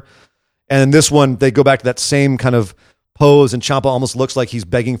each other. And in this one, they go back to that same kind of pose, and Ciampa almost looks like he's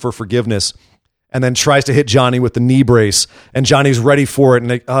begging for forgiveness, and then tries to hit Johnny with the knee brace, and Johnny's ready for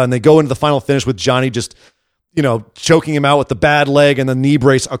it, and they go into the final finish with Johnny just, choking him out with the bad leg and the knee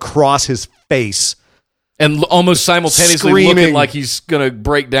brace across his face. And almost simultaneously looking like he's going to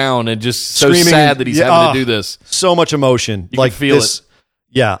break down, and just so sad that he's having to do this. So much emotion. You can feel it.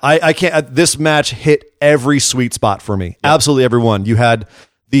 Yeah, I can't. This match hit every sweet spot for me. Yep. Absolutely every one. You had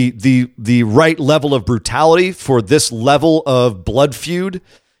the right level of brutality for this level of blood feud.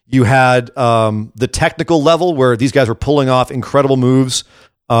 You had the technical level where these guys were pulling off incredible moves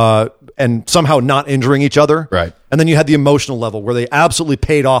and somehow not injuring each other. Right. And then you had the emotional level where they absolutely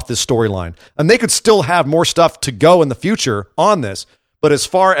paid off this storyline. And they could still have more stuff to go in the future on this. But as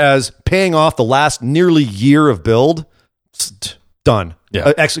far as paying off the last nearly year of build, done.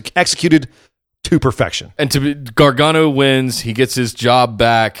 Yeah. Executed to perfection. And Gargano wins. He gets his job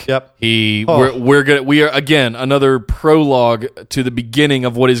back. Yep. We are again another prologue to the beginning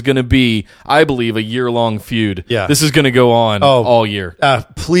of what is going to be, I believe, a year-long feud. Yeah. This is going to go on all year.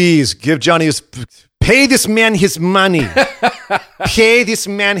 Please give Johnny pay this man his money. Pay this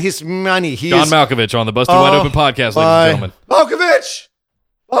man his money. John Malkovich on the Busted Wide Open podcast, ladies and gentlemen.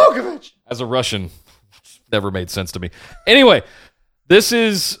 Malkovich. As a Russian, never made sense to me. Anyway. This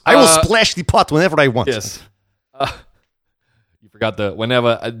is... I will splash the pot whenever I want. Yes. You forgot the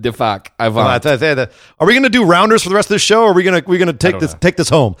whenever the fuck I want. Are we going to do rounders for the rest of the show, or are we going to take this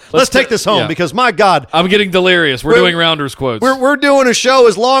home? Let's take this home because, my God. I'm getting delirious. We're doing rounders quotes. We're doing a show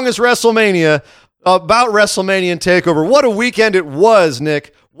as long as WrestleMania about WrestleMania and TakeOver. What a weekend it was,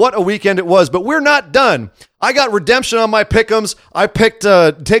 Nick. What a weekend it was. But we're not done. I got redemption on my pick'ems. I picked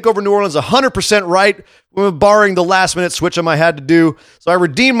TakeOver New Orleans 100% right, barring the last-minute switch I had to do. So I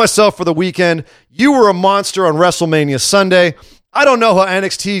redeemed myself for the weekend. You were a monster on WrestleMania Sunday. I don't know how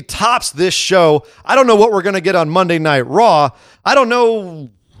NXT tops this show. I don't know what we're going to get on Monday Night Raw. I don't know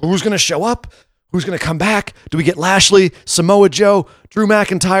who's going to show up, who's going to come back. Do we get Lashley, Samoa Joe, Drew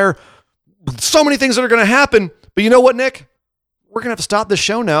McIntyre? So many things that are going to happen. But you know what, Nick? We're going to have to stop this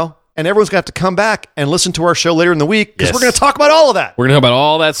show now, and everyone's going to have to come back and listen to our show later in the week because we're going to talk about all of that. We're going to talk about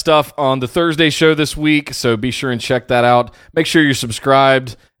all that stuff on the Thursday show this week, so be sure and check that out. Make sure you're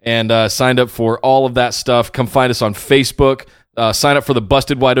subscribed and signed up for all of that stuff. Come find us on Facebook. Sign up for the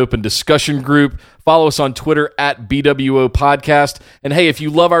Busted Wide Open discussion group. Follow us on Twitter at BWO Podcast. And hey, if you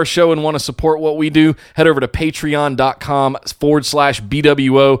love our show and want to support what we do, head over to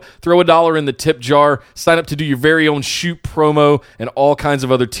patreon.com/BWO. Throw $1 in the tip jar. Sign up to do your very own shoot promo and all kinds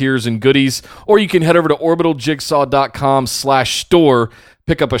of other tiers and goodies. Or you can head over to orbitaljigsaw.com/store.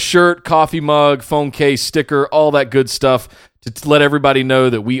 Pick up a shirt, coffee mug, phone case, sticker, all that good stuff to let everybody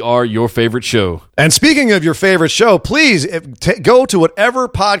know that we are your favorite show. And speaking of your favorite show, please go to whatever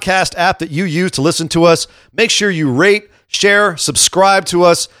podcast app that you use to listen to us. Make sure you rate, share, subscribe to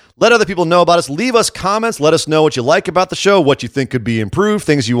us. Let other people know about us. Leave us comments. Let us know what you like about the show, what you think could be improved,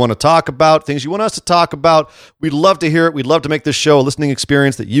 things you want to talk about, things you want us to talk about. We'd love to hear it. We'd love to make this show a listening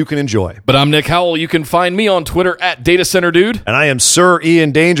experience that you can enjoy. But I'm Nick Howell. You can find me on Twitter at Data Center Dude. And I am Sir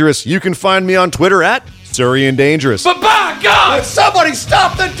Ian Dangerous. You can find me on Twitter at Sir Ian Dangerous. But by God, somebody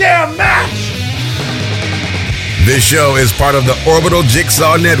stop the damn match! This show is part of the Orbital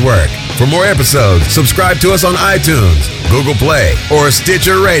Jigsaw Network. For more episodes, subscribe to us on iTunes, Google Play, or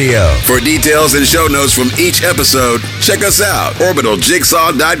Stitcher Radio. For details and show notes from each episode, check us out,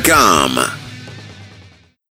 orbitaljigsaw.com.